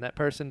expression. That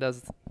person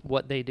does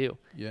what they do.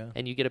 Yeah.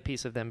 And you get a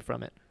piece of them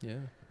from it. Yeah.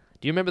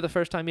 Do you remember the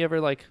first time you ever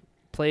like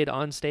played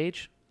on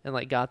stage and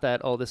like got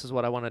that, oh, this is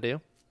what I want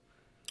to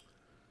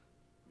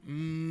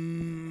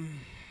do?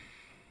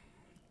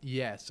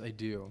 Yes, I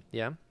do.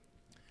 Yeah.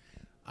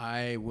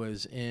 I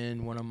was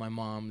in one of my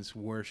mom's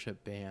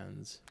worship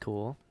bands.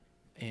 Cool.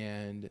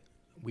 And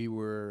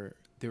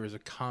there was a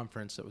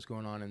conference that was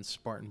going on in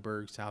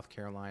Spartanburg, South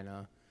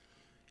Carolina.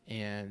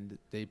 And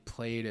they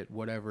played at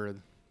whatever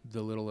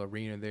the little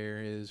arena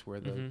there is where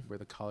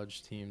the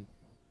college team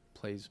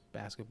plays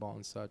basketball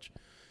and such.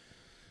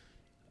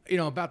 You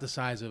know, about the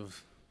size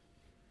of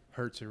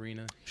Hertz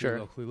Arena. Sure.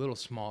 A little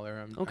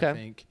smaller, I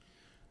think.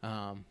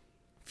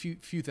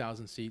 Few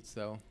thousand seats,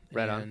 though.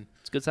 Right on.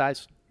 It's good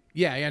size.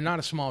 Yeah, not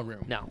a small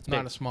room. No, it's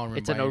not a small room.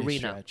 It's by an any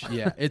arena.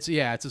 Stretch.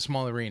 It's a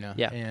small arena.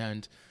 Yeah.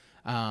 And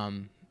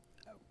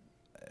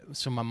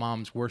so my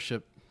mom's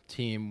worship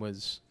team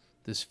was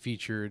this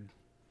featured.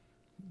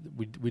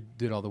 We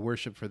did all the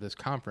worship for this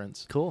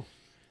conference. Cool.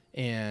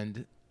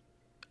 And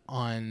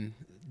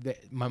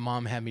my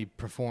mom had me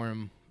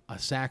perform a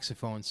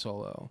saxophone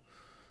solo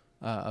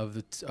of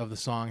the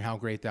song "How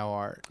Great Thou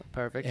Art."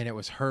 Perfect. And it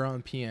was her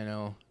on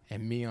piano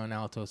and me on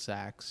alto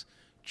sax,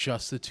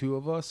 just the two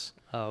of us.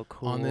 Oh,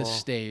 cool. On this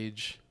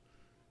stage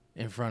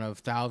in front of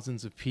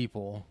thousands of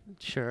people.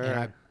 Sure. And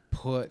I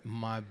put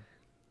my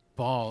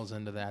balls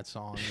into that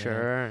song.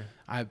 Sure. Man.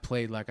 I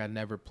played like I'd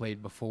never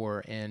played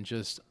before, and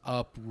just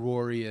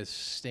uproarious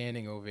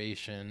standing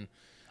ovation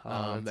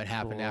that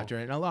happened after.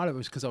 And a lot of it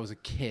was because I was a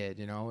kid,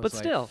 you know. I was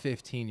still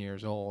 15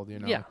 years old, you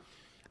know. Yeah.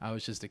 I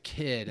was just a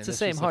kid. It's and the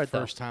same heart, the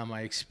first time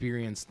I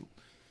experienced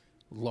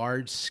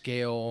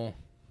large-scale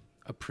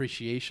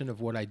appreciation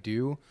of what I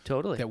do.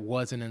 Totally. That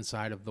wasn't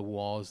inside of the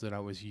walls that I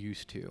was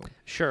used to.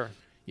 Sure.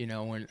 You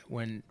know,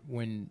 when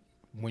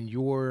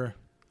you're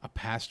a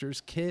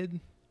pastor's kid,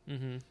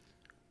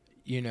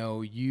 you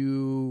know,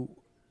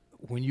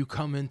 when you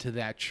come into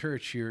that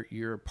church,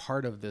 you're a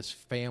part of this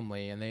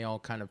family, and they all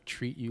kind of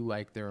treat you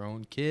like their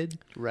own kid.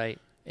 Right.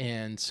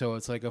 And so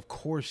it's like, of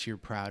course you're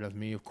proud of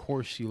me. Of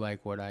course you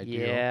like what I do.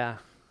 Yeah.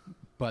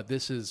 But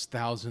this is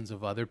thousands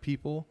of other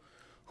people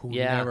who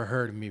never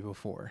heard of me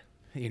before,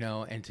 you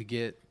know, and to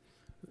get,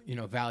 you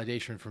know,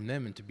 validation from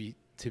them and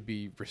to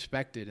be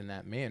respected in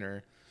that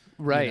manner,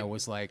 right. You know,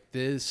 was like,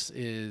 this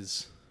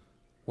is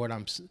what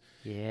I'm.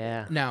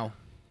 Yeah. Now,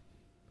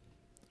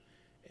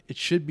 it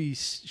should be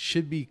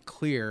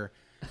clear,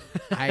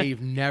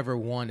 I've never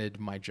wanted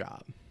my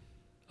job.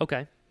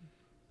 Okay.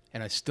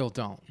 And I still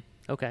don't.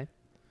 Okay.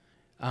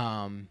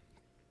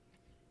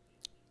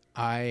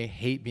 I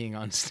hate being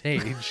on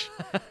stage.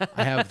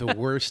 I have the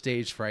worst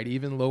stage fright.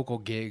 Even local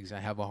gigs, I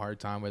have a hard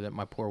time with it.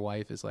 My poor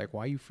wife is like,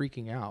 why are you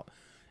freaking out?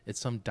 It's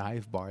some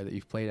dive bar that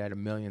you've played at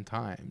 1,000,000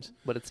 times.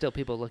 But it's still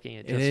people looking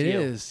at just and it you.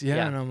 is,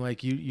 yeah. And I'm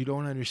like, you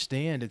don't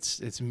understand.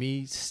 It's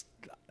me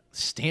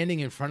standing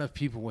in front of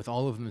people with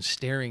all of them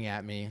staring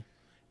at me,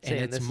 And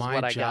saying, it's "This is my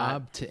what I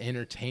job got." to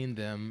entertain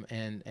them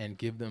and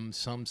give them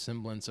some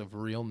semblance of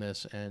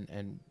realness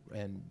and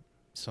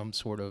some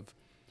sort of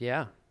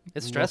Yeah,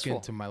 it's look stressful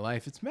into my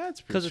life. It's mad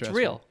because it's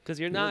real. Because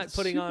you're not It's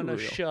putting on super a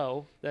real.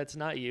 show that's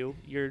not you.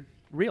 You're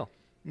real.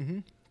 Mm-hmm.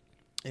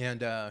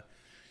 And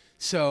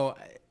so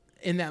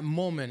in that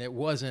moment, it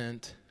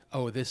wasn't,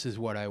 oh, this is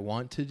what I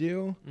want to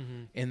do.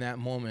 Mm-hmm. In that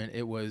moment,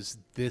 it was,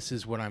 this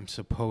is what I'm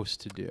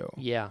supposed to do.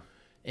 Yeah.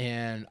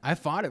 And I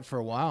fought it for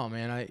a while,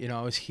 man.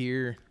 I was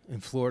here in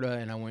Florida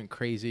and I went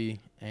crazy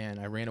and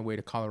I ran away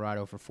to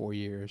Colorado for 4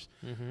 years.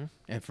 Mm-hmm.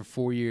 And for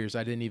 4 years,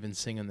 I didn't even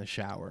sing in the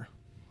shower.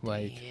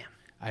 Like, Damn.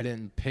 I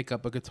didn't pick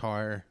up a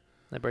guitar.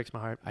 That breaks my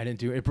heart. I didn't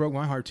do it. It broke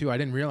my heart too. I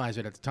didn't realize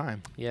it at the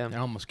time. Yeah. It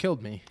almost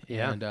killed me.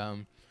 Yeah.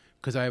 And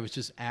because I was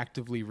just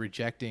actively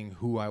rejecting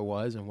who I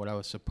was and what I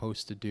was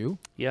supposed to do.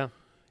 Yeah.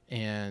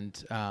 And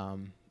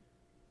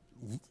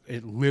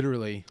it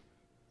literally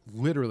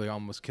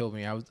almost killed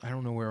me. I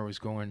don't know where I was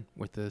going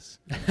with this.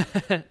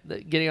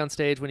 Getting on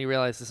stage when you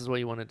realized this is what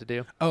you wanted to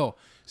do. Oh,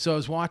 so I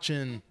was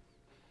watching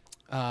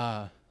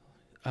Jeff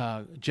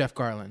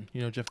Garland.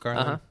 You know Jeff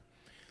Garland? Uh-huh.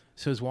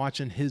 So I was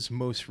watching his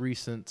most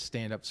recent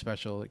stand-up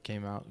special that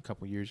came out a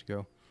couple years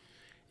ago.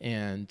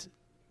 And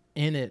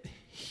in it,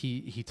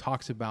 he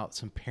talks about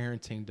some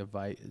parenting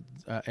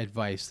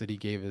advice that he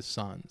gave his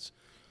sons.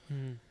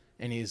 Mm.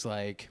 And he's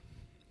like,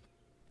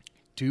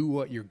 do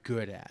what you're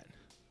good at.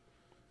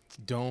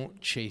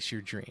 Don't chase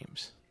your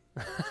dreams.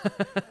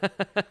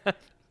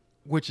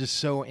 Which is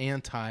so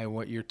anti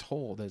what you're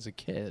told as a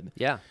kid.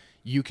 Yeah.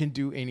 You can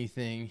do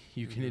anything.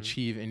 You can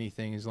achieve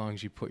anything as long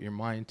as you put your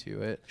mind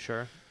to it.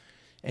 Sure.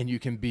 And you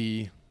can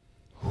be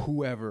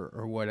whoever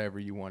or whatever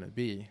you want to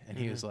be. And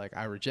he was like,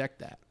 I reject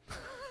that.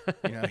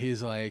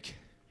 He's like,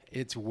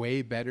 it's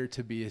way better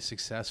to be a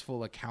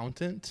successful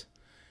accountant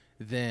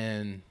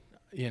than,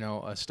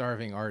 a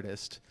starving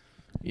artist,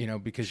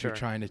 because Sure. you're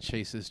trying to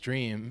chase this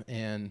dream.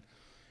 And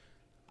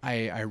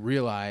I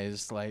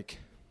realized, like,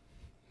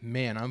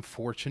 man, I'm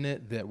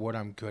fortunate that what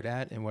I'm good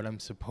at and what I'm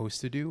supposed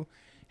to do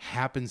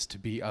happens to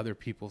be other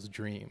people's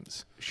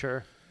dreams.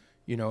 Sure.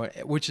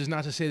 Which is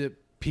not to say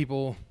that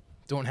people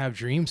don't have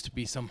dreams to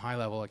be some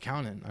high-level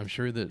accountant. I'm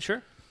sure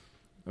that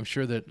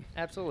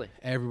Absolutely.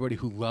 everybody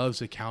who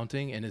loves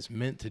accounting and is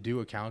meant to do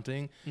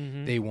accounting,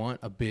 they want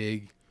a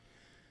big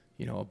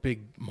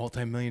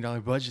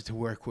multi-million-dollar budget to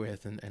work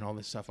with and all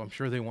this stuff. I'm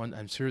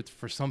sure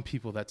for some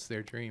people that's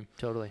their dream.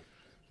 Totally.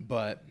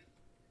 But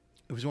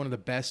it was one of the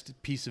best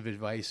piece of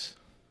advice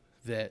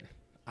that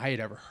I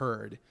had ever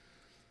heard,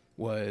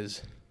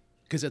 was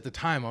because at the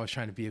time I was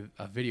trying to be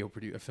a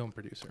film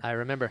producer. I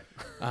remember.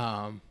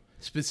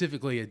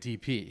 Specifically a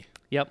DP.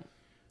 Yep.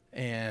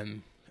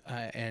 And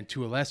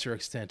to a lesser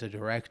extent a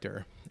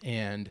director.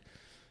 And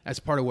that's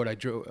part of what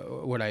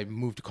I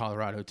moved to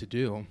Colorado to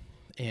do.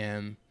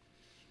 And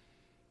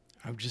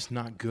I'm just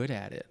not good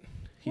at it.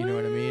 You know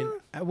what I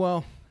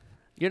mean?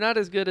 You're not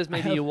as good as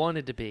maybe you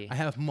wanted to be. I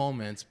have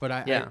moments, but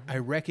I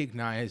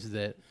recognize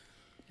that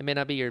it may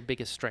not be your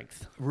biggest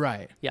strength.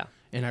 Right. Yeah.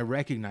 And I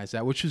recognize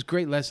that, which was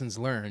great lessons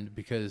learned,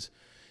 because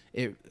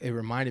it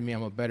reminded me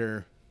I'm a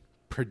better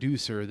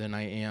producer than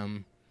I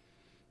am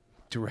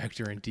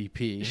director and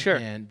DP. Sure.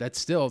 And that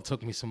still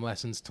took me some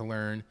lessons to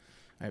learn.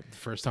 The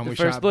first time we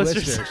first shot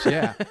blisters.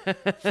 Yeah.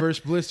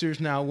 First blisters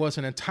now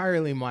wasn't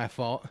entirely my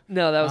fault.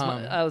 No,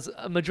 that was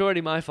a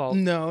majority my fault.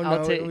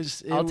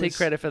 I'll take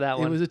credit for that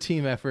one. It was a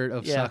team effort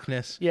of Yeah.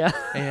 suckness. Yeah.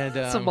 And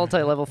it's a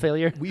multi-level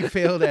failure. We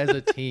failed as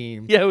a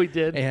team. Yeah, we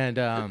did.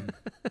 And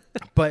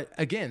but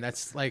again,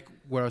 that's like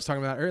what I was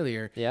talking about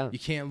earlier. Yeah. You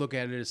can't look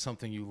at it as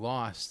something you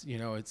lost.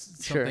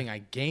 It's Sure. something I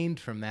gained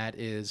from that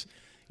is,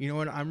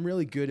 what, I'm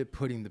really good at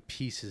putting the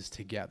pieces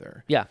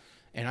together. Yeah.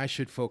 And I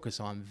should focus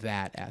on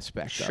that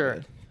aspect Sure. of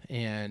it.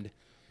 And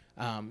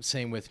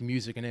same with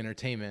music and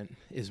entertainment.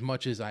 As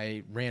much as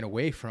I ran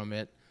away from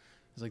it,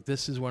 it's like,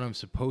 this is what I'm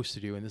supposed to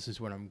do, and this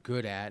is what I'm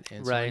good at.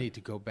 And so I need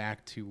to go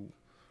back to,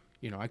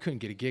 I couldn't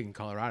get a gig in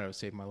Colorado to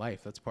save my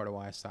life. That's part of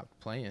why I stopped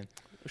playing.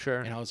 Sure.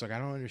 And I was like, I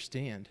don't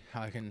understand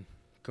how I can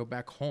go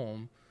back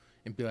home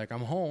and be like,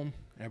 I'm home.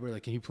 And everybody's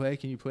like, can you play?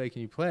 Can you play?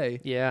 Can you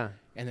play? Yeah.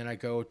 And then I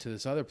go to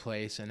this other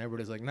place, and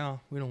everybody's like, no,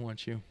 we don't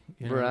want you.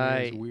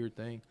 Right. It's a weird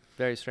thing.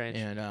 Very strange.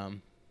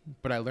 And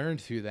but I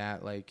learned through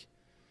that, like,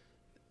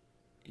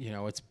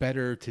 it's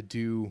better to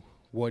do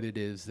what it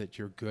is that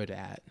you're good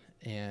at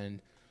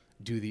and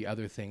do the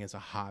other thing as a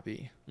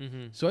hobby.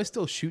 Mm-hmm. So I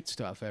still shoot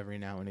stuff every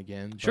now and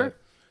again. Sure. But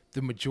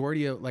the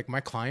majority of, like, my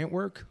client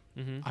work,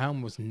 Mm-hmm. I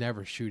almost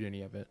never shoot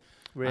any of it.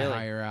 Really? I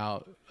hire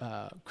out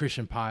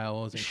Christian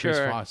Piles and Sure.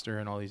 Chris Foster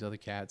and all these other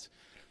cats.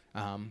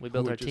 We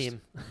built our team.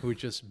 Who are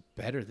just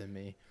better than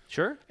me.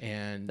 Sure.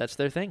 And That's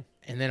their thing.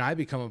 and then I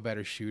become a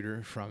better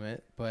shooter from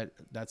it, but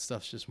that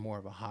stuff's just more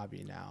of a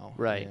hobby now.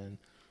 Right. And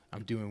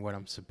I'm doing what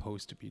I'm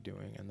supposed to be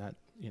doing, and that,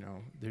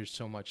 there's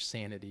so much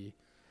sanity.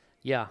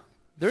 Yeah.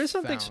 There is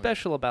something found.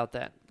 special about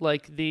that.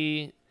 Like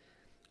I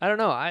don't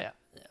know.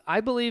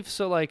 I believe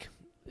so. Like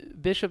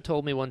Bishop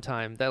told me one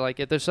time that, like,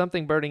 if there's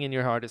something burning in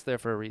your heart, it's there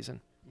for a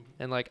reason.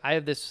 And like, I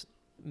have this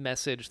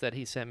message that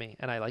he sent me,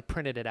 and I like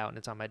printed it out and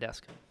it's on my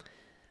desk.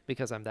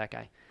 because I'm that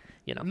guy,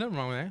 you know. Nothing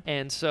wrong with that.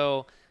 And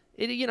so,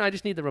 I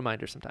just need the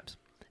reminder sometimes.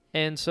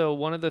 And so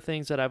one of the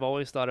things that I've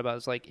always thought about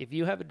is like, if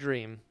you have a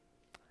dream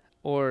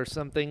or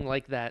something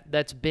like that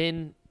that's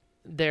been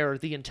there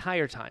the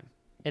entire time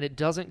and it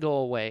doesn't go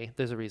away,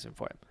 there's a reason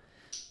for it.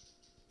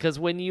 Because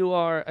when you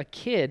are a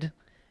kid,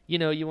 you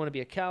want to be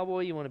a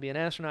cowboy, you want to be an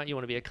astronaut, you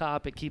want to be a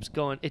cop. It keeps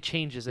going. It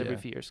changes every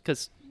few years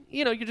because,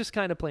 you're just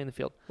kind of playing the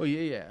field. Well,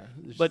 yeah.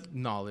 But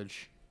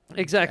knowledge.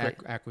 Exactly.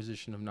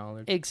 Acquisition of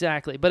knowledge.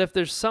 Exactly. But if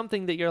there's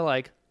something that you're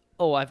like,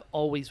 oh, I've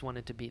always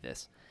wanted to be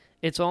this.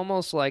 It's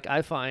almost like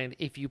I find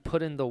if you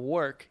put in the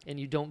work and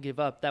you don't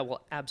give up, that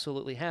will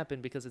absolutely happen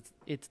because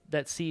it's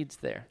that seed's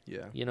there.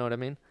 Yeah. You know what I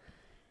mean?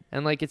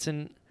 And like it's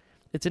an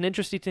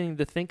interesting thing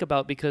to think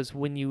about because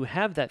when you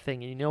have that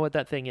thing and you know what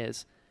that thing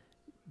is,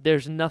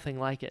 there's nothing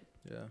like it.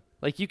 Yeah.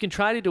 Like you can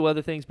try to do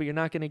other things, but you're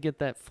not going to get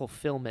that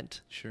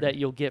fulfillment that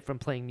you'll get from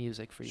playing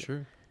music for you.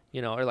 Sure.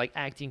 Or like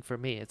acting for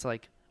me. It's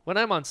like when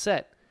I'm on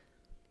set,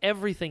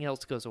 everything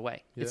else goes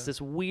away. Yeah. It's this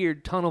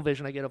weird tunnel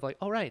vision I get of like,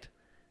 all right.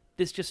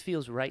 This just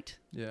feels right.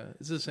 Yeah,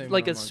 it's the same.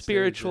 Like a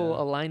spiritual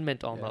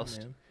alignment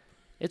almost. Yeah,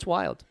 it's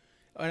wild.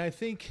 And I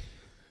think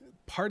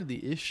part of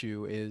the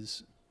issue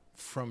is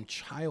from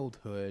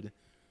childhood,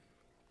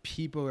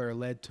 people are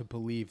led to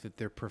believe that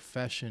their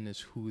profession is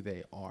who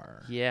they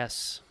are.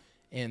 Yes.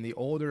 And the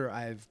older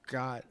I've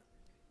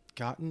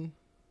gotten,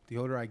 the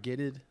older I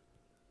getted,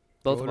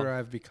 both the older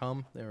I've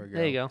become. There we go.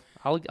 There you go.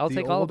 I'll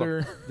take all of them. The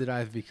older that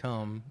I've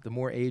become, the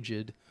more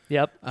aged.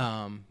 Yep.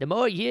 The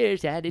more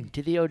years added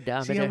to the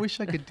odometer. See, I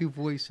wish I could do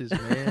voices,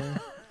 man.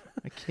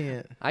 I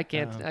can't. I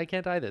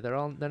can't either.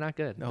 They're not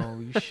good. No,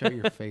 you shut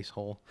your face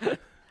hole.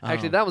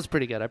 Actually, that was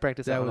pretty good. I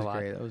practiced that one a lot. That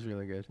was great. That was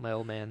really good. My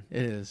old man.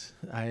 It is.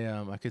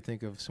 I could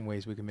think of some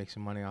ways we could make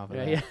some money off of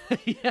that.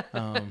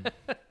 Yeah.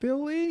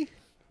 Billy.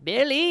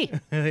 Billy.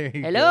 There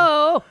you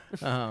Hello.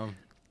 go.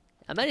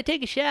 I'm gonna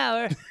take a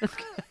shower.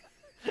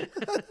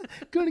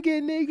 Gonna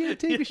get naked,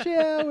 take a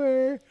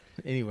shower.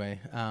 Anyway,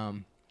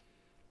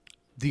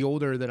 the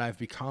older that I've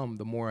become,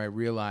 the more I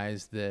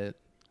realize that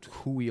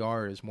who we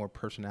are is more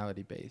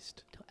personality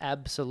based.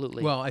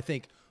 Absolutely. Well, I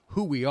think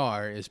who we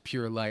are is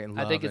pure light and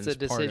love. I think it's a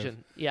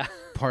decision.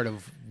 Part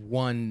of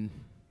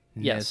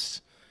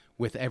oneness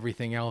with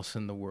everything else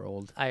in the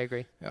world. I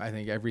agree. I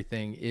think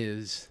everything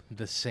is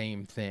the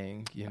same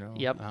thing,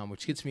 Yep.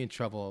 Which gets me in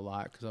trouble a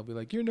lot because I'll be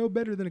like, you're no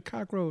better than a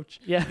cockroach.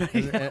 Yeah.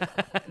 And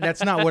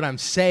that's not what I'm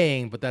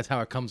saying, but that's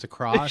how it comes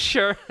across.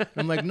 Sure.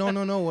 I'm like, no.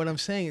 What I'm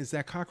saying is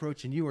that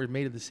cockroach and you are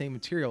made of the same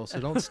material, so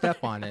don't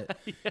step on it.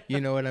 Yeah. You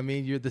know what I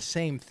mean? You're the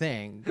same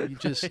thing.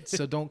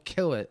 So don't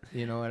kill it.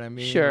 You know what I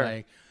mean?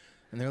 Sure.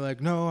 And they're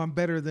like, no, I'm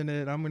better than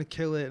it. I'm going to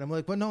kill it. And I'm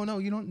like, well, no,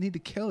 you don't need to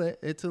kill it.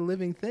 It's a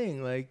living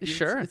thing. Like,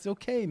 it's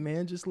okay,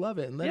 man. Just love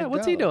it and let it go. Yeah,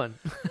 what's he doing?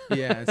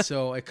 Yeah, and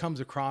so it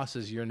comes across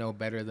as you're no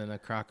better than a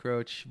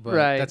cockroach. But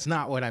that's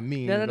not what I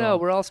mean. No.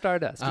 We're all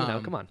stardust.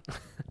 Come on.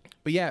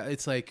 But yeah,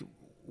 it's like,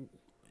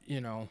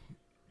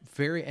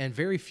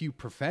 very few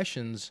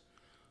professions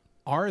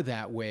are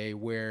that way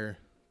where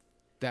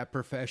that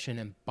profession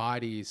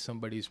embodies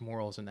somebody's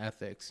morals and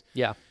ethics.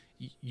 Yeah.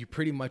 You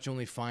pretty much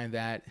only find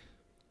that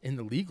in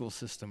the legal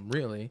system,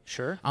 really.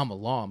 Sure. I'm a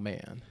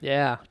lawman.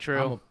 Yeah, true.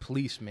 I'm a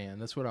policeman.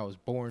 That's what I was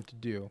born to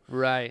do.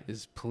 Right.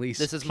 Is police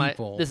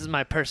people. This is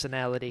my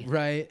personality.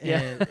 Right.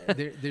 Yeah.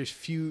 And there's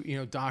few,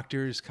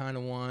 doctors kind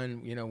of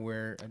one,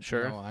 where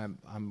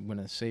I'm going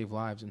to save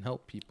lives and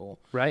help people.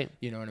 Right.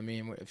 You know what I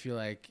mean? If you're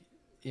like,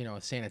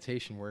 a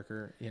sanitation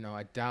worker,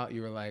 I doubt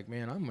you were like,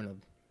 man, I'm going to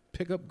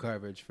pick up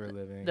garbage for a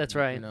living. That's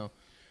right.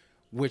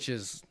 Which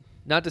is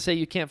not to say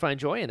you can't find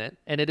joy in it,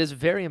 and it is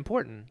very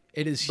important.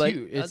 It is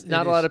huge.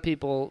 Not a lot of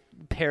people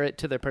pair it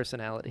to their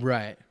personality.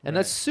 Right. And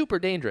that's super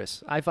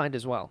dangerous, I find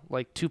as well,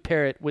 like to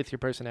pair it with your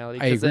personality.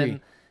 I agree.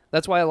 Then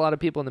that's why a lot of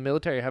people in the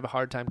military have a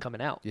hard time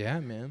coming out. Yeah,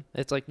 man.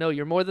 It's like, no,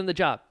 you're more than the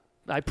job.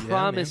 I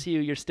promise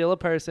you, you're still a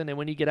person, and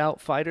when you get out,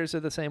 fighters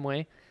are the same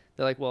way.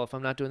 They're like, well, if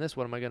I'm not doing this,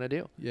 what am I going to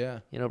do? Yeah.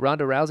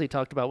 Ronda Rousey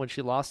talked about when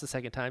she lost the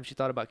second time, she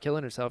thought about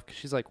killing herself because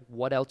she's like,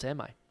 what else am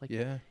I? Like,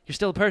 you're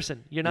still a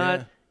person. You're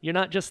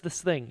not just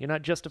this thing. You're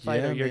not just a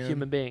fighter. You're a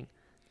human being.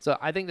 So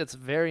I think that's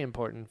very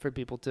important for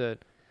people to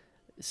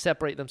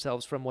separate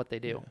themselves from what they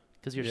do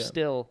because you're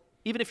still,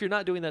 even if you're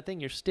not doing that thing,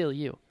 you're still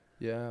you.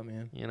 Yeah,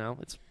 man.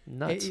 It's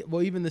nuts.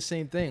 Well, even the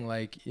same thing,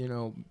 like,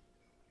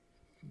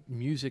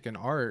 music and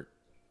art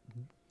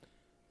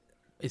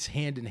is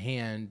hand in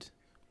hand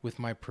with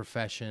my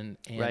profession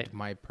and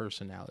my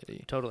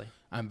personality. Totally.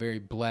 I'm very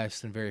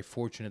blessed and very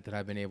fortunate that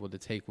I've been able to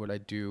take what I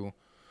do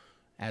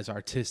as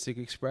artistic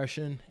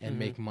expression and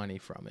make money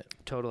from it.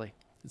 Totally.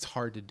 It's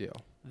hard to do.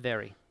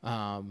 Very.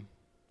 And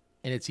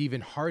it's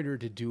even harder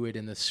to do it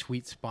in the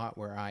sweet spot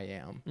where I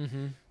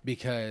am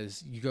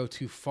because you go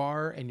too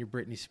far and you're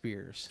Britney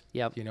Spears.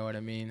 Yep. You know what I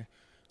mean?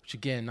 Which,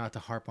 again, not to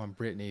harp on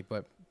Britney,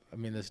 but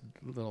this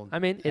little...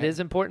 it is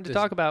important to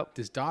talk about.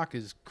 This doc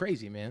is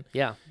crazy, man.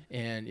 Yeah.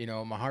 And,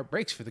 my heart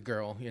breaks for the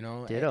girl,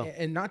 Ditto.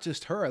 And not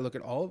just her. I look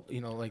at all,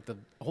 like the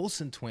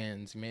Olsen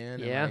twins, man.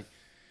 Yeah. And like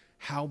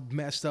how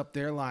messed up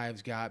their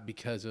lives got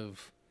because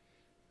of,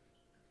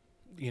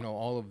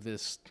 all of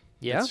this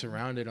Yeah. that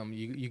surrounded them.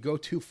 You go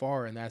too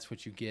far and that's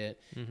what you get.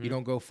 Mm-hmm. You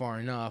don't go far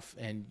enough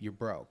and you're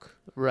broke.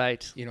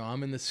 Right.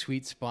 I'm in the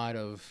sweet spot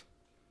of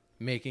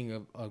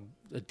making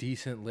a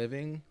decent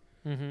living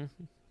Mm-hmm.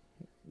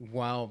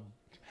 while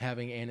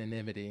having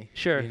anonymity.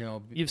 Sure.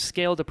 You've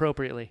scaled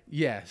appropriately.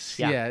 Yes.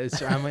 Yeah.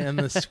 I'm in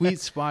the sweet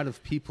spot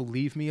of people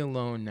leave me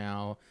alone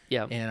now.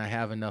 Yeah. And I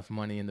have enough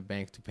money in the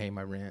bank to pay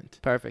my rent.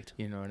 Perfect.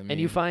 You know what I mean?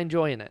 And you find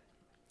joy in it.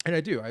 And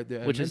I do. I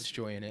Which immense is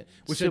joy in it,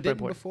 which super I didn't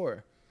important.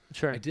 before.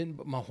 Sure. I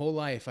didn't. My whole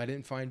life, I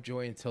didn't find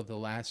joy until the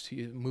last 2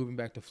 years, moving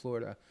back to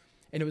Florida.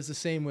 And it was the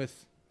same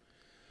with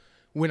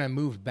when I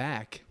moved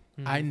back.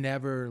 Mm-hmm. I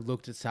never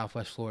looked at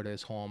Southwest Florida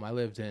as home. I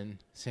lived in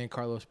San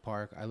Carlos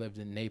Park. I lived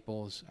in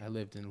Naples. I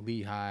lived in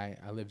Lehigh.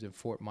 I lived in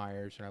Fort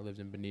Myers, and I lived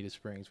in Bonita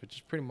Springs, which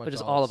is pretty much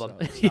all of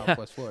them.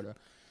 Southwest Florida.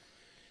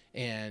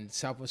 And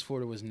Southwest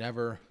Florida was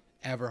never,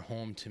 ever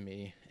home to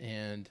me.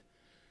 And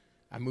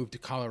I moved to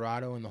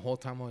Colorado, and the whole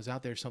time I was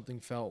out there,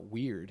 something felt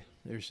weird.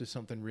 There's just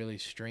something really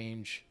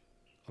strange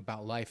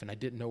about life, and I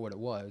didn't know what it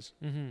was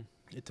Mm-hmm.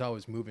 until I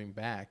was moving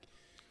back.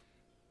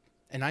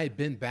 And I had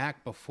been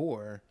back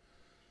before,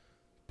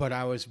 but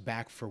I was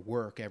back for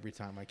work every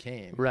time I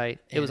came. Right.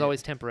 It was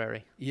always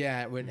temporary.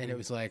 Yeah, and it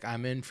was like,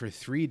 I'm in for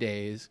 3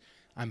 days.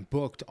 I'm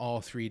booked all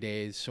 3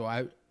 days. So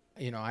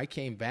I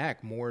came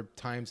back more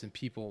times than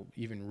people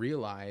even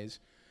realize,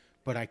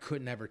 but I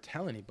could never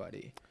tell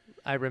anybody.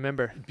 I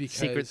remember Because-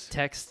 secret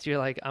texts. You're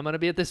like, I'm going to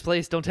be at this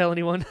place. Don't tell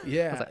anyone.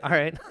 Yeah. I was like, all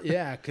right.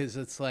 Yeah, because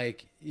it's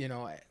like,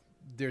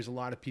 there's a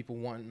lot of people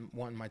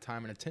wanting my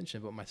time and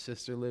attention, but my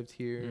sister lived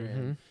here.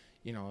 Mm-hmm.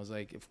 And, I was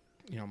like, if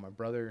my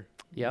brother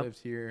Yep. lived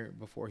here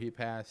before he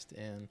passed.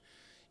 And,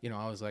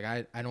 I was like,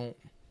 I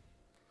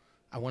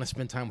want to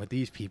spend time with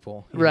these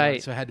people.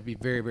 Right. So I had to be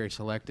very, very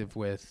selective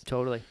with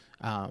Totally.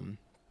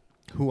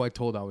 who I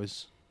told I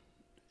was,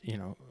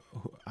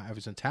 I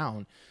was in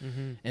town.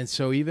 Mm-hmm. And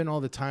so even all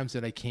the times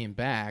that I came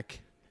back,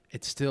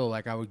 it's still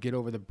like I would get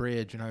over the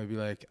bridge and I would be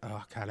like,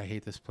 oh, God, I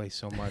hate this place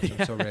so much.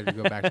 I'm so ready to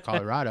go back to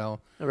Colorado.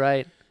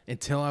 Right.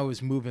 Until I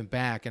was moving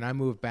back. And I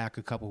moved back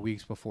a couple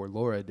weeks before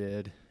Laura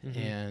did. Mm-hmm.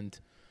 And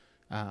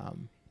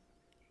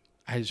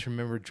I just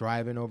remember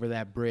driving over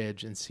that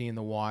bridge and seeing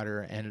the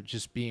water and it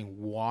just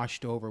being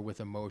washed over with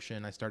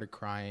emotion. I started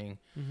crying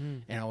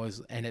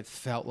Mm-hmm. and it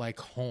felt like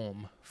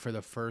home for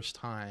the first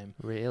time.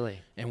 Really?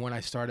 And when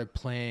I started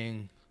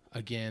playing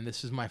again,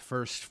 this is my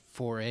first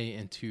foray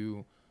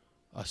into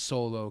a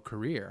solo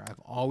career. I've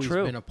always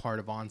True. been a part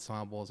of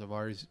ensembles. I've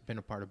always been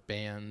a part of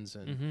bands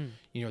and,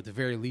 Mm-hmm. at the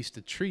very least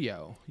a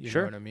trio, you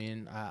Sure. know what I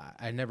mean?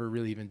 I never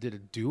really even did a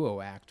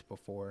duo act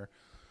before.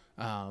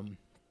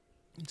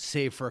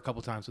 Save for a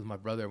couple times with my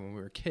brother when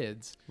we were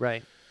kids.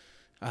 Right.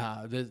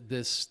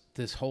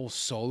 This whole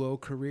solo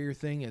career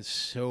thing is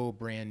so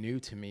brand new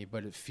to me,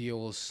 but it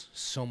feels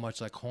so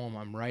much like home.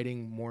 I'm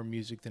writing more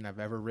music than I've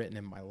ever written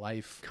in my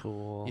life.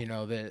 Cool.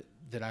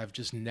 That I've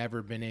just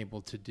never been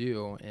able to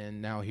do,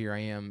 and now here I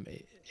am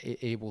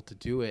able to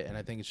do it. And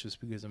I think it's just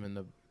because I'm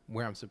in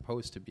where I'm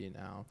supposed to be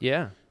now.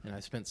 Yeah. And I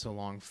spent so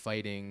long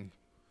fighting,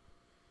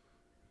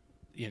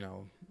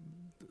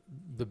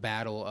 the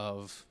battle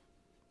of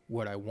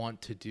what I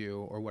want to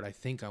do or what I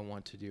think I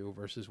want to do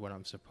versus what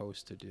I'm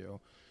supposed to do.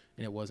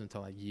 And it wasn't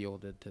until I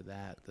yielded to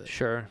that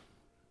Sure.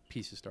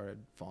 pieces started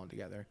falling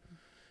together.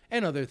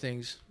 And other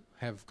things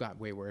have got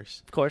way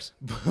worse. Of course.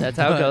 That's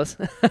how it goes.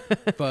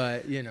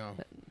 But,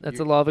 That's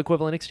the law of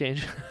equivalent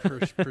exchange.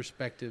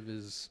 perspective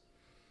is,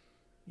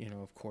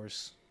 of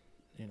course,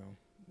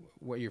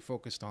 what you're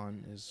focused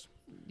on is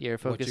Your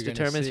what focus you're gonna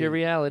determines see. your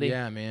reality.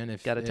 Yeah, man.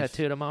 Got a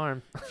tattoo on my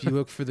arm. If you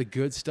look for the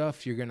good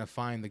stuff, you're going to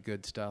find the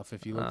good stuff.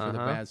 If you look for the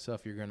Uh-huh. bad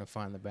stuff, you're going to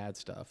find the bad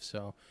stuff.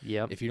 So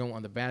Yep. if you don't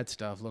want the bad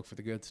stuff, look for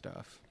the good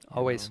stuff. you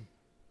Always. know?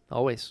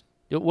 Always.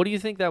 What do you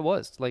think that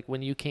was? Like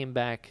when you came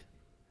back,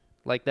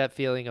 like that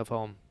feeling of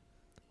home?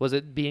 Was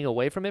it being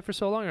away from it for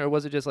so long, or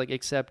was it just like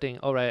accepting,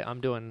 all right,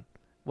 I'm doing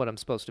what I'm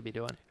supposed to be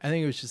doing? I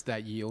think it was just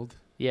that yield.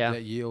 Yeah.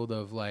 That yield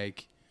of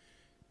like,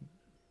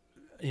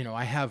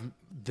 I have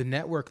the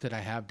network that I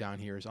have down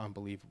here is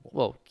unbelievable.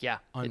 Well, yeah.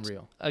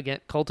 Unreal. It's, again,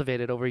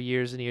 cultivated over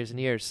years and years and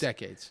years.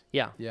 Decades.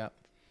 Yeah. Yeah.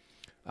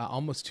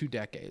 Almost 2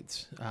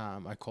 decades.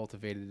 I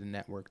cultivated a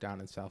network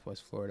down in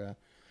Southwest Florida,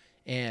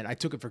 and I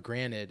took it for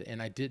granted,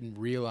 and I didn't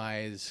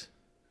realize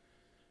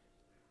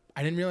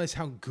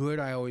how good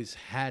I always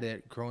had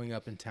it growing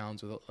up in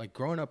towns with, like,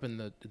 growing up in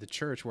the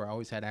church where I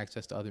always had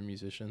access to other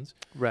musicians.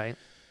 Right.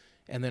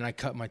 And then I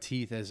cut my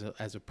teeth as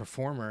a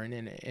performer and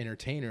an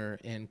entertainer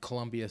in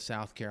Columbia,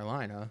 South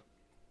Carolina,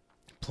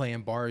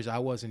 playing bars I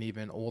wasn't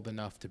even old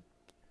enough to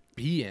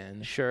be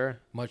in, Sure.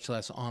 much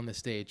less on the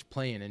stage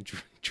playing and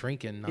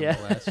drinking Yeah.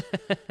 nonetheless.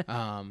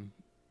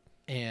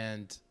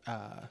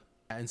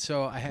 And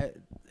so I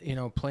had,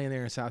 playing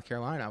there in South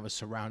Carolina, I was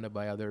surrounded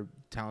by other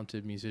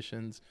talented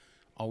musicians,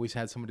 always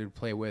had somebody to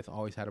play with,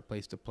 always had a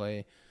place to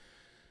play.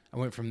 I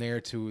went from there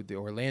to the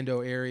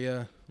Orlando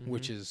area,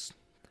 which is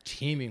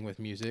teeming with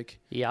music,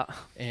 Yeah.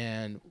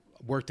 and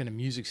worked in a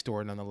music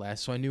store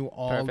nonetheless. So I knew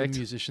all Perfect. the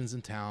musicians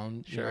in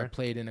town. You know, I Sure.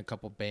 played in a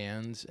couple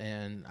bands,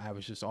 and I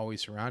was just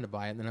always surrounded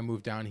by it. And then I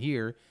moved down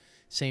here.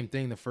 Same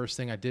thing. The first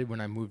thing I did when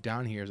I moved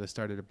down here is I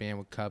started a band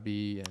with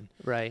Cubby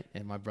Right.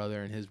 and my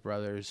brother and his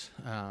brothers.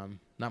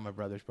 Not my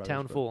brother's brothers.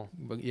 Town Fool.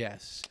 But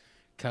yes,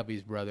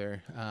 Cubby's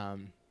brother.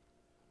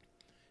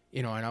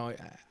 You know,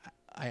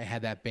 I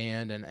had that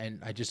band, and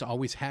I just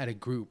always had a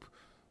group,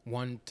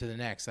 one to the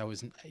next. I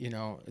was, you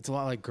know, it's a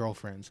lot like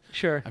girlfriends.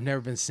 Sure. I've never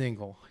been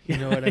single. You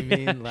know what I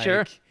mean? Like,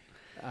 Sure.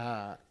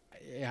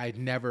 I've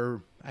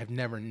never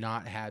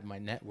not had my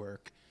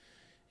network,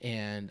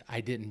 and I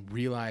didn't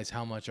realize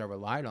how much I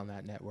relied on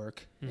that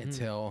network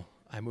until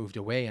I moved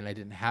away and I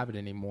didn't have it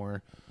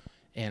anymore.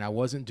 And I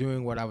wasn't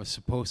doing what I was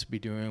supposed to be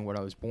doing, what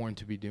I was born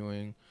to be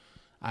doing.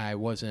 I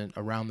wasn't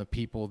around the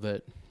people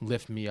that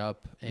lift me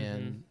up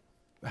and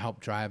help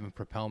drive and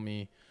propel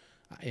me.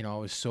 You know, I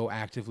was so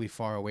actively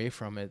far away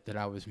from it that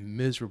I was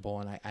miserable,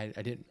 and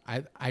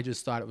I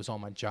just thought it was all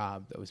my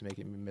job that was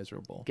making me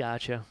miserable.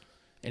 Gotcha.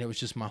 And it was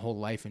just my whole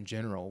life in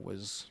general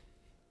was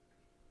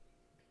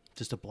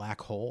just a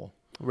black hole.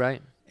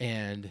 Right.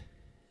 And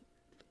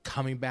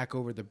coming back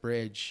over the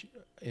bridge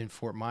in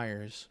Fort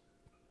Myers,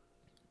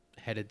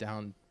 headed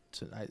down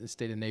to, I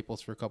stayed in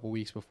Naples for a couple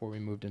weeks before we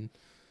moved in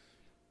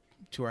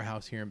to our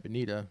house here in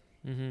Bonita.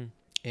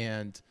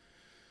 And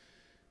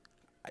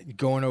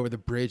going over the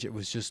bridge, it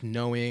was just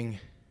knowing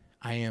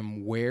I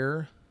am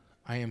where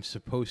I am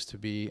supposed to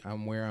be.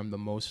 I'm where I'm the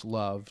most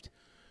loved.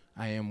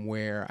 I am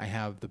where I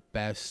have the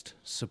best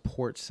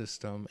support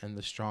system and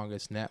the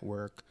strongest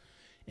network.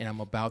 And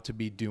I'm about to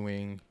be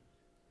doing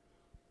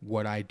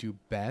what I do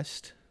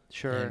best.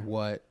 Sure. And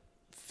what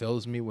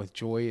fills me with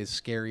joy, as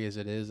scary as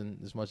it is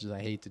and as much as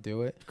I hate to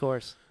do it. Of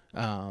course.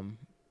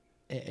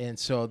 And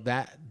so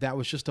that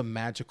was just a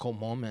magical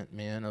moment,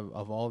 man,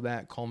 of all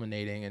that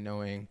culminating and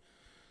knowing,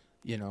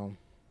 you know,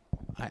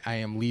 I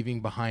am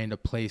leaving behind a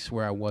place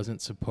where I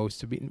wasn't supposed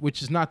to be,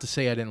 which is not to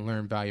say I didn't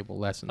learn valuable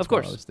lessons Of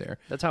course. while I was there.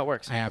 That's how it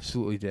works. I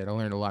absolutely did. I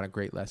learned a lot of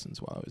great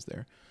lessons while I was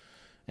there.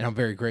 And I'm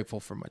very grateful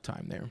for my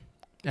time there.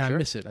 And Sure. I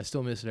miss it. I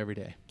still miss it every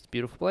day. It's a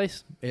beautiful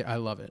place. I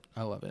love it.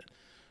 I love it.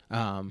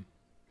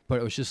 But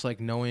it was just like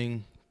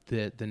knowing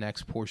that the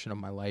next portion of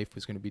my life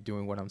was going to be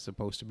doing what I'm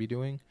supposed to be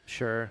doing.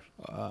 Sure.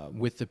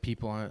 With the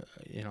people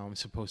I'm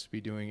supposed to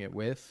be doing it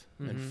with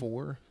and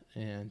for,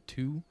 and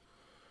to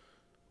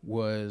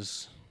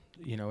was,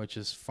 you know, it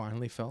just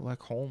finally felt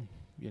like home.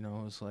 You know,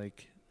 it was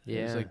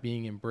like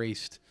being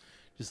embraced,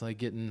 just like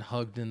getting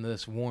hugged in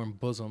this warm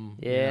bosom.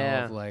 You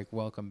know, of like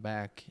welcome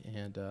back,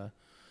 and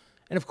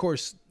of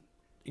course,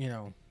 you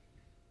know,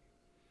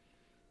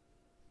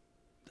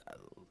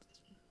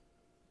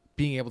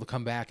 being able to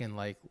come back and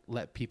like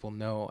let people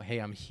know, hey,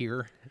 I'm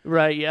here.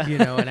 Right. Yeah. You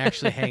know, and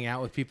actually hang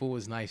out with people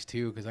was nice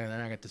too, because then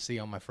I got to see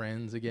all my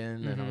friends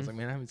again, and I was like,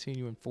 man, I haven't seen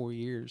you in 4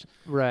 years.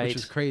 Right. Which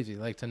is crazy,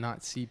 like to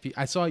not see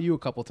people. I saw you a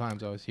couple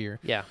times I was here.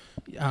 Yeah.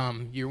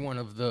 You're one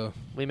of the.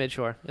 We made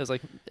sure it was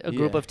like a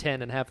group of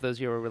 10, and half of those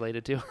you were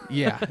related to.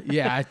 Yeah.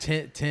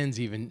 10's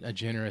even a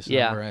generous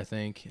number, I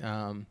think.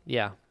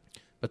 Yeah.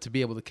 But to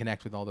be able to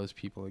connect with all those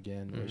people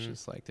again was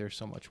just like there's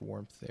so much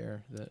warmth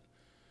there that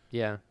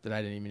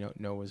I didn't even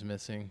know was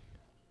missing.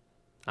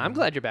 I'm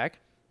glad you're back.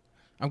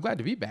 I'm glad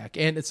to be back,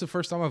 and it's the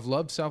first time I've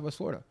loved Southwest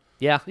Florida.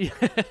 Yeah.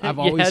 I've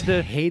always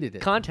hated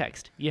it.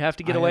 Context. You have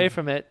to get away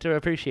from it to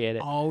appreciate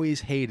it.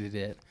 Always hated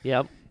it.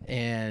 Yep.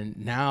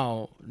 And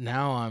now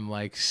I'm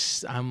like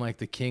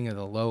the king of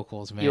the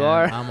locals, man. You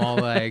are? I'm all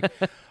like,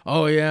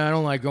 oh yeah, I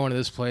don't like going to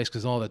this place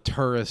because all the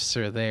tourists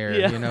are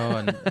there, you know,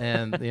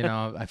 and you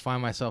know, I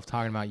find myself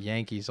talking about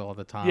Yankees all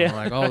the time. I'm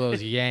like, oh,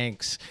 those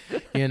Yanks,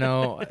 you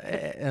know,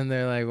 and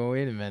they're like, well,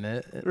 wait a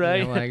minute, right?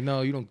 And I'm like,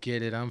 no, you don't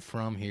get it. I'm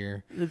from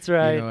here. That's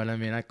right. You know what I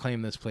mean? I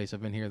claim this place.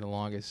 I've been here the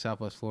longest.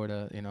 Southwest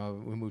Florida. You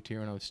know, we moved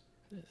here when it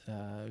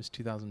was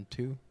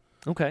 2002.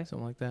 Okay.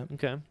 Something like that.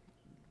 Okay.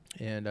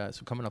 And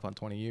so coming up on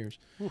 20 years,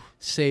 Oof.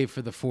 save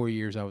for the 4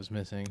 years I was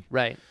missing.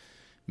 Right.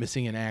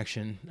 Missing in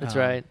action. That's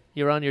right.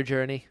 You're on your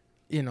journey.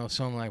 You know,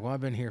 so I'm like, well,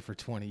 I've been here for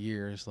 20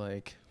 years.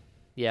 Like,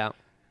 yeah.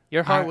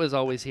 Your heart was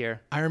always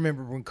here. I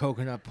remember when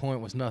Coconut Point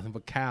was nothing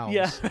but cows.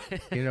 Yeah.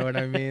 You know what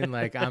I mean?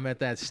 Like, I'm at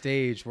that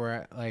stage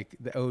where, like,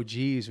 the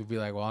OGs would be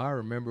like, well, I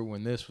remember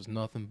when this was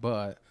nothing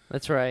but.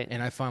 That's right.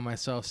 And I find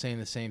myself saying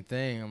the same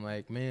thing. I'm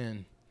like,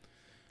 man,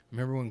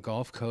 remember when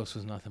Gulf Coast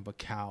was nothing but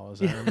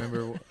cows? I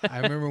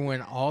remember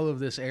when all of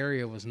this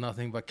area was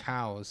nothing but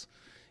cows.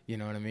 You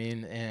know what I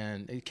mean?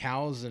 And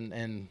cows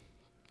and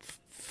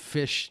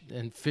fish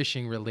and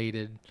fishing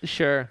related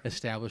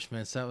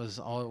establishments. That was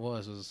all it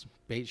was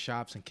bait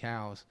shops and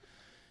cows.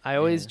 I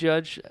always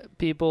judge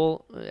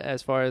people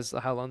as far as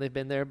how long they've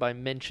been there by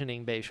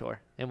mentioning Bayshore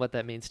and what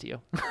that means to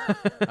you.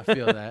 I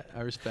feel that.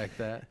 I respect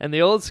that. And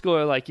the old school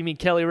are like, you mean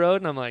Kelly Road?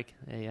 And I'm like,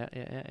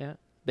 yeah.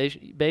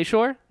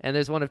 Bayshore? And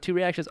there's one of two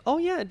reactions. Oh,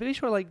 yeah,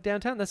 Bayshore, like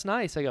downtown. That's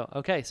nice. I go,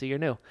 okay, so you're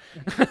new.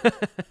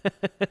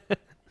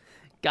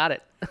 Got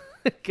it.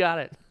 Got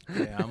it.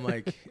 Yeah, I'm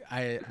like,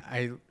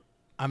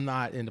 I'm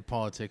not into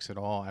politics at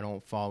all. I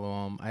don't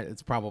follow them.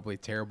 It's probably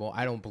terrible.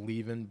 I don't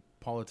believe in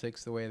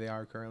politics the way they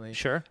are currently.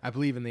 Sure. I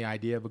believe in the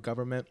idea of a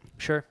government.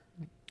 Sure.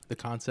 The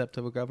concept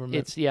of a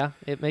government.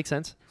 It makes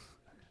sense.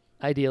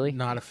 Ideally.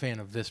 Not a fan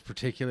of this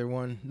particular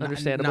one.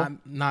 Understandable.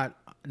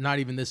 Not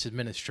even this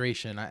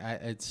administration.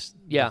 It's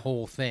the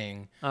whole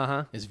thing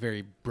is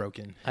very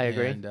broken. I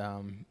agree. And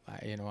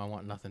I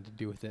want nothing to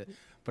do with it.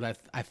 But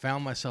I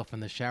found myself in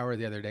the shower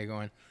the other day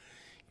going,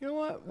 you know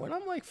what? When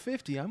I'm like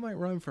 50, I might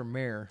run for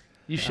mayor.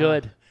 You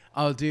should.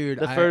 Oh, dude.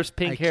 The first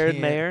pink-haired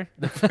mayor.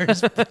 The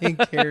first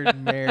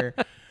pink-haired mayor.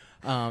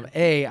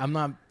 A, I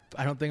don't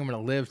think I'm going to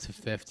live to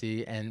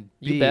 50. And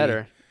B, you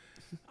better.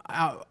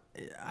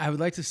 I would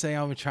like to say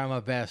I'm going to try my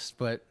best,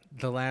 but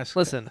the last...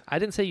 Listen, I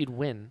didn't say you'd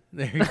win.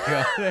 There you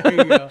go. There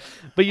you go.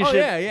 But you should.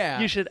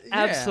 Yeah. You should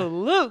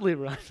absolutely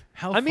run.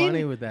 How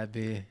funny would that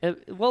be?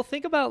 Well,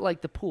 think about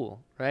like the pool,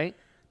 right?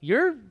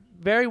 You're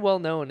very well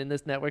known in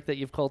this network that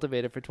you've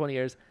cultivated for 20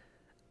 years.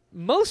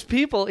 Most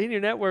people in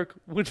your network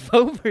would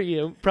vote for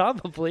you,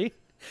 probably,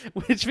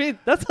 which means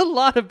that's a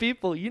lot of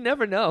people. You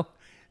never know.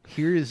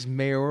 Here is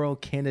mayoral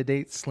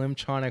candidate Slim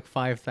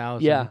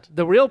 5000. Yeah.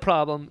 The real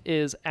problem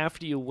is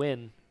after you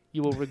win,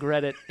 you will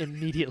regret it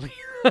immediately.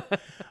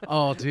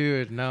 Oh,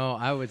 dude, no,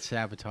 I would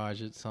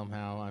sabotage it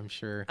somehow, I'm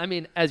sure. I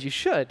mean, as you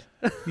should.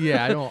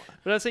 Yeah, I don't.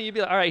 But I'm saying you'd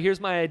be like, all right, here's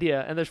my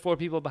idea. And there's 4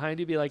 people behind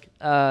you, be like,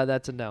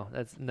 that's a no.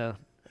 That's no.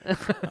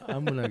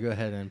 I'm going to go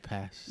ahead and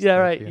pass. Yeah,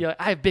 right. Yeah,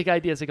 I have big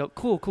ideas. I go,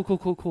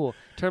 cool.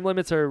 Term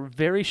limits are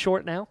very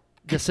short now,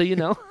 just so you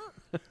know.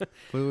 But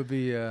it would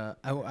be,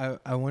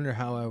 I wonder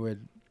how I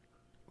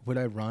would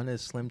I run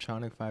as Slim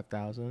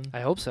 5000? I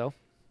hope so.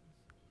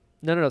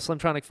 No,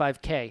 Slimtronic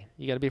 5K.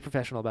 You got to be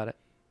professional about it.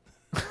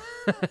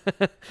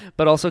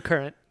 But also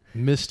current.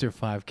 Mr.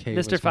 5K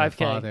Mr. was 5K. my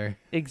father.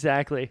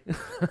 Exactly.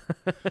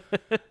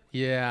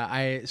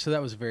 Yeah, so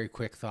that was a very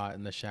quick thought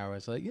in the shower. I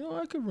was like,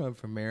 I could run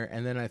for mayor.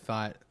 And then I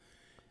thought,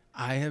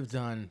 I have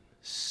done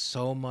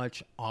so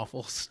much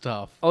awful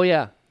stuff. Oh,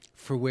 yeah.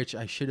 For which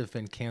I should have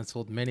been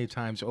canceled many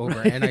times over.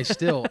 And I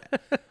still,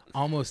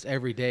 almost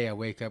every day, I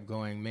wake up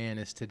going, man,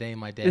 is today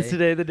my day? Is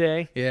today the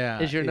day? Yeah.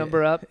 Is your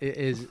number up? It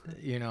is,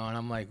 and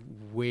I'm like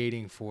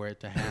waiting for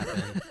it to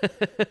happen.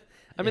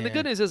 I mean, the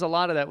good news is a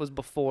lot of that was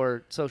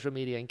before social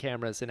media and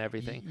cameras and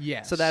everything.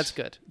 Yes. So that's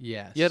good.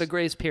 Yes. You had a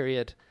grace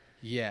period.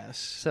 Yes.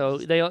 So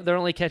they're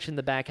only catching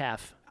the back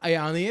half.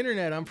 Yeah, on the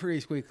internet, I'm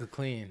pretty squeaky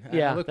clean.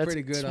 Yeah, I look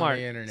pretty good smart. on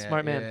the internet.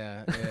 Smart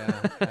man.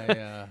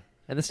 Yeah.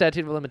 And the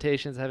statute of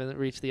limitations haven't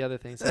reached the other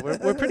things, so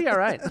we're pretty all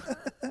right.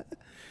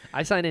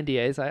 I sign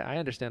NDAs. I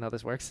understand how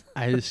this works.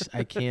 I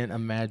can't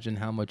imagine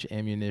how much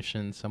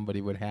ammunition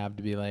somebody would have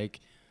to be like,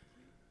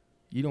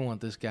 you don't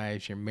want this guy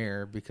as your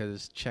mayor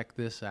because check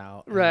this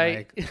out.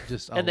 Right. And,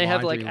 just and they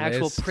have like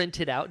actual list.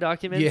 printed out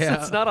documents.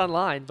 Yeah. It's not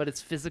online, but it's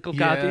physical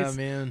copies.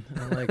 Yeah, man.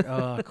 I'm like,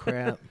 oh,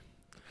 crap.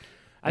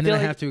 I And feel then I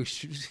like have to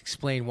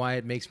explain why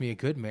it makes me a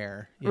good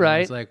mayor. Right.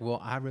 It's like, well,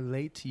 I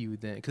relate to you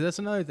then. Because that's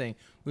another thing.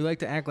 We like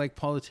to act like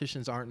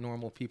politicians aren't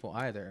normal people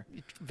either.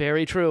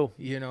 very true.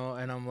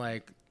 And I'm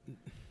like...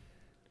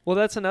 Well,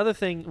 that's another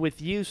thing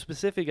with you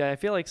specifically. I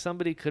feel like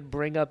somebody could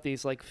bring up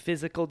these like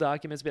physical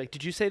documents, be like,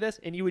 "Did you say this?"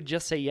 And you would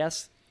just say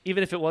yes,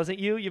 even if it wasn't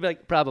you. You'd be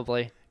like,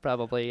 "Probably,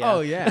 yeah." Oh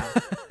yeah,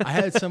 I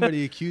had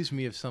somebody accuse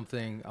me of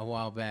something a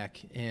while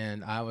back,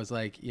 and I was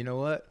like, you know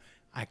what?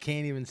 I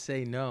can't even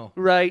say no.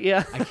 Right?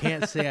 Yeah. I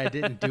can't say I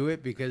didn't do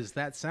it because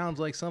that sounds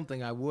like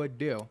something I would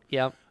do.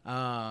 Yep. Where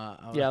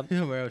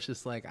I was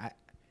just like,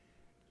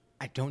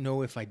 I don't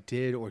know if I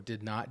did or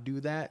did not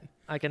do that.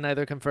 I can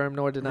neither confirm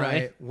nor deny.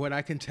 Right. What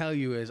I can tell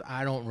you is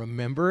I don't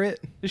remember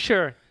it.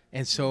 Sure.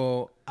 And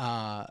so,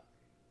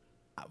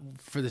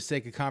 for the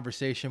sake of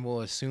conversation, we'll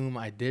assume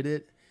I did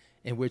it,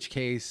 in which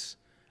case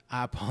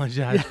I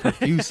apologize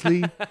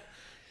profusely.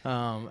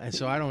 And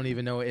so I don't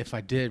even know if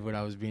I did what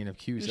I was being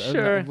accused of.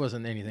 Sure. It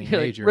wasn't anything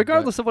You're major. like,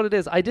 regardless of what it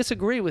is, I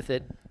disagree with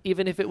it,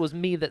 even if it was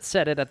me that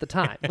said it at the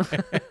time.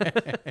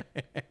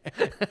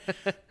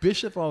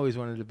 Bishop always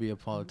wanted to be a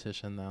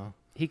politician, though.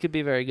 He could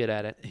be very good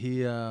at it.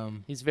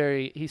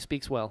 He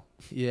speaks well.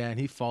 Yeah, and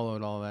he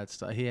followed all that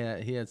stuff. He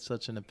had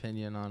such an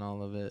opinion on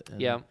all of it.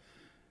 And,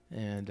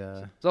 and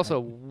he's also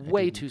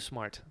way too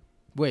smart.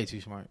 Way too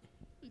smart.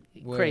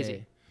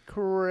 Crazy.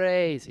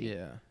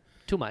 Yeah.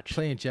 Too much.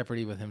 Playing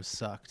Jeopardy with him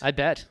sucked. I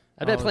bet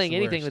playing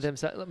anything with him.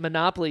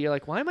 Monopoly, you're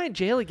like, why am I in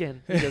jail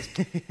again? He goes,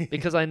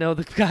 because I know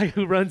the guy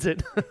who runs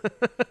it.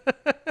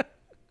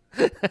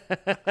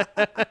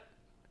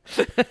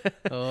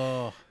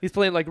 Oh, he's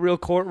playing like real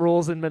court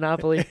rules in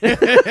Monopoly.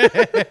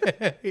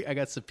 I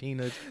got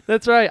subpoenaed.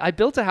 That's right. I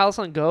built a house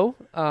on Go.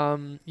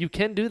 You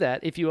can do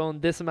that if you own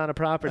this amount of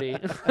property.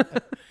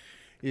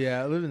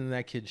 Yeah, living in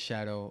that kid's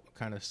shadow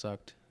kind of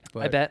sucked.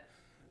 But I bet.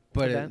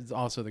 But it's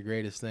also the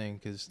greatest thing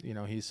because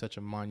he's such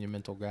a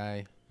monumental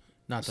guy.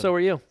 So are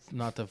you.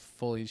 Not to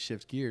fully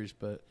shift gears,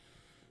 but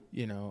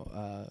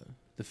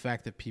the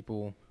fact that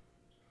people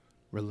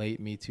relate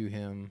me to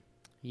him.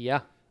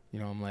 Yeah.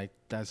 I'm like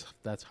that's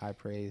high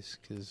praise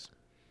because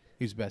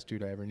he's the best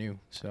dude I ever knew.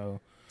 So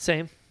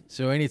same.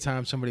 So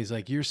anytime somebody's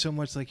like, "You're so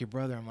much like your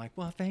brother," I'm like,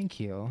 "Well, thank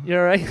you.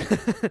 You're right.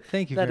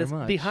 Thank you That very is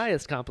much." the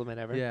highest compliment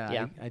ever.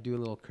 Yeah. I do a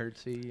little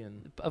curtsy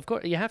and. Of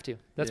course, you have to.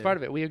 That's Yeah. part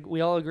of it. We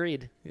all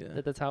agreed Yeah.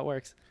 that that's how it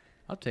works.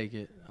 I'll take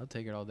it. I'll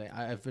take it all day.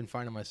 I've been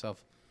finding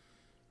myself,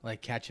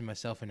 like, catching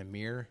myself in a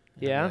mirror.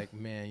 And Yeah. I'm like,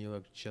 man, you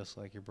look just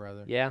like your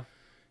brother. Yeah,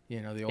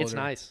 You know, the older. it's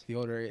nice. The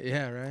older.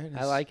 Yeah, right.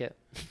 I like it.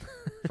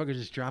 If I could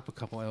just drop a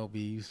couple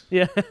lbs.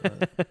 Yeah,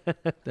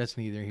 That's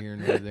neither here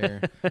nor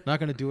there. Not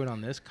gonna do it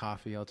on this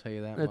coffee. I'll tell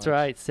you that. that's much.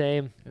 right.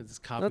 Same. This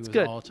coffee That's was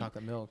good. all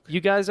chocolate milk.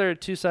 You guys are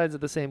two sides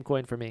of the same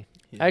coin for me.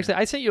 Yeah. Actually,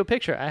 I sent you a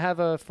picture. I have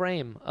a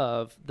frame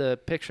of the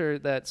picture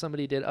that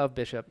somebody did of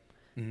Bishop.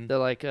 Mhm. The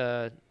like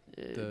The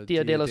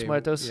Dia de los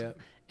Muertos. Yeah.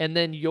 And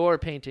then your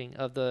painting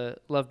of the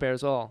Love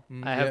Bears All.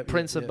 I have Yep,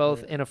 prints yep, of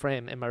both yep. in a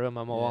frame in my room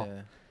on my wall.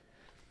 Yeah.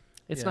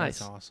 It's Yeah, nice.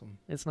 That's awesome.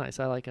 It's nice.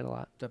 I like it a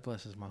lot. That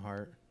blesses my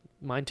heart.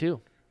 Mine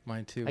too.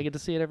 Mine too. I get to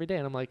see it every day,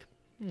 and I'm like,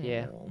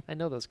 yeah, Aw. I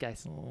know those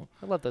guys. Aw.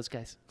 I love those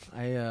guys.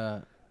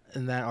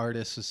 And that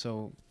artist is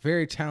so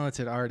very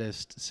talented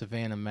artist,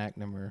 Savannah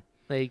McNamara,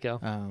 There you go.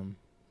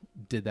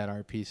 did that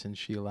art piece, and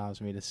she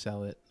allows me to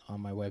sell it on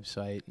my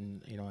website.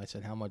 And I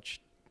said, how much,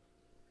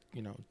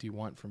 do you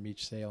want from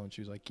each sale? And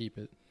she was like, keep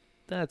it,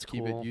 That's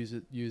keep cool. it,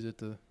 use it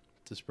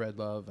to spread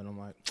love. And I'm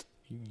like,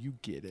 you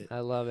get it, I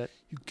love it.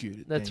 you get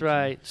it. That's thank you."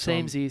 right. So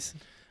Samesies.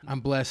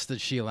 I'm blessed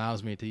that she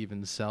allows me to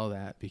even sell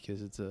that,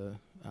 because it's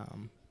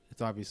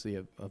obviously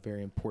a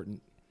very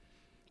important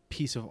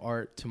piece of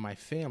art to my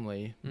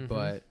family, Mhm.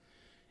 but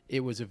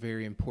it was a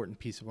very important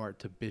piece of art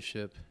to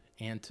Bishop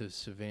and to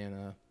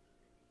Savannah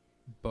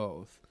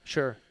both.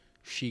 Sure.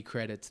 She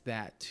credits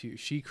that too.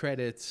 She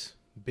credits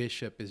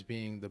Bishop as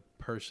being the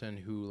person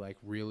who like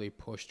really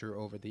pushed her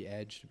over the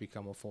edge to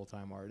become a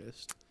full-time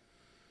artist.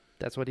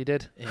 That's what he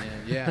did.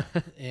 And yeah,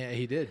 and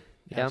he did.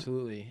 Yeah.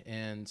 Absolutely.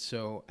 And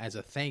so as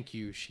a thank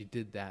you, she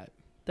did that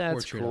That's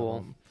portrait cool.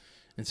 of him.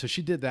 And so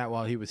she did that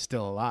while he was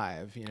still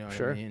alive, you know what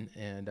Sure. I mean?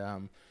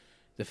 And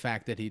the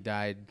fact that he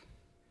died,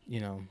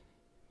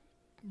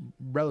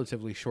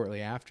 relatively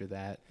shortly after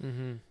that,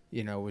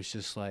 Mm-hmm. was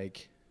just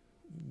like,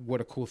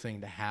 what a cool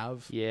thing to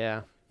have.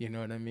 Yeah. You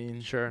know what I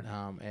mean? Sure.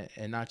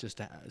 And not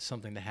just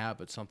something to have,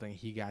 but something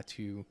he got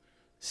to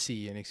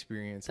see and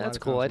experience. A lot That's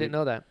of cool. times I didn't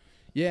know that.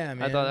 Yeah,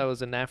 man. I thought that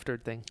was an after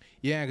thing.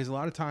 Yeah, because a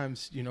lot of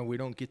times, we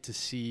don't get to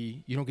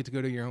see, you don't get to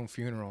go to your own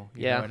funeral.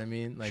 You Yeah, know what I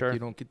mean? Like, sure. you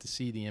don't get to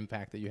see the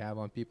impact that you have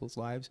on people's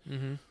lives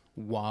Mm-hmm.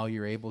 while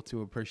you're able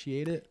to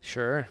appreciate it.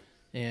 Sure.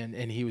 And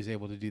he was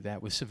able to do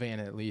that with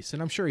Savannah, at least.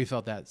 And I'm sure he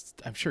felt that.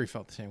 I'm sure he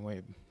felt the same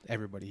way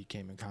everybody he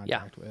came in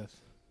contact with.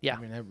 Yeah. I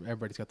mean,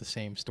 everybody's got the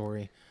same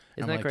story.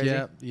 Isn't I'm that like,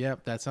 crazy?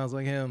 Yep, that sounds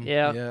like him.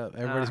 Yep. Yeah.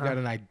 Everybody's got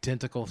an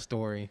identical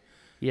story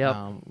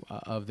Yeah.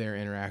 of their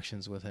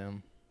interactions with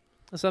him.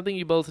 Something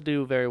you both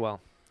do very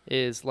well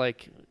is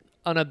like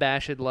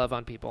unabashed love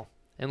on people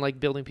and like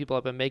building people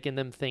up and making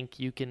them think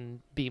you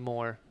can be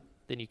more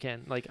than you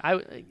can. Like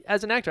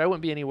as an actor, I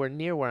wouldn't be anywhere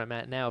near where I'm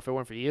at now if it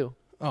weren't for you.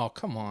 Oh,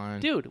 come on.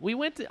 Dude,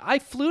 I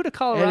flew to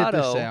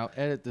Colorado.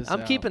 Edit this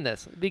out. I'm keeping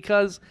this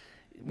because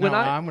No,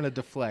 I'm going to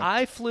deflect.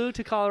 I flew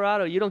to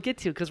Colorado. You don't get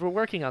to because we're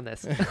working on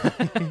this.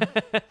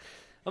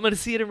 I'm going to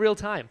see it in real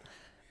time.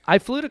 I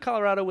flew to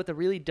Colorado with a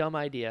really dumb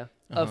idea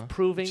of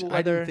proving Which whether...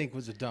 I didn't think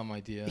was a dumb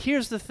idea.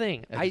 Here's the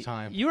thing. At the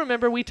time. You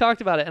remember we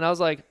talked about it, and I was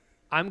like,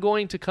 I'm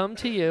going to come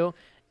to you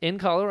in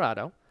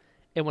Colorado,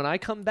 and when I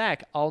come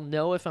back, I'll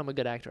know if I'm a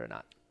good actor or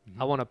not.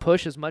 I want to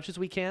push as much as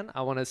we can.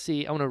 I want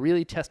to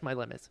really test my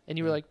limits. And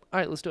you were like, all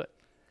right, let's do it.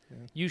 Yeah.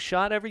 You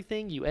shot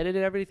everything. You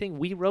edited everything.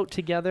 We wrote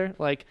together.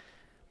 Like,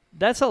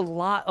 that's a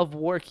lot of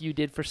work you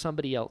did for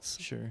somebody else.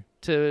 Sure.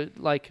 To,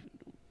 like,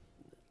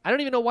 I don't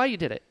even know why you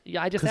did it.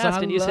 I just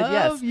asked, and you said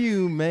yes. I love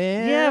you,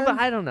 man. Yeah, but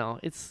I don't know.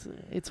 It's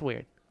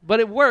weird. But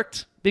it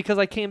worked because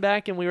I came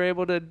back and we were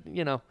able to,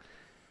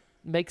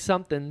 make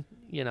something,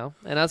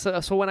 And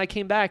so when I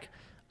came back,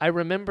 I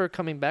remember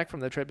coming back from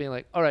the trip being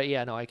like, all right,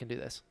 yeah, no, I can do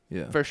this.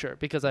 Yeah. For sure.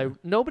 Because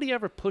nobody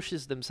ever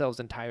pushes themselves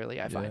entirely,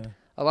 I find.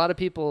 A lot of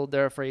people,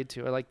 they're afraid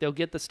to. Or like they'll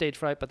get the stage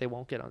fright, but they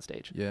won't get on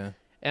stage. Yeah.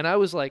 And I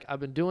was like, I've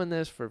been doing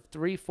this for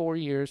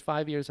 3-4 years,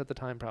 5 years at the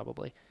time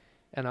probably.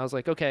 And I was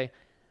like, okay,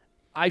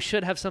 I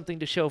should have something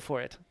to show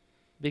for it.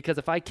 Because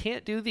if I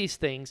can't do these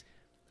things,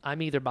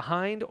 I'm either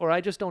behind or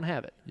I just don't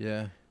have it.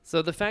 Yeah.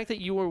 So the fact that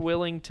you were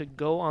willing to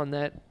go on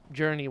that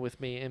journey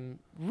with me and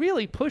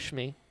really push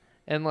me,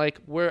 and like,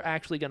 we're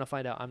actually going to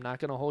find out. I'm not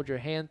going to hold your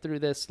hand through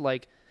this,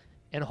 like,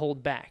 and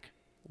hold back.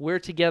 We're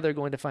together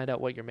going to find out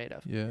what you're made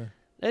of. Yeah.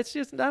 It's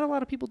just not a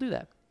lot of people do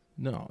that.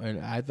 No,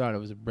 and I thought it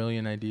was a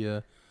brilliant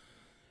idea.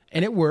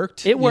 And it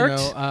worked. It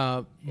worked.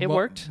 It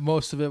worked.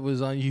 Most of it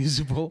was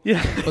unusable.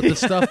 Yeah. But the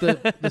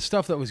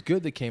stuff that was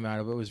good that came out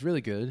of it was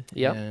really good.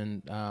 Yep.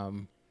 And I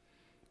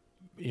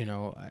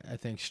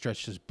think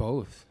stretched us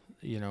both,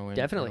 in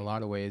Definitely. a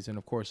lot of ways. And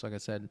of course, like I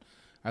said,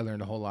 I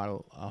learned a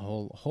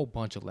whole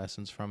bunch of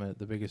lessons from it.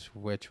 The biggest of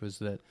which was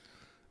that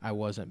I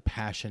wasn't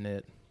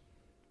passionate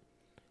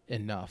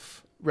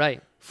enough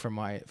Right. for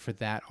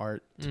that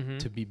art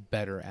to be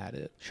better at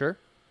it. Sure.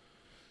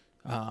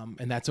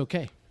 And that's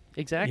okay.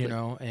 Exactly.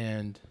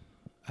 And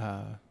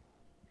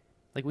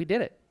Like we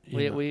did it.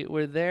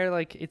 We're there.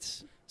 Like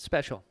it's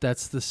special.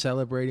 That's the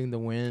celebrating the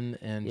win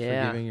and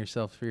forgiving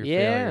yourself for your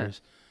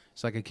failures.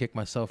 So I could kick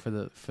myself for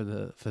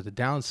the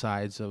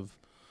downsides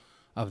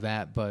of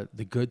that, but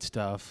the good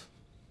stuff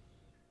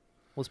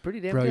was pretty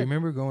damn good. good. You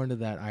remember going to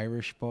that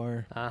Irish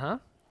bar?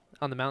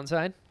 On the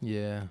mountainside?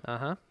 Yeah.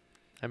 I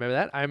remember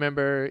that. I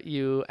remember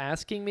you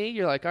asking me,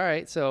 you're like, all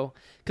right, so,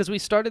 because we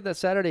started that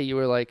Saturday, you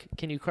were like,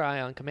 can you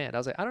cry on command? I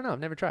was like, I don't know, I've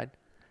never tried.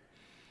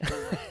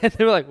 And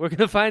they were like, we're going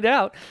to find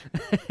out.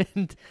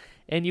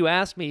 and you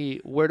asked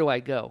me, where do I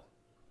go?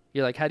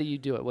 You're like, how do you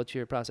do it? What's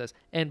your process?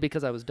 And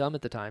because I was dumb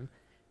at the time,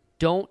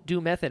 don't do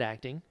method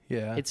acting.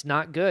 Yeah. It's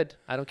not good.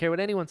 I don't care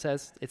what anyone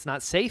says. It's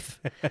not safe.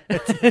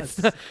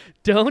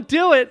 Don't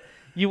do it.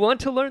 You want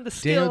to learn the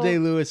skill. Daniel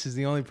Day-Lewis is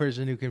the only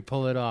person who can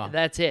pull it off.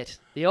 That's it.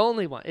 The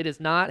only one. It is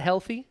not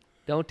healthy.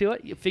 Don't do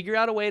it. You figure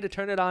out a way to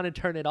turn it on and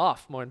turn it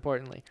off, more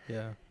importantly.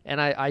 Yeah.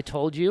 And I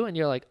told you, and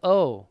you're like,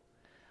 oh,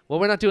 well,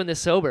 we're not doing this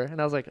sober. And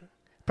I was like,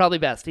 probably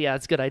best. Yeah,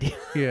 it's a good idea.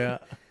 Yeah.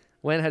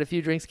 Went, had a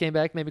few drinks, came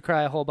back, made me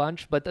cry a whole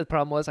bunch. But the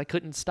problem was I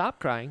couldn't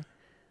stop crying.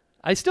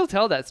 I still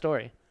tell that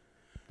story.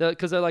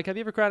 Because they're like, have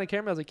you ever cried on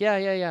camera? I was like,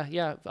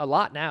 yeah, a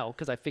lot now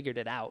because I figured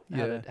it out,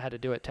 how to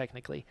do it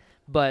technically.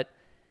 But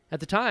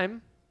at the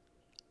time,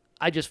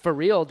 I just for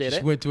real did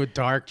it. Went to a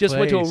dark place.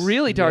 Went to a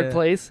really dark Yeah.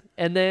 place.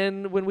 And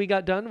then when we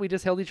got done, we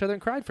just held each other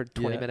and cried for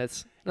 20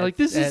 minutes. And like,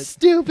 this is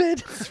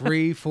stupid.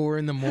 3, 4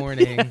 in the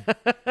morning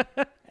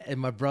at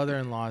my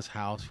brother-in-law's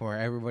house where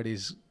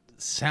everybody's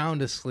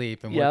sound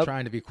asleep and we're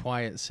trying to be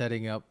quiet,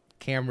 setting up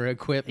camera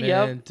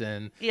equipment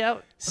and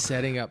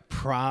setting up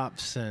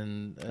props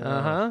and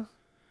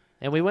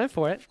and we went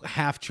for it.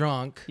 Half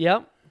drunk.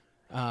 Yep.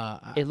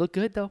 It looked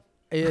good though.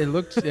 It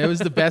was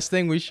the best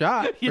thing we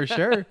shot for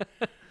sure.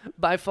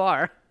 By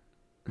far.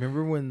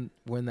 Remember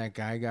when that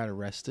guy got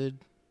arrested?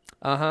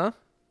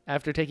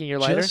 After taking your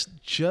lighter?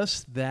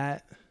 Just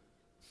that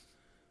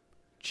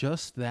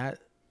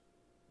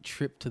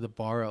trip to the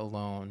bar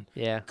alone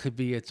could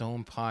be its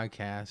own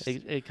podcast.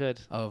 It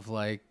could. Of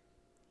like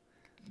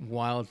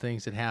wild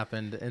things that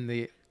happened in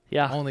the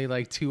only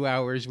like 2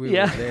 hours we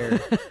were there.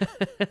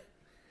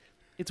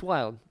 It's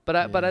wild. But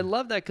I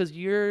love that because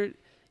you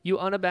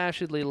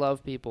unabashedly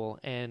love people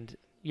and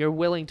you're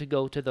willing to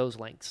go to those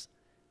lengths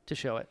to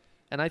show it.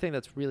 And I think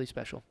that's really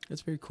special.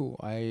 It's very cool.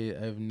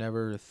 I've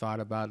never thought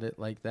about it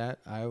like that.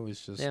 I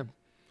was just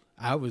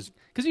I was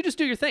because you just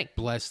do your thing.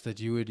 Blessed that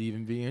you would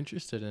even be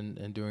interested in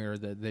doing it or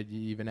that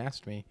you even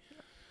asked me.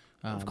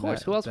 Of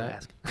course. Who else would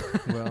ask?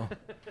 Well,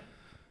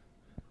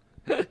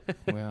 I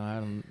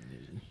don't.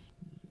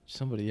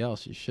 Somebody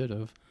else you should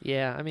have.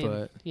 Yeah, I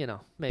mean,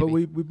 maybe. But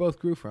we both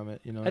grew from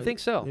it. I think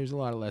so. There's a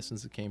lot of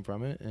lessons that came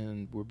from it,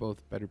 and we're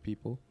both better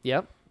people.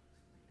 Yep.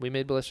 We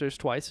made blisters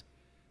twice.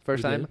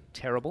 First time,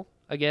 terrible.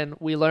 Again,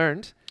 we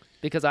learned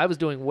because I was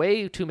doing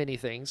way too many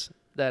things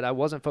that I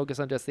wasn't focused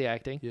on just the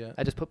acting. Yeah.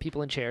 I just put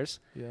people in chairs.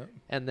 Yeah.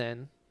 And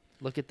then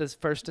look at this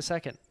first to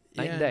second,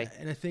 night and day.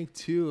 And I think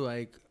too,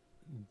 like,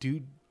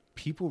 do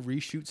people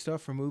reshoot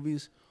stuff for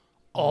movies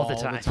all the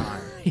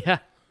time? Yeah.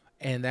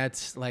 And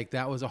that's like,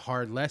 that was a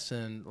hard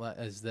lesson,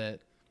 is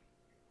that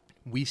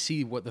we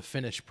see what the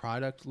finished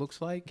product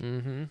looks like,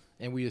 and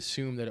we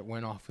assume that it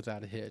went off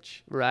without a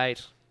hitch.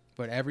 Right.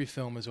 But every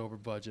film is over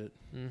budget.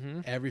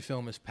 Every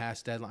film is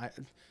past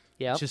deadline.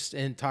 Yeah. Just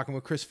in talking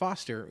with Chris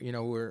Foster,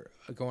 we're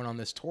going on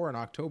this tour in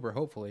October,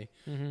 hopefully.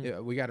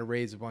 We got to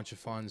raise a bunch of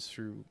funds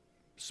through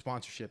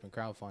sponsorship and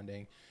crowdfunding.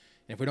 And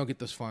if we don't get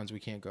those funds, we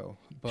can't go.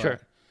 But sure.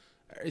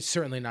 It's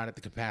certainly not at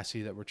the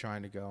capacity that we're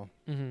trying to go.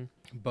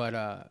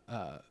 But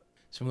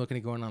so I'm looking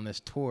at going on this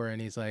tour,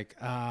 and he's like,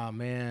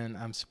 man,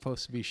 I'm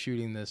supposed to be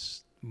shooting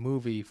this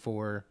movie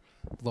for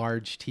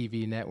large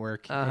TV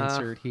network,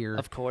 insert here.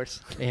 Of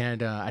course.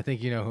 And I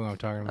think you know who I'm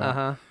talking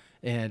about.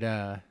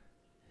 And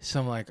so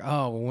I'm like,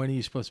 oh, well, when are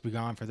you supposed to be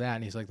gone for that?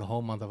 And he's like, the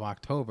whole month of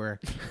October.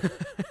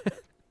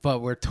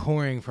 But we're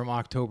touring from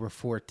October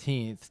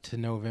 14th to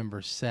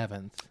November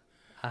 7th.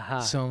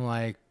 So I'm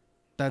like,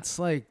 that's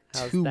like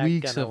how's 2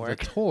 weeks of work?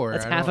 the tour.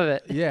 That's half of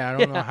it. Yeah, I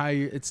don't know how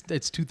you. It's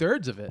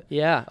 2/3 of it.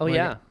 Yeah. Oh, like,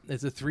 yeah.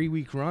 It's a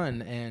 3-week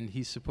run, and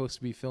he's supposed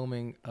to be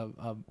filming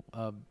a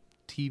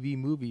TV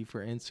movie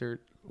for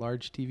insert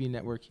large TV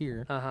network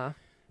here.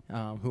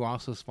 Who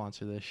also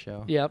sponsor this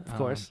show. Yep, of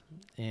course.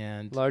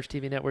 And large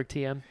TV network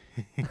TM.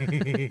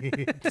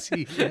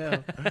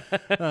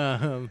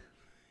 TM.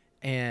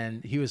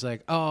 And he was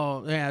like,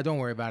 "Oh, yeah, don't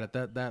worry about it.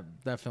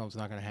 That film's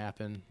not going to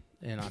happen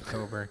in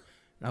October."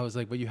 And I was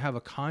like, "But you have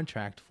a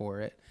contract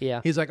for it."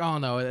 Yeah. He's like, "Oh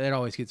no, it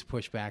always gets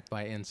pushed back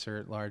by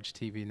insert large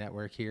TV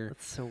network here."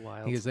 That's so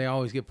wild. Because they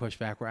always get pushed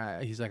back.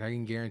 He's like, "I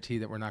can guarantee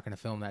that we're not going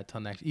to film that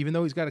till next." Even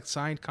though he's got a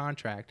signed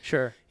contract.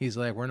 Sure. He's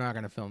like, "We're not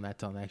going to film that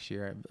till next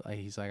year."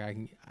 He's like,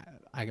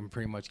 "I can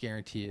pretty much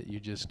guarantee it. You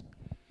just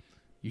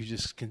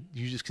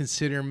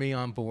consider me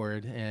on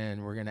board,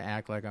 and we're gonna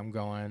act like I'm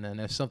going.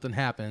 And if something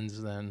happens,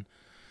 then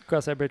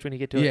cross that bridge when you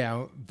get to it."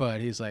 Yeah,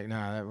 but he's like,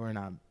 "Nah, we're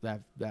not.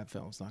 That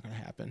film's not gonna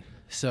happen."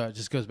 So it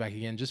just goes back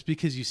again. Just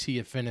because you see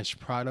a finished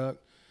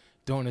product,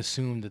 don't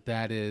assume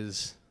that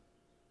is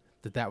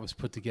that was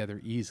put together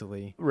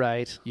easily.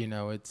 Right. You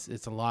know, it's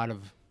a lot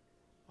of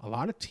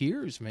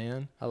tears,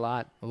 man. A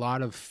lot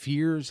of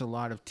fears, a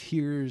lot of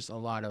tears, a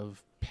lot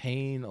of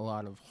pain, a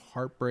lot of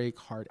heartbreak,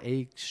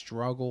 heartache,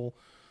 struggle,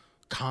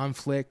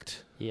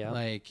 conflict. Yeah.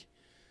 Like,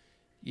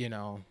 you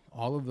know,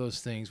 all of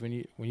those things. When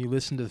you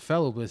listen to the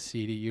Fellow Bliss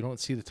CD, you don't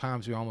see the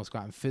times we almost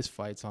got in fist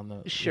fights on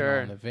the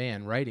in the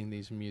van writing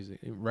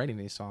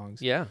these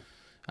songs. Yeah.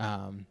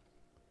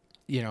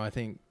 You know, I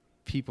think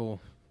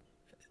people,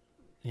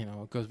 you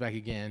know, it goes back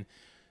again.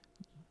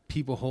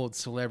 People hold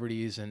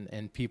celebrities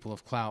and people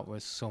of clout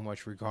with so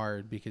much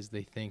regard because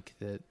they think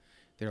that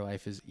their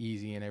life is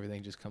easy and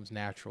everything just comes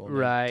natural.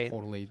 Right. They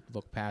totally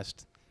look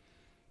past.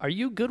 Are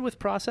you good with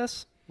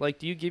process? Like,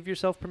 do you give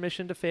yourself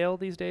permission to fail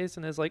these days?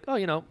 And it's like, oh,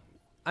 you know,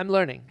 I'm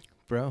learning.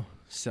 Bro,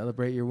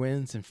 celebrate your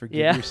wins and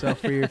forgive yourself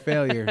for your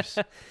failures.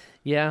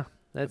 Yeah,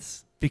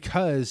 that's...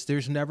 Because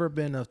there's never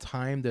been a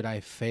time that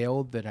I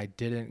failed that I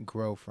didn't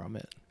grow from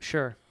it.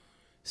 Sure.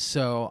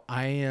 So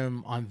I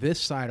am, on this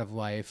side of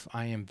life,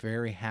 I am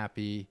very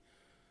happy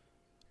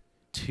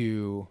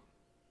to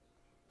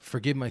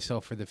forgive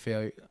myself for the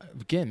failure.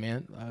 Again,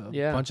 man, a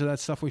bunch of that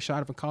stuff we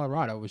shot up in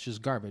Colorado was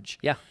just garbage.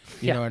 Yeah.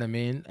 You know what I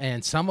mean?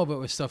 And some of it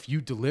was stuff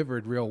you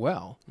delivered real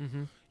well.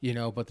 Mm-hmm. You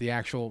know, but the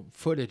actual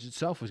footage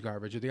itself was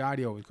garbage, or the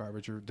audio was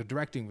garbage, or the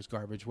directing was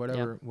garbage,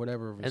 whatever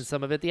was. And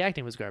some of it, the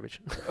acting was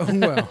garbage. Oh,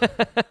 well.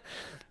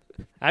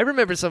 I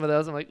remember some of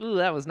those. I'm like, ooh,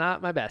 that was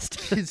not my best.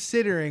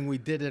 Considering we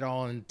did it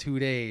all in 2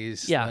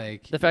 days. Yeah,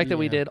 like, the fact that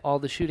we did all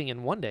the shooting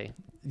in one day.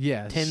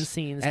 Yes. 10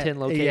 scenes, 10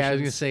 locations. Yeah, I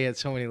was going to say at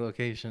so many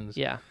locations.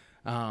 Yeah.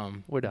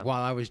 We're done.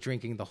 While I was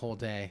drinking the whole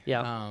day.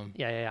 Yeah.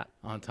 Yeah.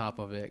 On top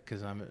of it,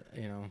 because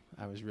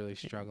I was really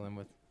struggling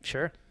with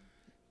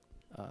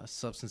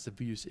substance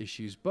abuse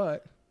issues,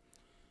 but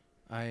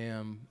I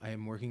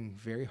am working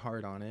very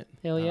hard on it.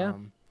 Hell yeah.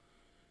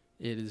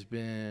 It has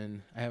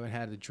been, I haven't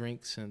had a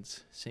drink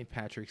since St.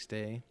 Patrick's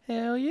Day.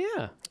 Hell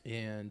yeah.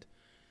 And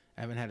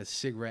I haven't had a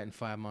cigarette in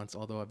 5 months,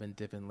 although I've been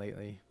dipping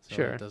lately. So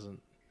sure. It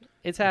doesn't.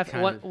 It's half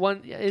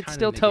one. It's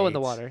still toe in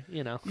the water,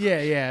 you know.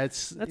 Yeah.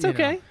 That's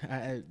okay.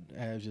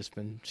 I've just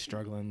been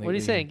struggling lately. What are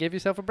you saying? Give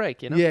yourself a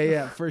break, you know.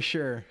 Yeah, for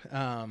sure.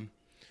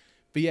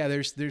 But yeah,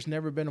 there's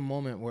never been a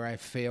moment where I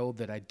failed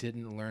that I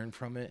didn't learn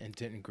from it and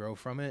didn't grow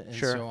from it. And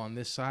so on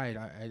this side,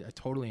 I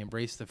totally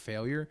embrace the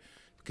failure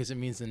because it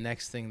means the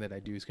next thing that I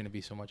do is going to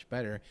be so much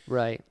better.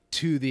 Right.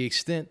 To the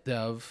extent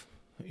of,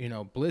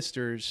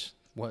 blisters,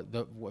 what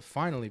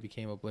finally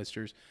became a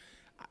blisters,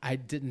 I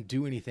didn't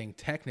do anything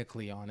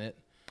technically on it.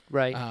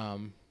 Right. I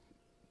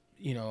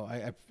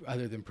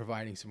other than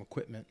providing some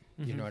equipment,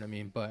 you know what I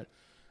mean? But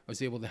I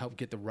was able to help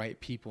get the right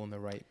people in the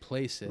right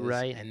places.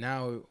 Right. And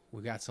now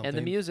we got something. And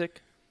the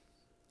music.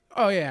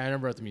 Oh, yeah. I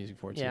never wrote the music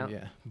for it, too. Yeah.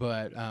 Yeah.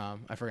 But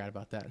I forgot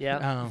about that.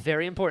 Yeah.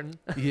 Very important.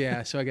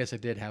 Yeah. So I guess I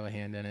did have a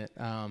hand in it.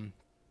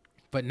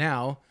 But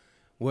now,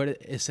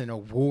 it's an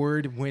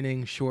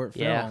award-winning short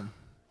film.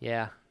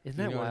 Yeah. Isn't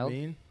that wild? You know what I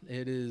mean?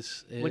 It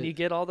is. When you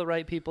get all the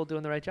right people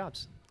doing the right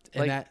jobs.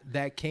 And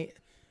that came...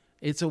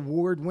 It's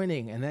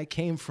award-winning, and that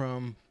came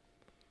from...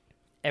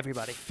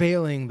 everybody.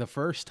 Failing the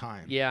first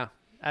time. Yeah.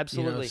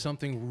 Absolutely.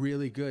 Something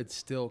really good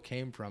still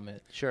came from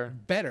it. Sure.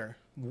 Better.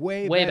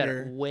 Way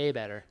better.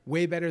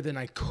 Way better than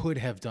I could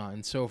have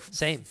done. So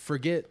same.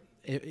 Forget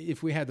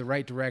if we had the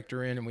right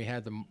director in and we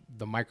had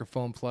the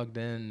microphone plugged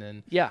in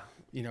and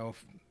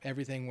if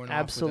everything went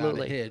off without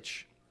a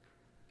hitch,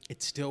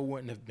 it still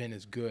wouldn't have been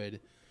as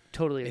good.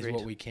 Totally agreed. As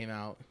what we came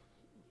out.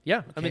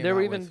 Yeah. I mean, there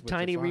were even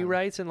tiny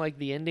rewrites, and like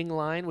the ending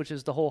line, which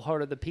is the whole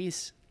heart of the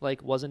piece,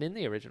 like wasn't in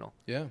the original.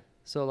 Yeah.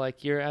 So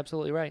like you're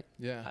absolutely right.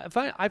 Yeah.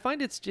 I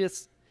find it's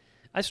just,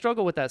 I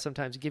struggle with that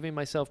sometimes, giving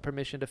myself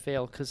permission to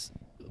fail, because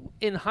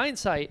in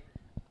hindsight,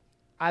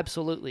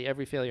 absolutely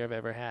every failure I've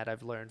ever had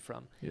I've learned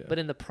from. Yeah. But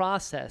in the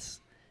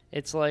process,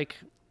 it's like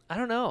I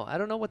don't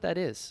know what that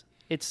is.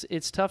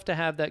 It's tough to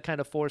have that kind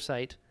of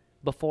foresight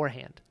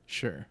beforehand.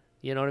 Sure.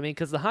 You know what I mean?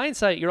 Because the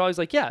hindsight, you're always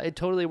like, yeah, it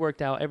totally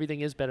worked out.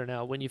 Everything is better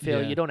now. When you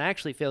fail, you don't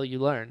actually fail, you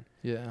learn.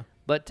 Yeah.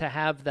 But to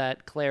have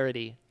that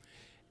clarity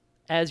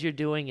as you're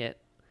doing it,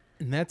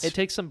 and it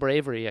takes some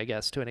bravery, I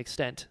guess, to an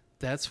extent.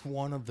 That's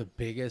one of the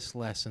biggest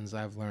lessons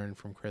I've learned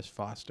from Chris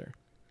Foster.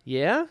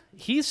 Yeah?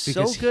 He's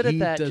so good at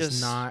that. He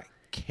does not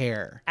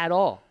care. At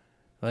all.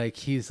 Like,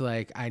 he's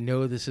like, I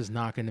know this is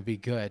not going to be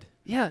good.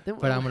 Yeah.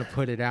 But I'm going to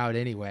put it out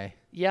anyway.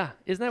 Yeah.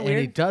 Isn't that weird?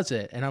 And he does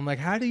it. And I'm like,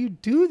 how do you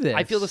do this?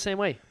 I feel the same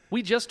way.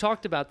 We just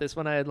talked about this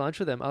when I had lunch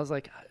with him. I was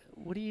like,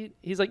 what do you...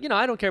 He's like,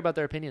 I don't care about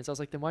their opinions. I was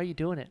like, then why are you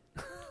doing it?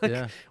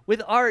 Yeah.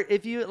 With art,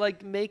 if you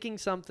like making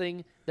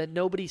something that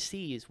nobody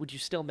sees, would you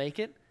still make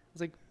it? I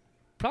was like,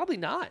 probably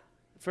not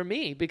for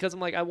me, because I'm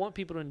like, I want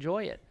people to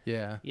enjoy it.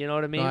 Yeah. You know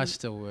what I mean? No, I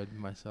still would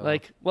myself.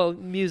 Like, well,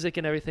 music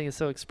and everything is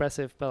so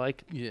expressive, but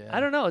like, I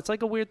don't know. It's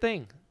like a weird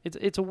thing.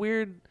 It's a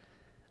weird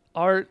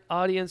art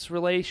audience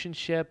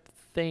relationship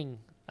thing.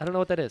 I don't know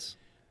what that is.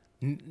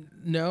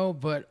 No,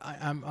 but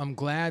I'm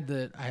glad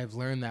that I have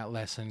learned that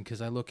lesson,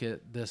 because I look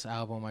at this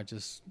album I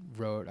just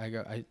wrote.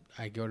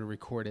 I go to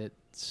record it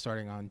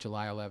starting on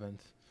July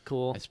 11th.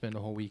 Cool. I spent a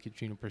whole week at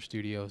Juniper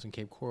Studios in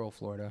Cape Coral,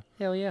 Florida.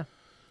 Hell yeah.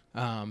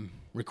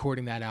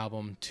 Recording that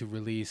album to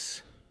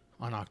release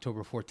on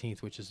October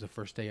 14th, which is the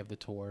first day of the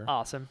tour.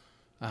 Awesome.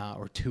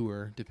 Or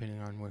tour,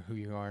 depending on who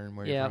you are and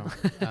where you're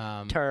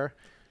from. Tur.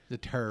 The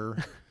tour.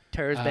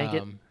 Tur's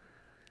Bank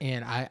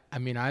And I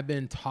mean, I've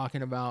been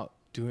talking about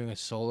doing a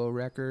solo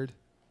record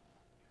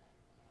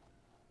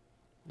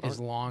as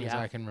long as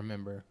I can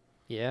remember.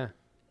 Yeah.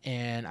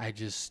 And I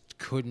just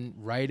couldn't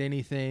write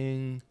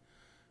anything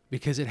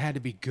because it had to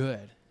be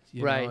good.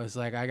 You know, it's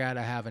like I got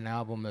to have an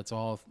album that's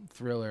all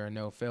thriller and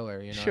no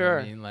filler. You know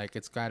what I mean? Like,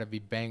 it's got to be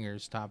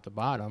bangers top to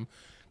bottom.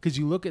 Because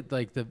you look at,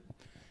 like, the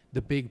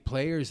big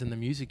players in the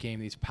music game,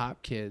 these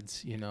pop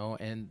kids, you know,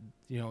 and,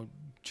 you know,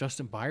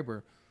 Justin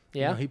Bieber.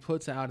 Yeah. You know, he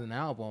puts out an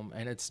album,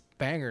 and it's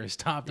bangers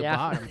top to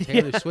bottom.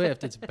 Taylor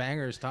Swift, it's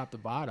bangers top to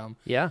bottom.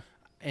 Yeah.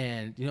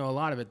 And, you know, a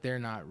lot of it they're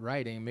not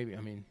writing. Maybe,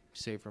 I mean,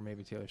 save for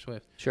maybe Taylor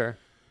Swift. Sure.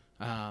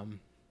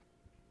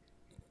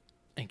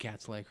 And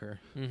cats like her.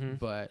 Mm-hmm.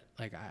 But,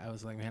 like, I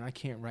was like, man, I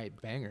can't write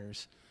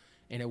bangers.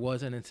 And it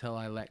wasn't until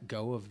I let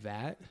go of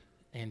that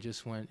and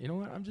just went, you know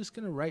what, I'm just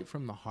going to write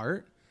from the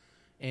heart.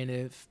 And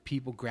if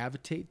people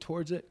gravitate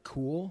towards it,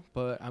 cool.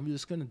 But I'm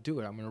just going to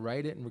do it. I'm going to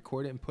write it and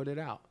record it and put it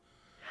out.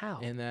 How?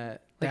 And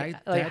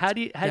how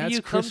do you come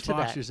to Chris that?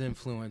 Foster's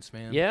influence,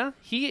 man. Yeah,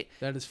 he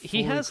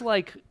has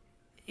like,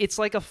 it's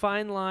like a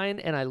fine line,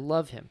 and I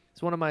love him.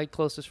 He's one of my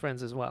closest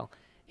friends as well.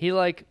 He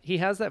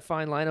has that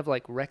fine line of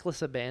like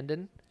reckless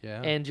abandon,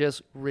 and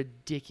just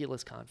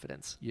ridiculous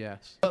confidence.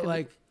 Yes, but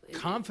like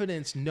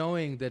confidence,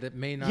 knowing that it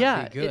may not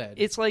be good.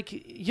 It's like,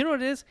 you know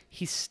what it is?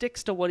 He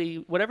sticks to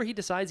whatever he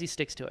decides. He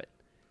sticks to it,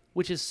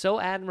 which is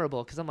so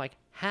admirable. Because I'm like,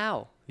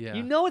 how? Yeah,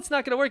 you know it's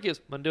not going to work. He goes,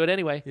 I'm gonna do it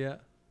anyway. Yeah.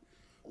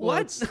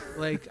 What?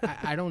 Like,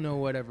 I don't know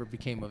whatever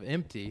became of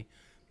Empty,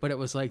 but it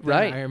was like that.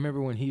 Right. I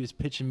remember when he was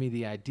pitching me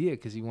the idea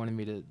because he wanted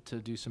me to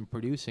do some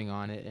producing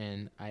on it,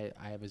 and I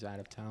was out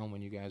of town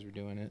when you guys were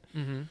doing it.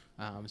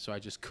 Mm-hmm. So I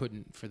just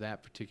couldn't for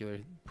that particular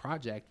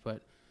project.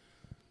 But,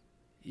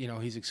 you know,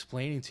 he's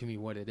explaining to me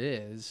what it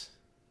is,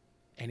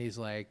 and he's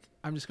like,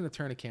 I'm just going to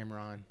turn a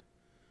camera on.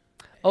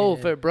 Oh,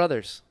 for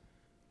Brothers.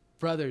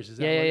 Brothers, is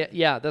that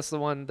Yeah, that's the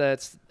one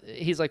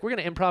he's like, we're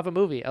going to improv a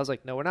movie. I was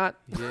like, no, we're not.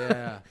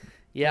 Yeah.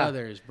 Yeah.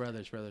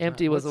 Brothers.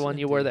 Empty was the one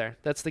you were there.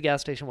 That's the gas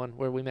station one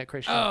where we met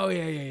Christian. Oh,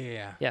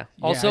 yeah. Yeah.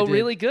 Also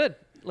really good.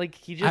 Like,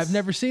 I've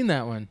never seen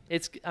that one.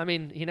 I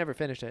mean, he never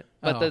finished it.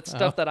 But the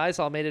stuff that I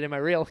saw made it in my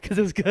reel because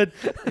it was good.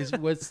 Is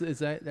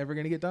that ever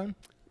going to get done?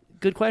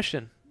 Good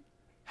question.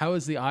 How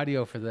is the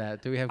audio for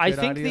that? Do we have good audio?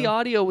 I think the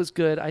audio was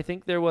good. I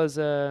think there was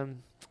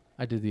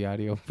I did the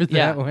audio for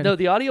that one. No,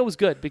 the audio was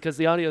good because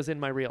the audio is in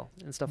my reel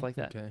and stuff like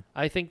that. Okay.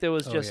 I think there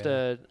was I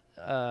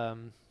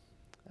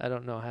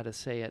don't know how to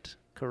say it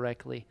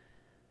correctly.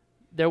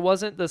 There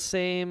wasn't the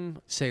same.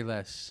 Say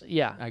less.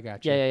 Yeah. I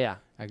got you. Yeah.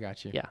 I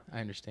got you. Yeah. I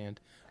understand.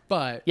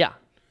 But yeah,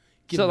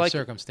 given the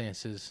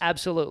circumstances.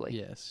 Absolutely.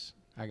 Yes.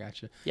 I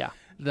got you. Yeah.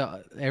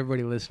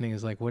 Everybody listening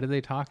is like, what are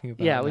they talking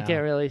about? Yeah, we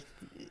can't really.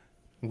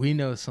 We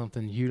know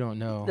something you don't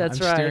know. That's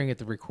I'm right. staring at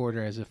the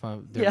recorder as if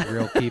they're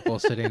real people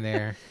sitting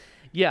there.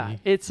 Yeah,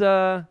 it's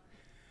So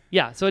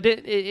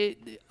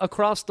it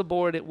across the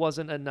board, it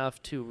wasn't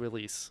enough to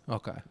release.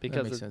 Okay,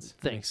 because that makes sense.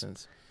 That makes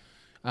sense.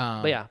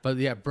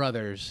 But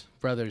Brothers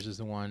is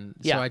the one.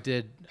 Yeah. So I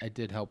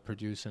did help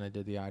produce, and I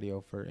did the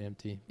audio for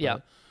Empty. Yeah.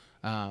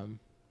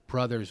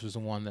 Brothers was the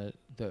one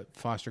that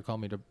Foster called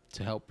me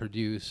to help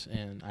produce,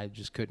 and I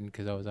just couldn't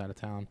because I was out of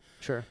town.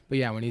 Sure. But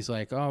yeah, when he's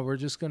like, "Oh, we're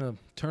just gonna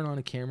turn on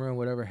a camera and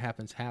whatever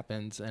happens,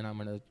 and I'm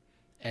gonna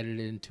edit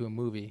it into a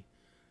movie,"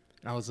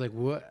 and I was like,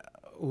 "What?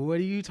 What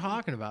are you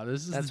talking about?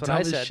 This is the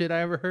dumbest shit I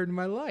ever heard in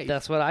my life."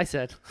 That's what I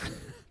said.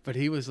 But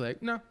he was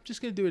like, "No,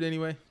 just gonna do it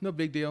anyway. No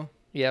big deal."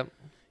 Yep.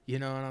 You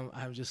know, and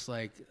I'm just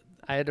like,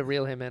 I had to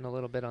reel him in a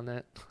little bit on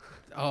that.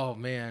 Oh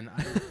man,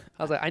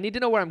 I was like, I need to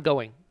know where I'm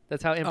going.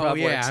 That's how improv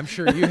works. Oh yeah, I'm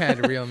sure you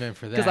had to reel him in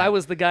for that. Because I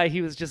was the guy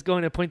he was just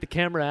going to point the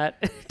camera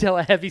at, tell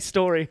a heavy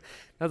story.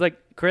 I was like,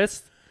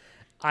 Chris,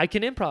 I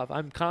can improv.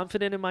 I'm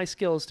confident in my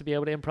skills to be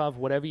able to improv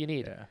whatever you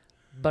need. Yeah.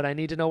 But I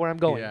need to know where I'm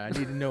going. Yeah, I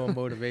need to know a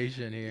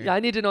motivation here. Yeah, I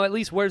need to know at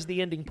least where's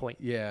the ending point.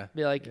 Yeah.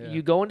 Be like,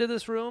 you go into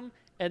this room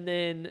and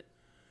then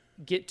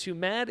get too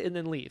mad and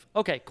then leave.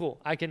 Okay,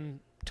 cool. I can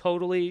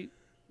totally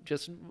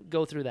just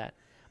go through that.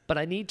 But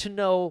I need to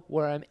know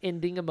where I'm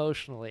ending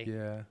emotionally.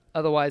 Yeah.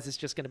 Otherwise, it's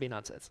just going to be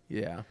nonsense.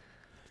 Yeah.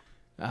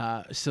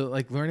 So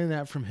like learning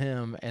that from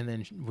him, and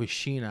then with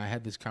Sheena, I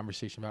had this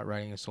conversation about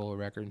writing a solo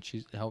record, and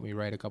she helped me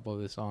write a couple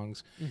of the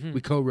songs. Mm-hmm.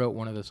 We co-wrote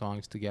one of the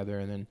songs together,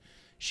 and then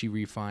she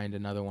refined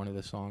another one of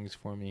the songs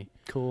for me.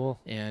 Cool.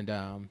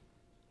 And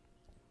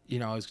you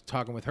know, I was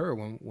talking with her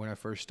when I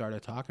first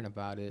started talking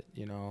about it.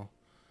 You know,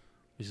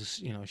 it was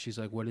just, you know, she's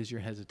like, "What is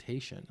your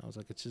hesitation?" I was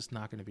like, "It's just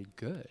not going to be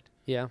good."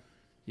 Yeah.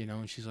 You know,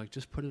 and she's like,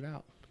 "Just put it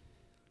out."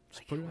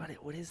 Like,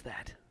 what is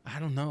that? I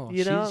don't know.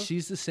 You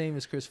she's the same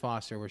as Chris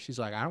Foster, where she's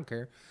like, I don't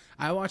care.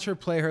 I watch her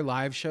play her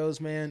live shows,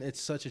 man.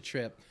 It's such a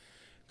trip.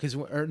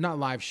 Or not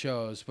live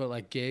shows, but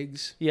like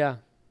gigs. Yeah.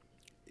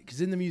 because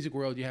in the music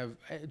world you have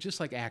just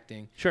like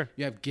acting. Sure.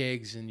 You have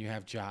gigs and you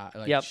have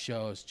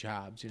shows,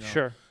 jobs.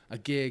 Sure. A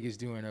gig is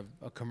doing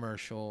a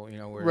commercial,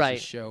 whereas Right. a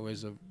show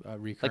is a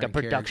recurring Like a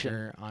production.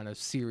 character on a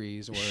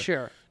series or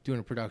Sure. doing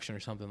a production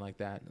or something like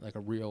that, like a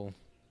real,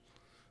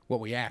 what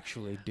we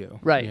actually do.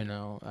 Right.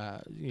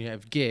 You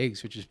have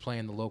gigs, which is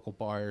playing the local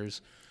bars,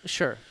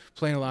 Sure.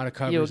 playing a lot of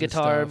covers, You know,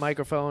 guitar, and stuff.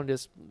 microphone,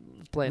 just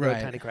playing to a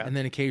Right. tiny crowd. And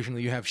then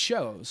occasionally you have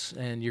shows,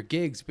 and your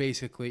gigs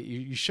basically,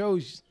 you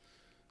shows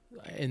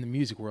in the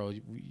music world,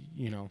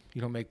 you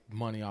don't make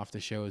money off the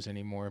shows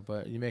anymore,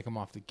 but you make them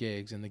off the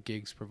gigs, and the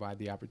gigs provide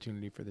the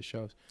opportunity for the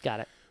shows. Got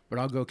it. But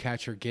I'll go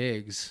catch her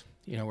gigs,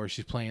 where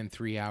she's playing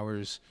 3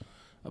 hours,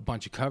 a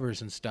bunch of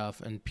covers and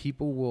stuff, and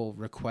people will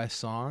request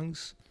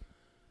songs.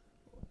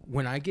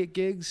 When I get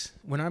gigs,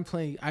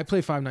 I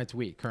play 5 nights a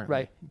week currently.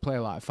 Right. Play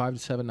a lot, 5 to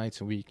 7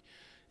 nights a week.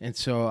 And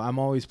so I'm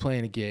always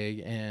playing a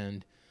gig,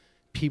 and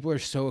people are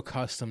so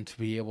accustomed to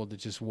be able to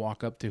just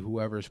walk up to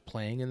whoever's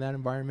playing in that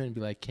environment and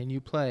be like, can you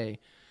play,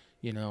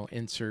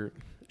 insert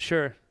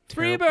Sure.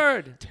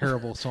 Freebird.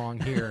 terrible song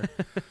here.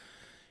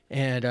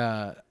 And,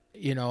 a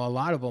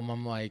lot of them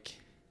I'm like,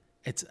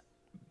 it's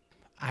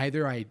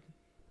either I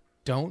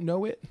don't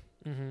know it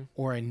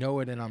or I know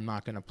it and I'm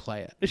not going to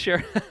play it.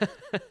 Sure.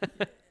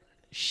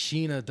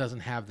 Sheena doesn't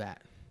have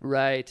that.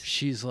 Right.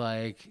 She's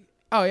like,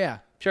 oh, yeah.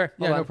 Sure.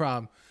 Yeah, Hold no on.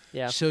 problem.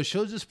 Yeah. So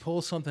she'll just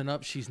pull something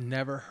up she's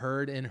never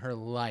heard in her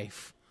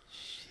life.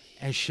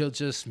 And she'll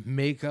just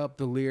make up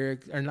the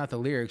lyrics, or not the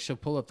lyrics. She'll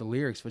pull up the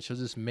lyrics, but she'll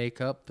just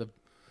make up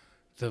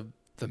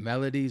the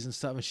melodies and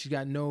stuff. And she's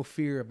got no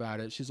fear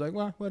about it. She's like,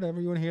 well, whatever.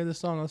 You want to hear this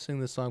song? I'll sing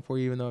this song for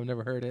you, even though I've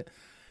never heard it.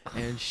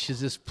 And she'll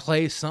just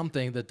play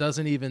something that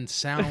doesn't even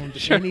sound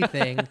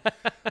anything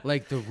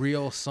like the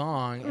real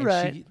song. And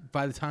Right.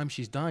 by the time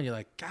she's done, you're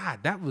like, God,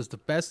 that was the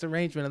best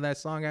arrangement of that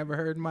song I ever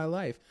heard in my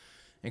life.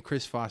 And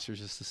Chris Foster's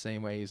just the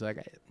same way. He's like,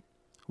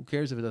 who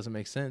cares if it doesn't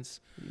make sense?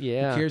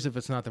 Yeah. Who cares if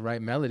it's not the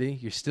right melody?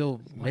 You're still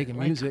making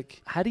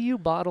music. How do you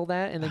bottle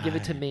that and then give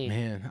it to me?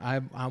 Man,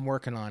 I'm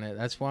working on it.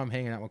 That's why I'm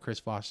hanging out with Chris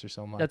Foster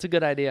so much. That's a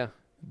good idea.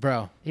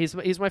 Bro, He's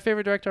my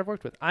favorite director I've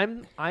worked with. I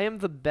am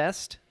the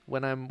best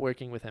when I'm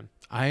working with him.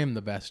 I am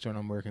the best when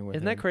I'm working with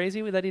him. Isn't that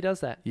crazy that he does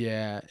that?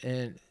 Yeah,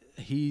 and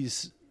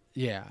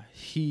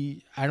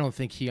I don't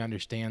think he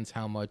understands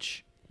how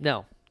much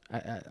No.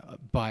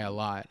 by a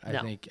lot. No.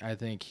 I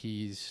think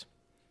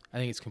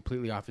it's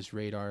completely off his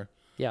radar.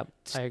 Yeah,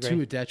 I agree.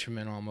 To a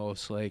detriment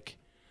almost. Like,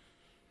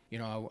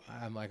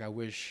 I'm like, I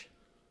wish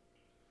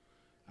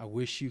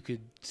you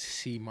could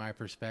see my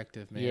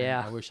perspective, man.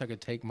 Yeah. I wish I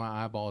could take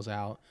my eyeballs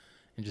out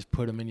and just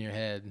put them in your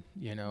head,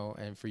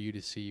 and for you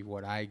to see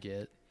what I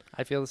get.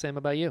 I feel the same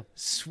about you.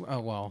 Oh,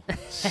 well,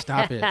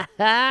 stop it.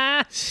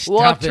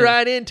 Walked it.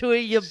 right into it,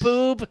 you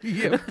boob.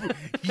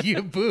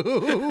 You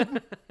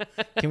boob.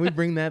 Can we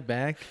bring that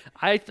back?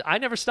 I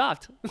never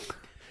stopped.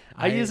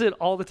 I use it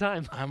all the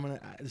time.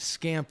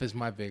 Scamp is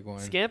my big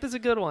one. Scamp is a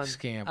good one.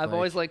 Scamp. I've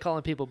always liked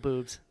calling people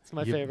boobs. It's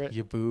my favorite.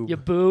 You boob. You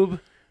boob.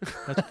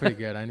 That's pretty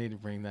good. I need to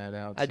bring that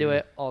out. I do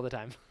it all the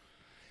time.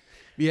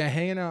 Yeah,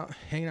 hanging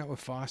out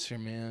with Foster,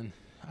 man.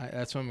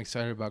 That's what I'm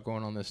excited about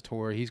going on this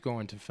tour. He's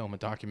going to film a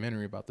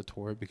documentary about the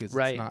tour because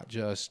Right.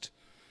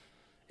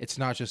 it's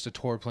not just a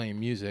tour playing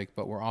music,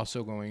 but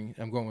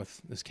I'm going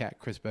with this cat,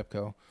 Chris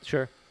Bepko.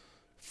 Sure.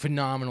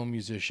 Phenomenal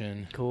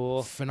musician.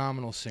 Cool.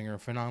 Phenomenal singer,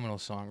 phenomenal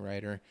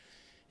songwriter.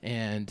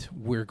 And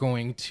we're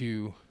going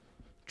to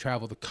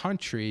travel the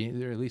country,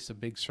 or at least a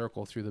big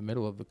circle through the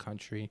middle of the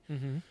country.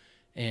 Mm-hmm.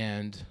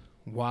 And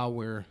while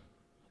we're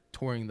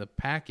touring the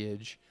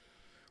package,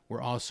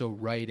 we're also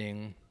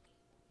writing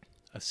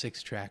a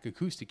 6-track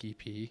acoustic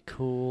EP.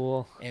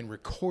 Cool. And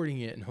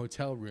recording it in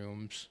hotel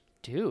rooms.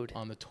 Dude.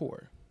 On the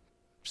tour.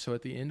 So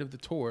at the end of the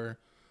tour,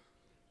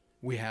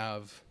 we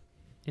have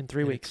in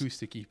 3 weeks.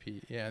 Acoustic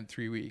EP. Yeah, in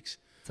 3 weeks.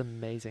 It's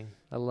amazing.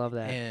 I love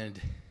that. And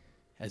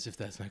as if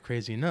that's not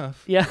crazy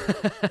enough, yeah.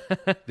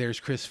 there's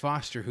Chris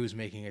Foster who's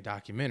making a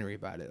documentary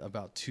about it,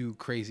 about 2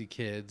 crazy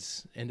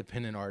kids,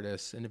 independent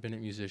artists,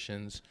 independent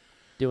musicians.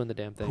 Doing the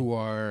damn thing. Who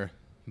are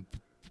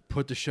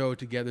put the show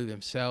together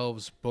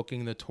themselves,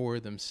 booking the tour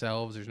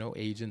themselves. There's no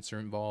agents are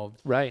involved.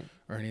 Right.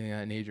 Or anything of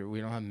that nature. We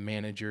don't have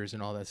managers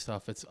and all that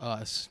stuff. It's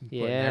us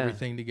Yeah. putting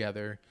everything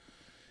together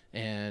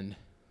and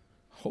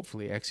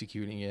hopefully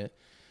executing it.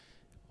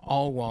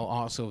 All while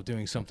also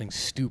doing something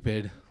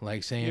stupid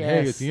like saying,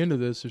 hey, at the end of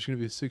this, there's going to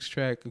be a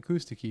 6-track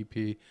acoustic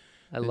EP.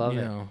 I love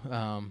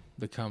it.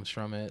 That comes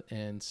from it.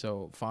 And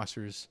so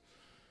Foster's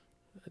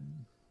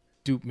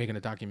making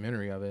a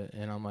documentary of it.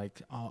 And I'm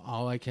like,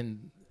 all I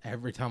can,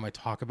 every time I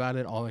talk about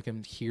it, all I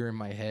can hear in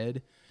my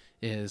head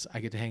is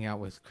I get to hang out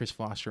with Chris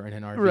Foster in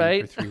an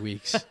RV for 3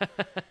 weeks.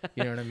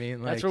 You know what I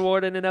mean? That's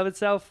reward in and of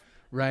itself.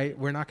 Right?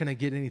 We're not going to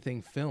get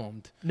anything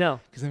filmed. No.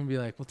 Because then we'll be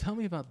like, well, tell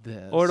me about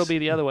this. Or it'll be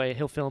the other way.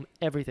 He'll film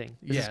everything.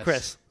 This is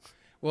Chris.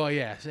 Well,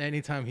 yeah. So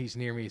anytime he's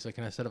near me, he's like,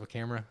 can I set up a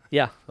camera?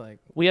 Yeah. Like,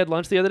 we had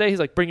lunch the other day. He's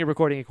like, bring your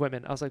recording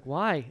equipment. I was like,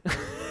 why?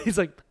 He's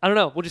like, I don't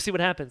know. We'll just see what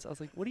happens. I was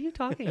like, what are you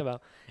talking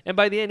about? And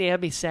by the end, he had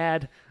me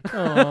sad.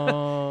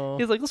 oh.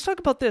 He was like, let's talk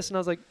about this. And I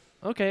was like,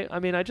 okay. I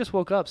mean, I just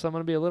woke up, so I'm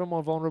going to be a little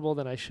more vulnerable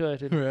than I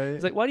should. And Right.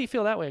 he's like, why do you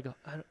feel that way? I go,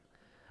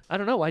 I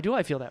don't know. Why do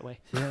I feel that way?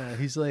 Yeah,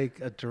 he's like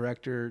a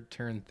director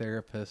turned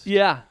therapist.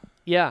 Yeah.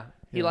 He Yeah.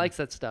 likes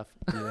that stuff.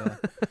 Yeah.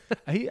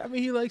 I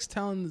mean, he likes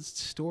telling the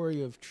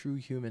story of true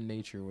human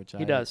nature, which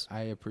He does.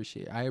 I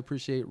appreciate. I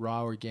appreciate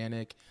raw,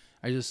 organic.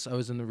 I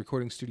was in the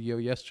recording studio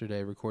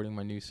yesterday recording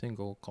my new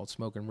single called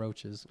Smoking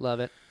Roaches. Love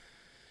it.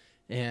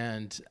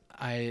 And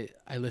I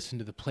listened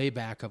to the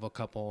playback of a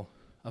couple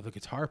of the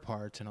guitar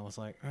parts, and I was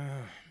like,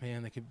 oh,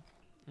 man, it's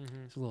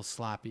a little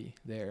sloppy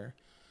there.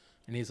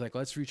 And he's like,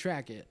 let's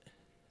retrack it.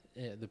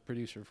 The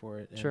producer for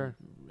it. Sure.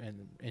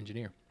 And the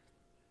engineer.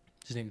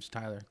 His name's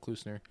Tyler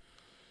Klusner.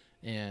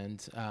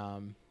 And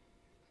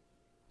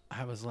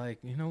I was like,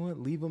 you know what?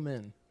 Leave them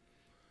in.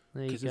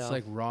 There you Because go. it's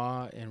like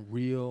raw and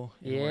real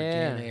and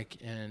organic,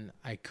 and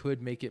I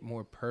could make it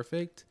more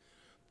perfect,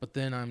 but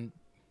then I'm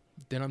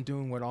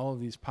doing what all of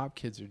these pop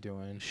kids are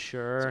doing.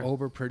 Sure. It's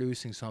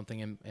overproducing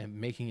something and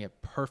making it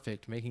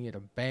perfect, making it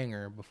a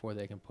banger before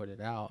they can put it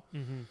out.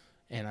 Mm-hmm.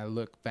 And I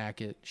look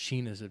back at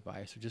Sheena's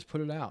advice, just put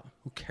it out.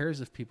 Who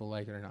cares if people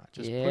like it or not?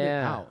 Just put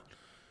it out.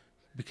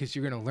 Because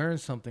you're going to learn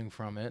something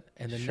from it,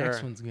 and the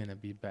next one's going to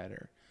be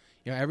better.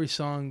 You know, every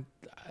song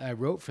I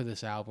wrote for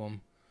this album,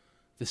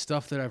 the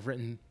stuff that I've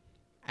written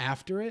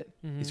after it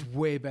is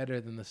way better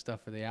than the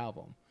stuff for the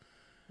album.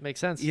 Makes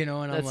sense. You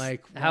know, and that's I'm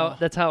like,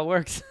 that's how it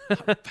works.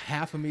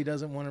 half of me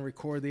doesn't want to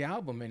record the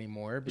album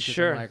anymore because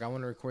I'm like, I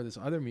want to record this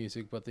other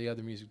music, but the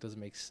other music doesn't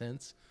make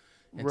sense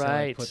until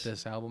I put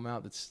this album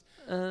out.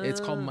 It's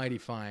called Mighty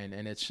Fine,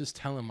 and it's just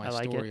telling my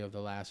story of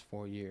the last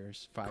 5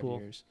 years.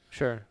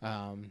 Sure.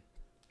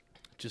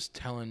 Just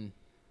telling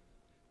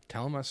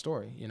my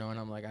story, you know, and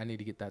I'm like, I need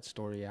to get that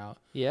story out.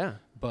 Yeah.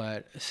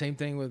 But same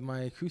thing with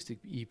my acoustic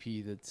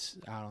EP that's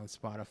out on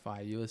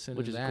Spotify. You listen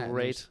Which to is that.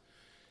 Great.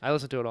 I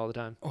listen to it all the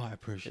time. Oh, I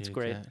appreciate it. It's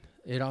great. That.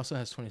 It also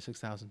has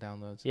 26,000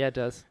 downloads. Yeah, it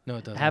does. No,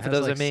 it doesn't. Half of it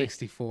has those like are me.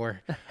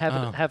 64.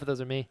 Half of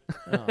those are me.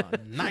 Oh,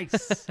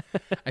 nice.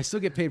 I still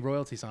get paid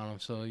royalties on them,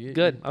 so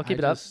good. I'll keep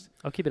it up.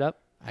 I'll keep it up.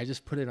 I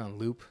just put it on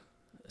loop.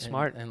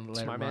 Smart. And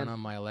let Smart it run man. on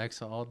my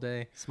Alexa all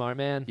day. Smart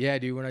man. Yeah,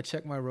 dude. When I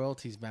checked my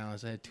royalties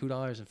balance, I had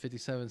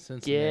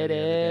 $2.57. Get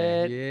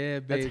it? Yeah,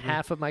 baby. That's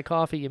half of my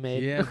coffee you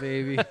made. Yeah,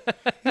 baby.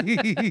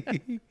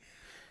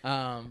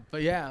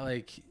 But yeah,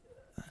 like.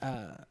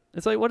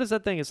 It's like, what is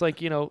that thing? It's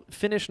like, you know,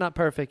 finish not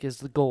perfect is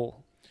the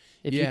goal.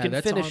 If you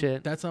can finish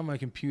it. That's on my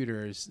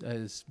computer. Is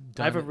done.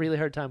 I have a really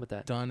hard time with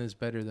that. Done is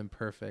better than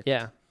perfect.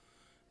 Yeah.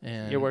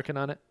 And you're working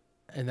on it?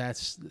 And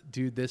that's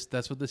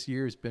what this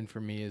year has been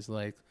for me, is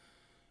like,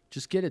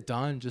 just get it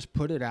done. Just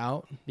put it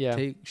out. Yeah.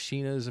 Take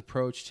Sheena's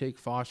approach. Take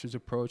Foster's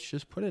approach.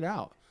 Just put it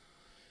out.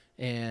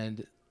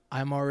 And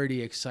I'm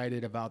already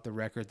excited about the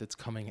record that's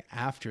coming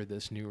after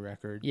this new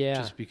record. Yeah.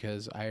 Just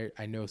because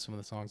I know some of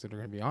the songs that are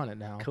going to be on it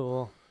now.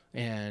 Cool.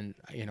 And,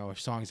 you know,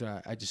 songs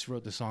that I just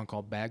wrote the song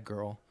called Bad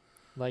Girl.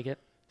 Like it?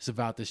 It's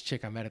about this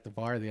chick I met at the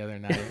bar the other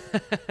night.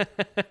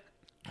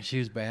 She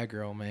was bad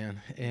girl,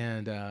 man.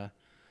 And,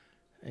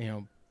 you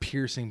know,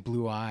 piercing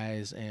blue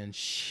eyes. And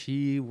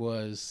she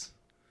was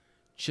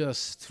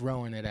just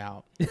throwing it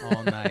out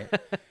all night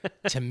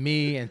to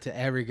me and to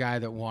every guy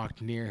that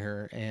walked near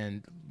her.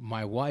 And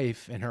my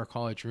wife and her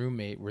college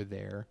roommate were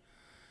there.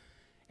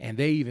 And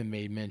they even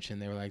made mention.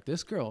 They were like,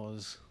 this girl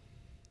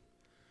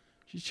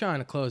she's trying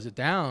to close it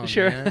down,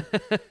 sure. Man.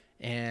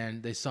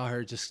 And they saw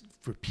her just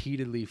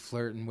repeatedly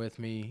flirting with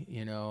me,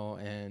 you know,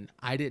 and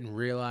I didn't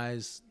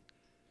realize.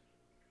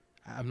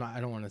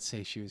 I don't want to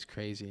say she was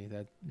crazy.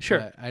 But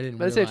I didn't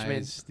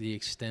realize the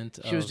extent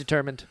of. She was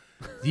determined.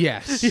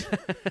 Yes.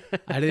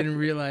 I didn't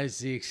realize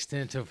the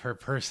extent of her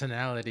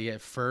personality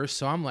at first.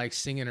 So I'm like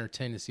singing her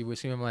Tennessee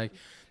Whiskey. I'm like,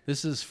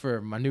 this is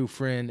for my new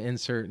friend,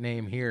 insert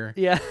name here.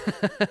 Yeah.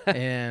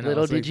 And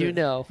little did you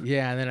know.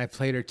 Yeah. And then I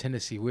played her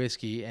Tennessee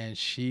Whiskey, and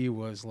she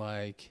was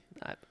like,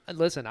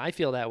 listen, I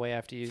feel that way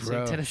after you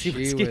sing Tennessee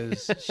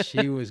Whiskey.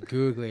 She was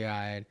googly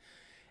eyed.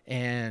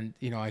 And,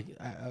 you know,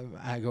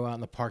 I go out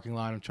in the parking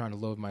lot. I'm trying to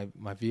load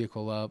my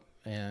vehicle up,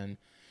 and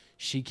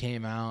she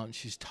came out, and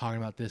she's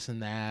talking about this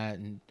and that.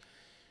 And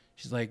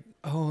she's like,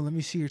 oh, let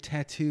me see your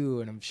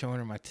tattoo. And I'm showing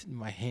her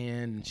my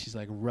hand, and she's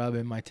like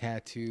rubbing my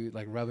tattoo,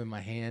 like rubbing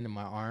my hand and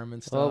my arm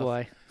and stuff. Oh,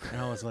 boy.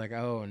 And I was like,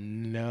 oh,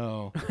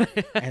 no.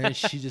 And then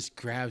she just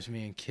grabs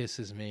me and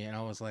kisses me. And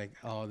I was like,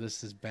 oh,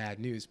 this is bad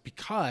news,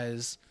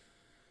 because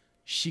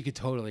she could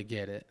totally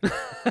get it.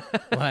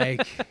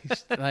 like,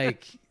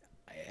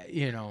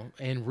 you know,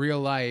 in real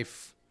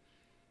life.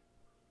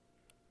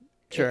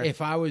 Sure.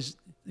 If I was,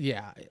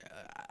 yeah.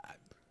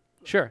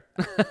 Sure.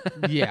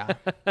 Yeah.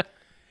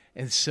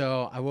 And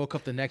so I woke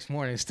up the next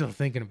morning still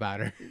thinking about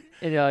her.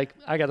 And you're like,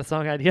 I got a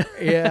song idea.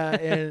 Yeah,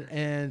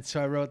 and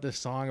so I wrote this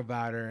song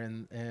about her,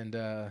 and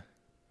the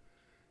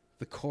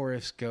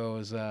chorus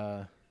goes,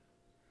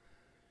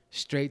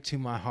 straight to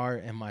my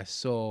heart and my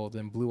soul,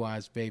 then blue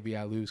eyes, baby,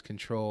 I lose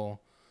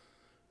control.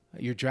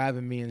 You're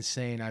driving me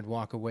insane, I'd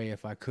walk away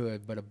if I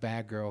could, but a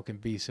bad girl can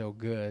be so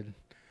good.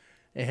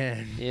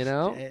 And you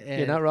know,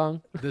 you're not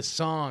wrong. The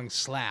song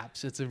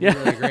slaps. It's a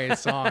really great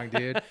song,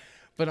 dude.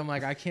 But I'm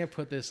like, I can't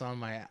put this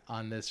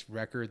on this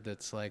record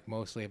that's like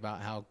mostly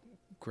about how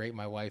great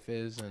my wife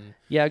is, and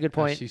yeah, good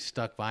point. she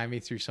stuck by me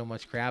through so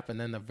much crap, and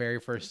then the very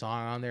first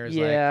song on there is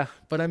like,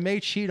 but I may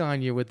cheat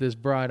on you with this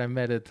broad I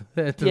met at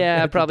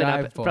the probably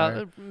dive not.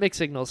 bar. Mixed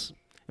signals,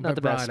 And not by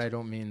the broad, best. I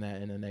don't mean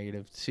that in a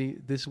negative. See,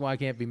 this is why I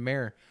can't be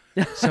mayor.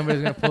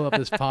 Somebody's gonna pull up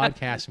this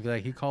podcast and be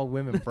like, he called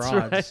women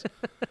broads,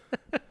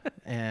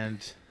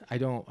 and I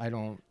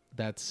don't.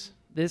 That's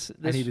this.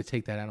 I need to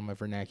take that out of my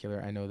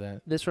vernacular. I know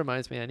that. This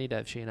reminds me, I need to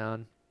have Sheen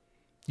on.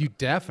 You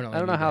definitely. I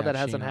don't know need to how have that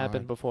hasn't Sheen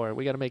happened on. before.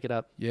 We got to make it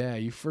up. Yeah,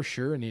 you for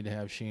sure need to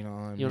have Sheen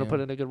on. You want to put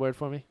in a good word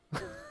for me?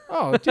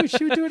 Oh, dude,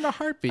 she would do it in a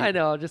heartbeat. I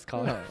know. I'll just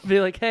call Yeah. her. Be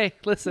like, hey,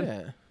 listen.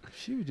 Yeah,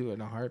 she would do it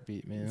in a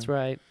heartbeat, man. That's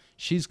right.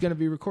 She's gonna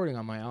be recording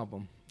on my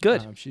album.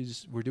 Good.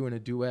 We're doing a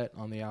duet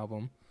on the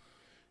album,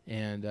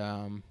 and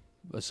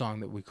a song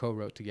that we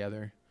co-wrote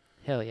together.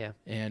 Hell yeah.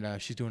 And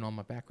she's doing all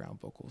my background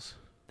vocals.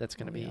 That's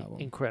going to be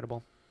album.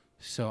 incredible.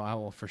 So I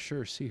will for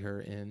sure see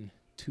her in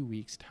 2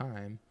 weeks'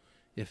 time,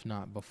 if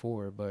not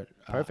before. But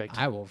Perfect.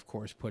 I will, of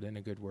course, put in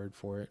a good word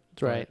for it.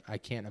 That's right. I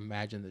can't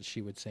imagine that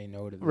she would say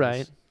no to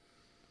this.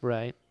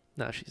 Right.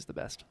 No, she's the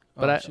best.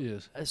 Oh, But she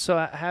is. So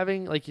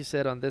having, like you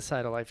said, on this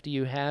side of life, do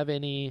you have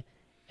any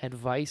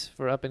advice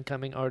for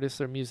up-and-coming artists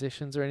or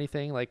musicians or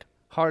anything? Like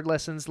hard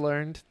lessons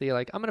learned that you're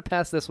like, I'm going to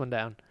pass this one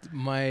down?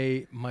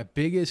 My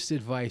biggest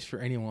advice for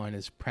anyone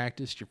is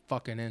practice your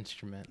fucking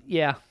instrument.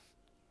 Yeah.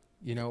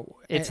 You know,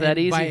 It's that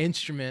easy. By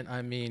instrument,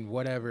 I mean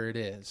whatever it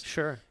is.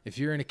 Sure. If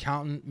you're an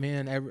accountant,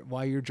 man,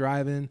 while you're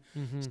driving,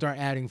 start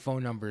adding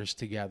phone numbers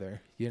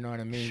together. You know what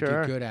I mean?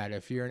 Sure. Get good at it.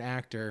 If you're an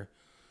actor,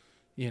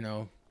 you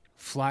know,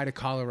 fly to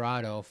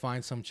Colorado,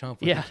 find some chump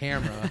with a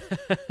camera,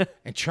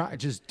 and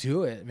just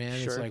do it, man.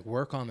 Sure. It's like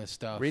work on this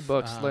stuff. Read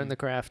books, learn the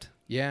craft.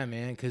 Yeah,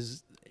 man,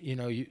 because, you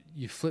know,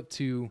 you flip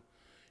to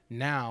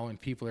now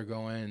and people are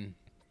going,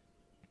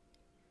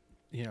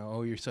 you know,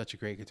 oh, you're such a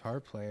great guitar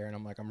player. And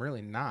I'm like, I'm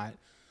really not.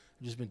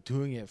 I've just been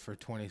doing it for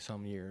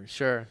 20-some years.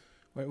 Sure.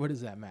 What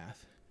is that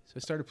math? So I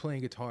started playing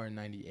guitar in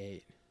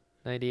 98.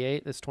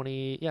 98, that's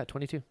 22.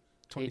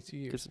 22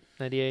 years.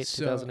 98,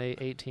 So- 2008,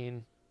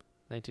 18,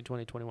 19,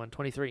 20, 21,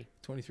 23.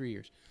 23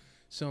 years.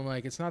 So I'm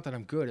like, it's not that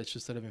I'm good. It's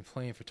just that I've been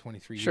playing for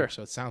 23 Sure. years.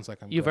 So it sounds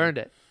like I'm You've good. earned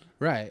it.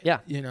 Right. Yeah.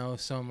 You know,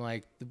 so I'm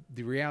like,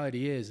 the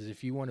reality is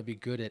if you want to be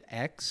good at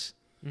X,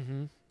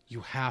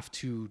 you have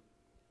to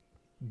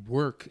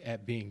work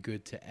at being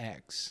good to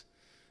X,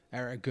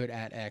 or good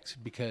at X,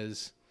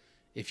 because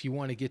if you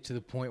want to get to the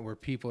point where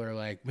people are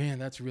like, man,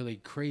 that's really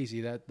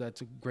crazy,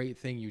 that's a great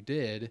thing you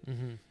did,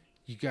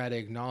 you got to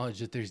acknowledge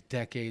that there's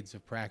decades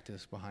of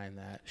practice behind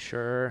that.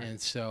 Sure.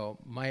 And so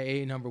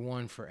my number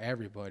one for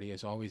everybody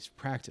is always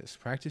practice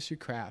your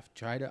craft.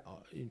 Try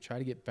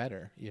to get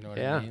better. You know what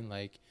I mean?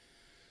 Like,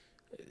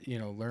 you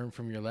know, learn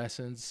from your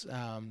lessons.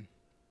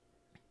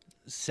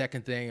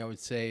 Second thing I would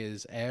say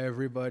is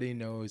everybody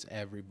knows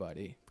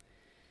everybody.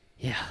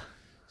 Yeah.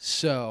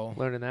 So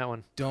Learning that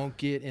one. don't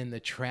get in the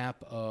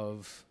trap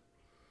of,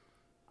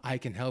 I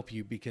can help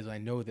you because I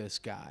know this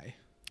guy.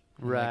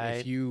 Right.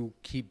 Like, if you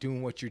keep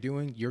doing what you're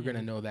doing, you're going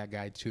to know that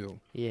guy too.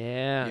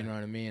 Yeah. You know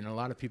what I mean? A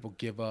lot of people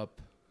give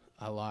up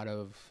a lot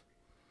of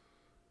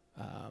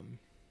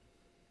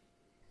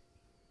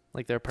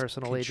like their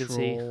personal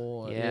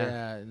control. agency.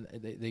 Yeah.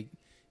 And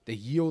they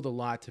yield a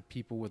lot to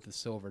people with a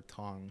silver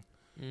tongue.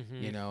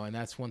 You know, and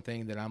that's one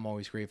thing that I'm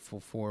always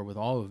grateful for with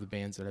all of the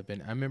bands that I've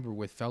been. I remember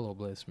with Fellow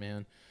Bliss,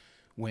 man,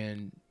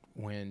 when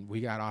we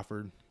got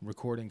offered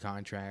recording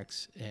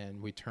contracts and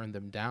we turned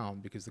them down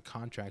because the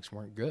contracts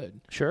weren't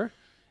good. Sure.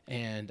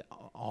 And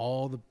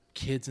all the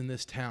kids in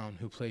this town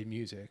who played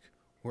music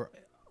were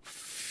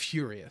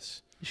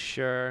furious.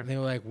 Sure. And they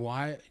were like,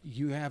 why?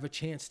 You have a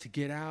chance to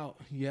get out.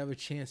 You have a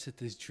chance at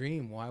this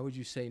dream. Why would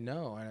you say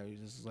no? And I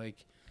was just like,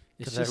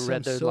 it's just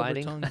some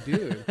silver-tongued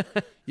dude.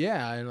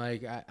 Yeah, and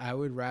like I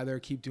would rather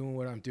keep doing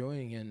what I'm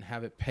doing and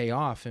have it pay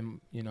off in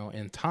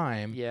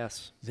time.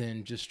 Yes.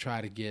 Than just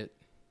try to get,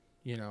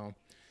 you know,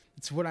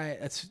 it's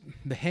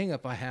the hang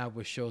up I have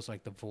with shows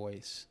like The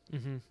Voice,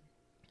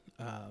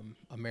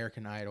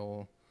 American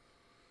Idol,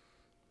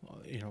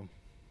 you know,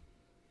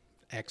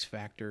 X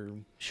Factor.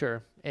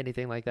 Sure.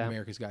 Anything like that.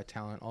 America's Got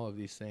Talent, all of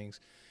these things.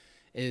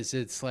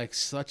 It's like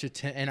such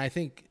and I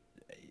think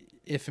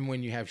if and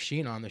when you have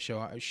Sheen on the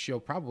show, she'll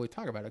probably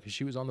talk about it because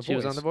she was on The Voice. She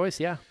was on The Voice,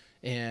 yeah.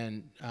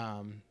 And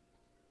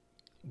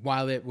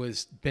while it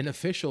was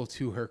beneficial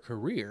to her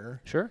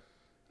career, sure,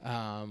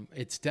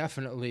 it's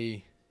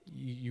definitely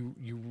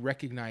you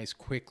recognize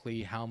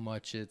quickly how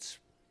much it's.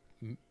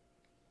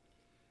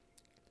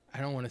 I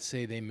don't want to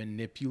say they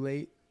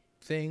manipulate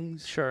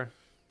things, sure,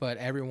 but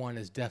everyone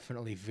is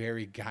definitely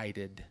very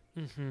guided,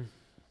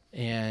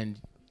 and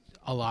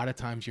a lot of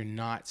times you're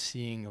not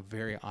seeing a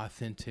very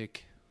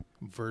authentic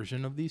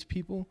version of these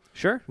people.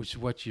 Sure. Which is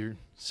what you're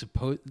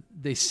supposed.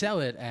 They sell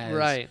it as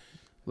right.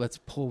 Let's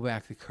pull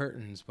back the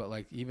curtains, but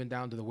like even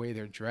down to the way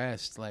they're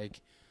dressed, like,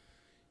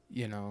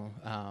 you know,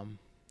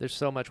 There's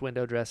so much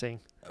window dressing.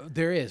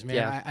 There is, man.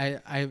 Yeah.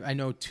 I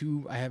know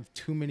I have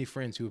too many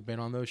friends who have been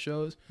on those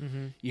shows.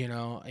 You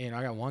know, and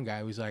I got one guy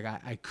who's like,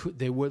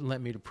 they wouldn't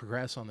let me to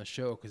progress on the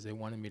show because they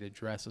wanted me to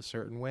dress a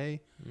certain way,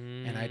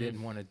 and I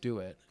didn't want to do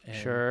it. And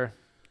Sure.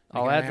 I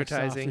All got axed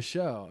advertising. off the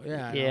show.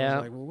 Yeah. And I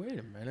was like, well, wait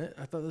a minute.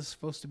 I thought this was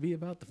supposed to be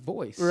about the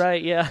voice.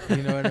 Right. Yeah.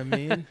 You know what I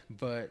mean?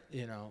 But,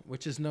 you know,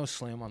 which is no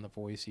slam on the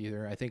voice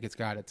either. I think it's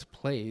got its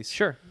place.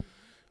 Sure.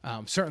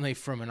 Certainly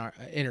from an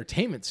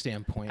entertainment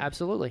standpoint.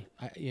 Absolutely.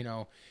 You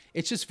know,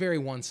 it's just very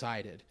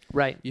one-sided.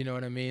 Right. You know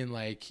what I mean?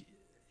 Like,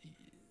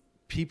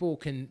 people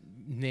can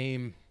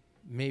name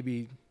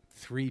maybe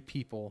 3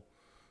 people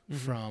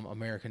from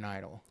American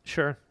Idol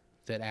Sure.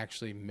 that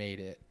actually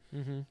made it.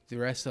 The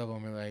rest of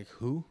them are like,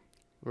 who?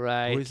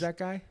 Right. Who is that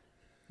guy?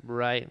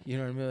 Right. You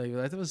know what I mean?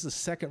 Like, that was the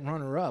second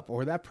runner-up,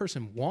 or that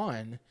person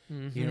won.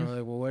 You know,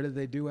 like, well, what did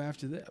they do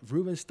after that?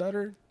 Ruben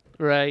Studdard?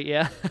 Right.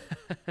 Yeah.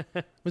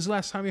 When's the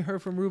last time you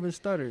heard from Ruben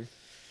Studdard?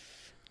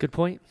 Good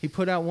point. He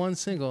put out one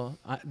single.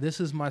 This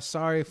is my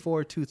Sorry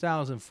for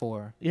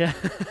 2004. Yeah.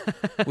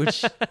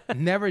 Which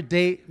never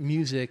date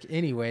music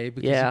anyway,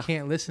 because Yeah. you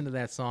can't listen to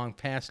that song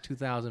past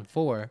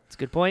 2004. It's a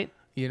good point.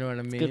 You know what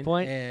I mean? Good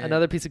point. And,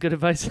 Another piece of good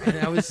advice. and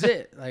that was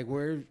it. Like,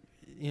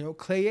 you know,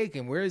 Clay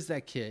Aiken, where is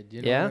that kid?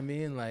 You know Yeah. what I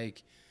mean?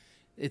 Like,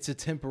 it's a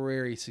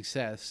temporary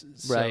success.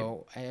 Right.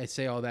 So I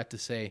say all that to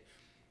say,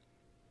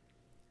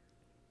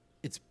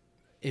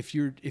 if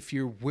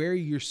you're where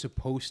you're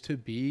supposed to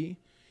be,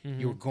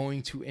 you're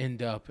going to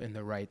end up in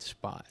the right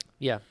spot.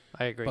 Yeah,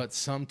 I agree. But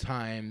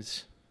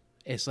sometimes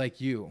it's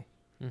like you,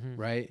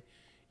 right?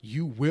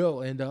 You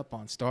will end up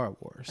on Star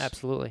Wars.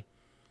 Absolutely.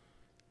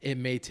 It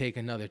may take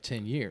another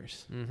 10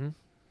 years,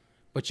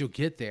 but you'll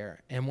get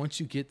there. And once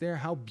you get there,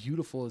 how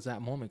beautiful is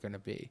that moment going to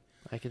be?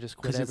 I can just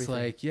quit Because it's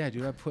everything. like, yeah,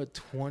 dude, I put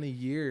 20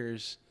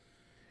 years,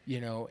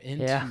 you know,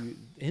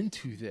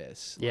 into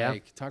this. Yeah.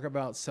 Like, talk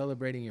about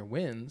celebrating your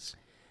wins.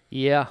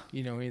 Yeah.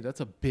 You know, I mean,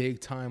 that's a big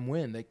time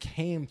win that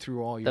came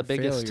through all your The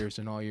biggest. failures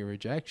and all your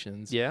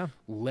rejections. Yeah.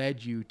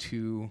 Led you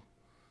to,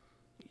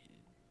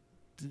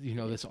 you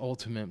know, this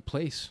ultimate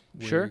place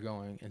where Sure. you're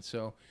going. And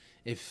so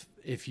if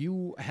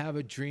you have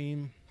a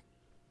dream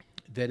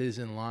that is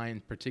in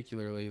line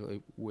particularly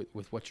like,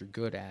 with what you're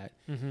good at,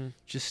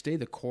 just stay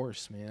the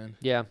course, man.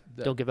 Yeah.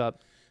 Don't give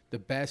up. The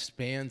best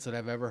bands that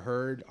I've ever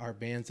heard are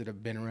bands that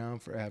have been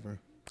around forever.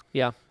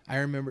 Yeah. I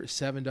remember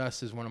Seven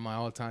Dust is one of my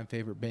all-time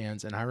favorite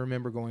bands, and I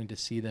remember going to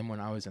see them when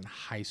I was in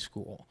high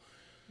school.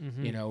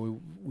 You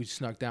know, we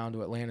snuck down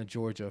to Atlanta,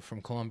 Georgia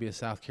from Columbia,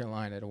 South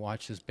Carolina to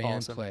watch this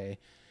band play.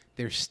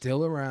 They're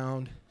still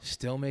around,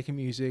 still making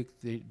music.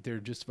 They're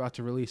just about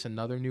to release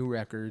another new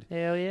record.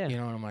 Hell yeah. You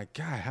know, and I'm like,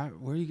 God,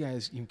 where do you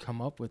guys even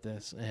come up with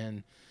this?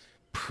 And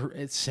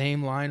it's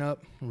same lineup,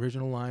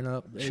 original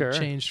lineup. Sure. It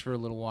changed for a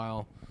little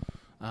while,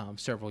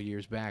 several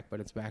years back,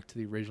 but it's back to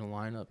the original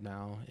lineup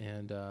now.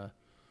 And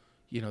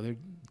you know, they're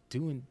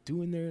doing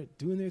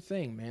their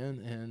thing,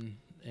 man,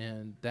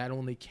 and that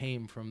only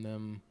came from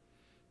them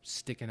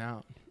sticking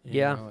out,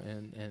 you know,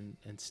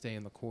 and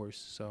staying the course.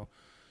 So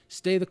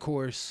stay the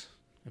course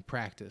and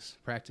practice.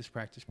 I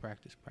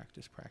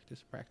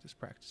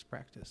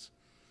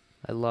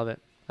love it.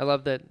 I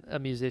love that a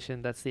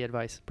musician, that's the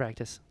advice.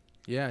 Practice.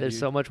 Yeah, There's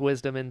so much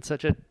wisdom in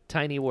such a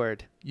tiny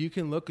word. You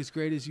can look as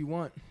great as you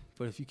want,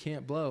 but if you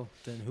can't blow,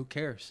 then who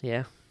cares?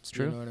 Yeah, it's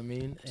true. You know what I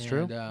mean? It's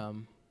true.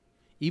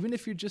 Even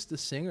if you're just a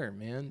singer,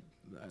 man,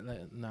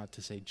 not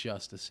to say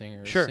just a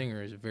singer. Sure. A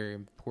singer is a very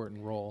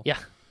important role. Yeah.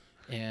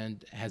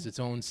 And has its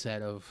own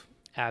set of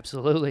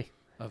Absolutely.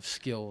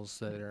 skills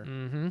that are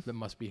that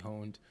must be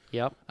honed.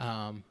 Yep.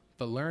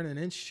 But learn an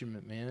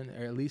instrument, man,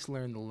 or at least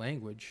learn the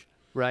language.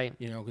 Right.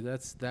 You know,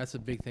 because that's a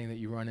big thing that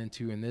you run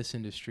into in this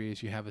industry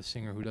is you have a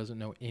singer who doesn't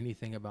know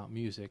anything about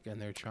music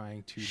and they're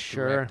trying to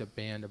direct a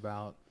band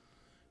about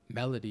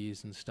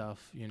melodies and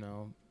stuff. You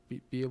know,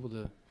 be able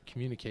to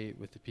communicate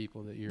with the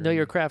people that you're Know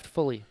your craft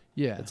fully.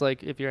 Yeah. It's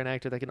like if you're an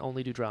actor that can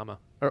only do drama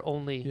or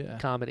only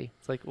comedy.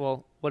 It's like,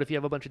 well, what if you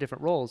have a bunch of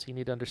different roles? You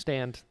need to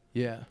understand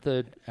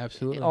the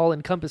absolutely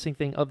all-encompassing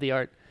thing of the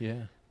art.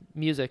 Yeah.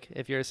 Music.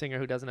 If you're a singer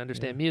who doesn't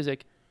understand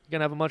music, you're going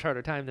to have a much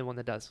harder time than one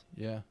that does.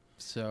 Yeah.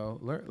 So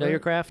know your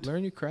craft.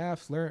 Learn your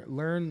craft.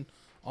 Learn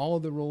all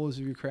of the roles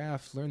of your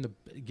craft.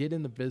 Get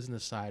in the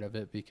business side of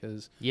it,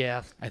 because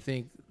I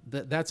think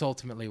that's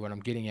ultimately what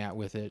I'm getting at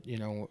with it. You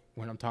know,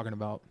 when I'm talking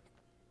about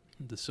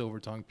the silver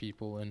tongue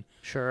people and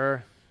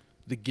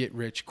the get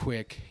rich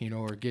quick, you know,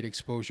 or get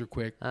exposure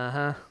quick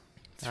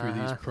through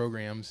these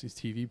programs, these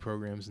TV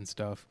programs and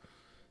stuff.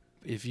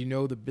 If you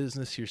know the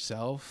business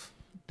yourself,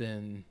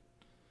 then,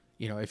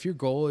 you know, if your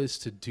goal is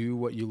to do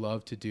what you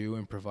love to do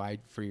and provide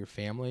for your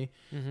family,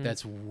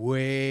 that's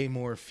way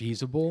more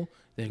feasible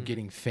than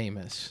getting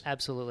famous.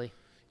 Absolutely.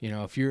 You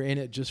know, if you're in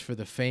it just for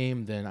the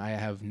fame, then I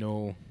have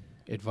no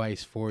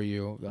advice for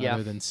you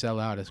other than sell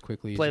out as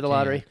quickly as you can. Play the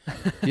lottery.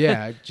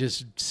 Yeah,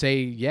 just say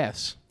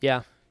yes.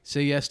 Yeah.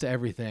 Say yes to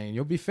everything.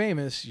 You'll be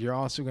famous. You're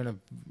also going to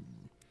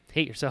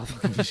hate yourself.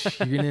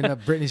 You're going to end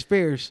up Britney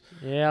Spears.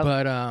 Yeah.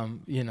 But,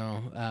 you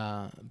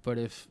know, but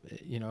if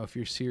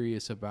you're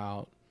serious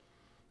about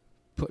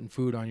putting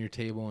food on your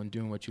table and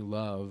doing what you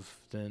love,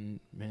 then,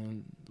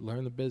 man,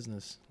 learn the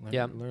business.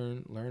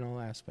 Learn all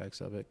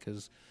aspects of it,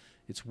 because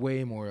it's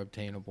way more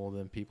obtainable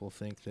than people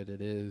think that it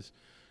is.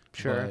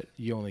 Sure. But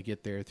you only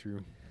get there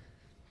through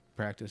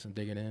practice and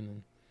digging in,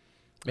 and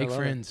make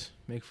friends.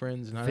 Make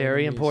friends. Not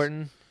very enemies.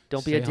 Important.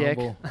 Don't be a dick.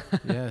 Humble.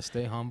 Yeah,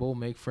 stay humble.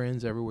 Make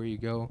friends everywhere you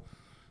go.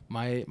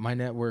 My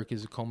network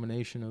is a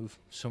culmination of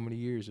so many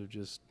years of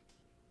just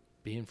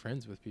being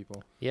friends with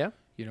people. Yeah.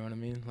 You know what I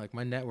mean? Like,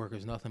 my network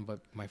is nothing but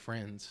my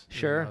friends.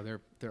 Sure. You know,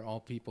 they're all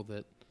people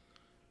that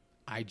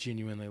I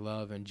genuinely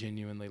love and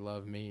genuinely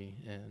love me.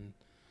 And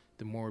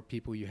the more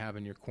people you have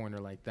in your corner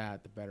like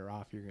that, the better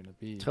off you're going to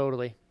be.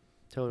 Totally.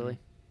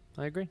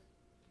 I agree.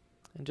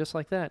 And just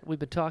like that, we've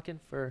been talking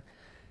for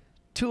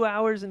 2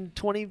 hours and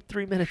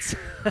 23 minutes.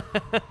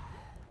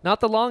 Not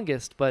the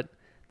longest, but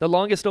the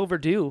longest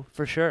overdue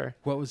for sure.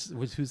 Who's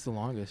the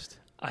longest?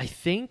 I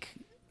think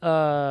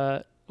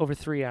over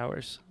 3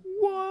 hours.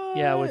 What?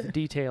 Yeah, with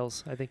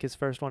details. I think his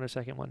first one or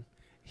second one.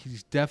 He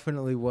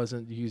definitely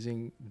wasn't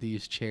using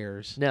these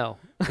chairs. No.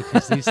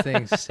 Because these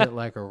things sit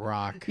like a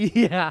rock.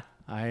 Yeah.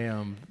 I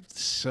am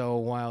so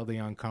wildly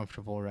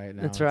uncomfortable right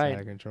now. That's it's right.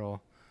 Out of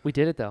control. We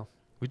did it, though.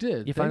 We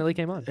did. You finally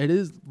came on. It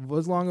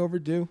was long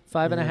overdue.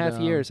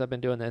 5.5 years I've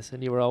been doing this,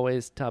 and you were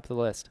always top of the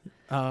list.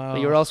 But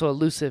you Oh, were also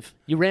elusive.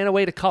 You ran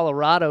away to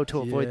Colorado to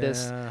avoid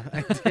this. Yeah,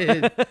 I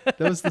did. That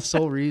was the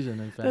sole reason,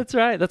 in fact. That's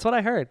right. That's what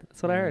I heard.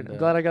 I'm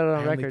glad I got it on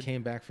I only record.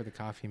 came back for the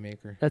coffee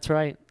maker. That's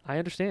right. I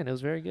understand. It was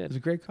very It good. was a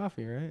great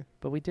coffee, right?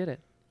 But we did it.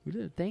 We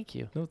did. Thank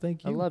you. No,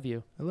 thank you. I love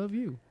you. I love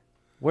you.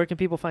 Where can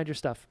people find your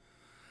stuff?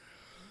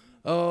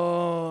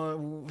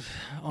 Oh,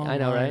 I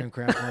know, right? And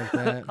crap like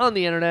that. On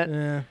the internet.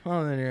 Yeah,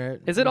 on the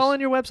internet. Is it all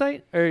on your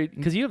website? Or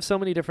because you have so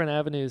many different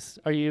avenues.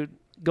 Are you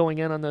going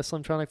in on the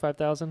Slimtronic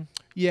 5000?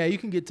 Yeah, you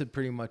can get to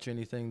pretty much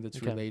anything that's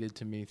Okay. related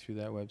to me through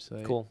that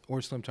website. Cool. Or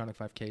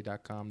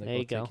slimtronic5k.com. They There you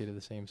both go. take you to the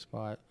same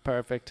spot.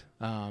 Perfect.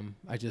 I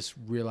just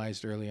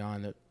realized early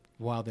on that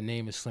while the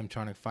name is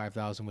Slimtronic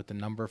 5000 with the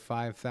number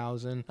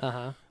 5000,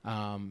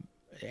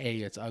 A,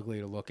 it's ugly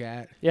to look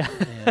at. Yeah.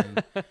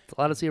 And It's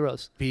a lot of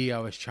zeros. B, I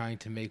was trying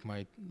to make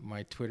my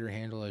Twitter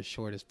handle as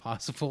short as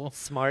possible.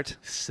 Smart.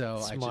 So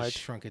I Smart. just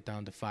shrunk it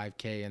down to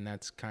 5K, and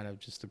that's kind of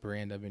just the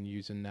brand I've been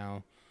using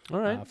now. All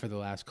right. For the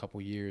last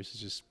couple years. It's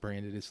just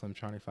branded as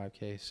Slimtronic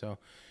 5K. So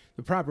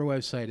the proper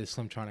website is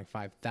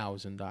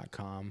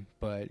slimtronic5000.com.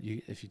 But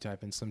if you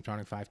type in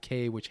Slimtronic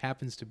 5K, which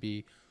happens to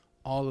be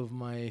all of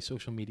my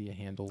social media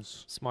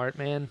handles. Smart,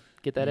 man.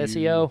 Get that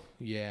SEO.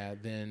 Yeah.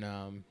 Then,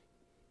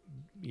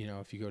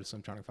 if you go to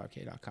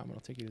slimtronic5k.com,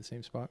 it'll take you to the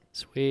same spot.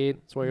 Sweet.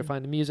 It's where you'll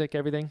find the music,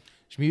 everything.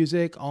 There's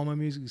music. All my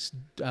music's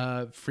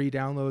free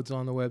downloads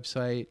on the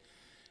website.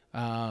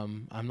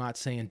 I'm not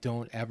saying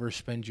don't ever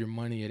spend your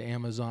money at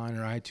Amazon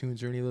or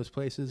iTunes or any of those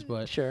places,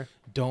 but Sure.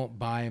 don't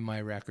buy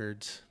my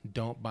records.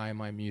 Don't buy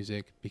my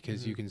music,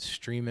 because you can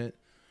stream it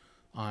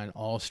on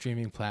all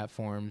streaming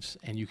platforms,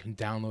 and you can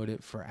download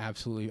it for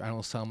absolutely, I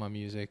don't sell my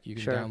music. You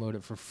can Sure. download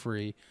it for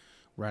free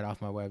right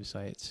off my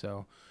website.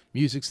 So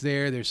music's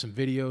there. There's some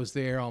videos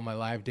there. All my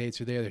live dates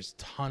are there. There's a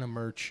ton of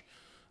merch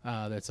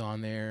that's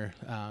on there.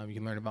 You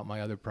can learn about my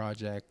other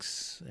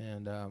projects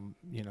and,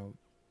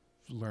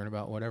 learn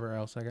about whatever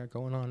else I got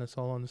going on. It's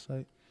all on the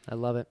site. I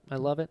love it. I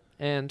love it.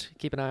 And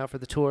keep an eye out for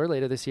the tour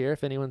later this year.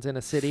 If anyone's in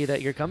a city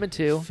that you're coming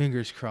to,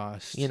 Fingers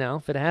crossed.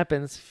 if it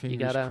happens, you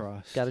Fingers gotta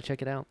crossed.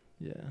 check it out.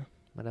 Yeah,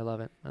 But I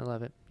love it. I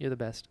love it. You're the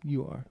best.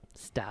 you are.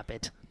 Stop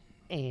it.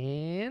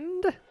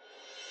 And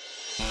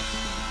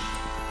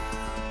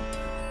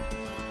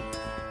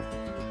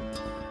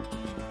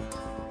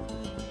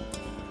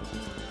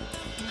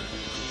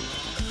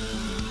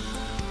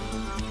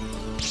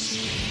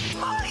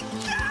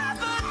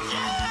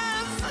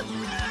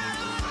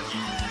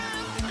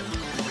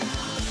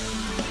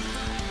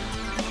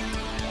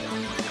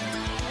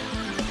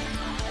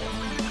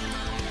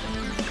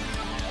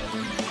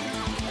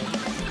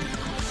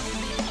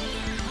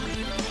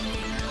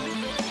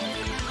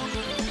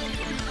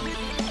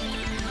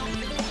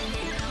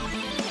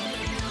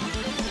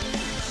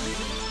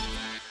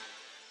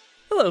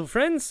hello,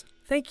 friends.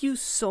 Thank you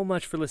so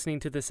much for listening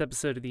to this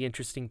episode of the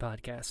Interesting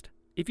Podcast.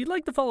 If you'd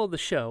like to follow the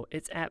show,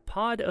 it's at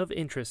Pod of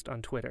Interest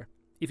on Twitter.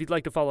 If you'd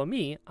like to follow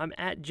me, I'm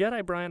at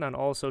Jedi Brian on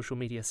all social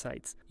media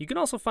sites. You can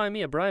also find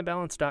me at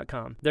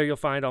brianballance.com. There you'll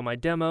find all my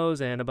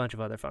demos and a bunch of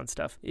other fun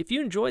stuff. If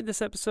you enjoyed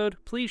this episode,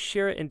 please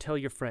share it and tell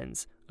your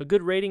friends. A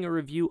good rating or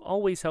review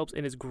always helps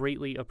and is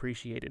greatly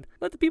appreciated.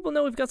 Let the people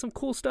know we've got some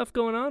cool stuff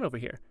going on over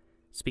here.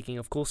 Speaking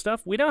of cool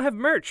stuff, we now have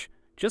merch.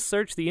 Just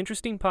search The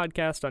Interesting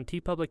Podcast on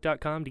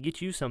tpublic.com to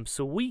get you some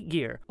sweet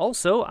gear.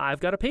 Also, I've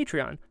got a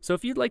Patreon, so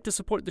if you'd like to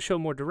support the show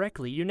more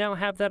directly, you now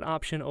have that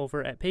option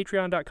over at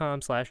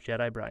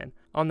patreon.com/JediBrian.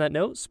 On that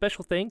note,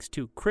 special thanks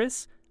to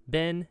Chris,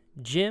 Ben,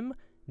 Jim,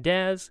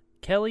 Daz,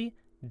 Kelly,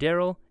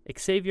 Daryl,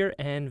 Xavier,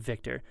 and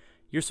Victor.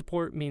 Your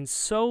support means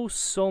so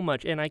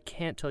much, and I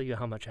can't tell you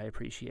how much I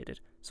appreciate it.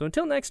 So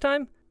until next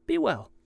time, be well.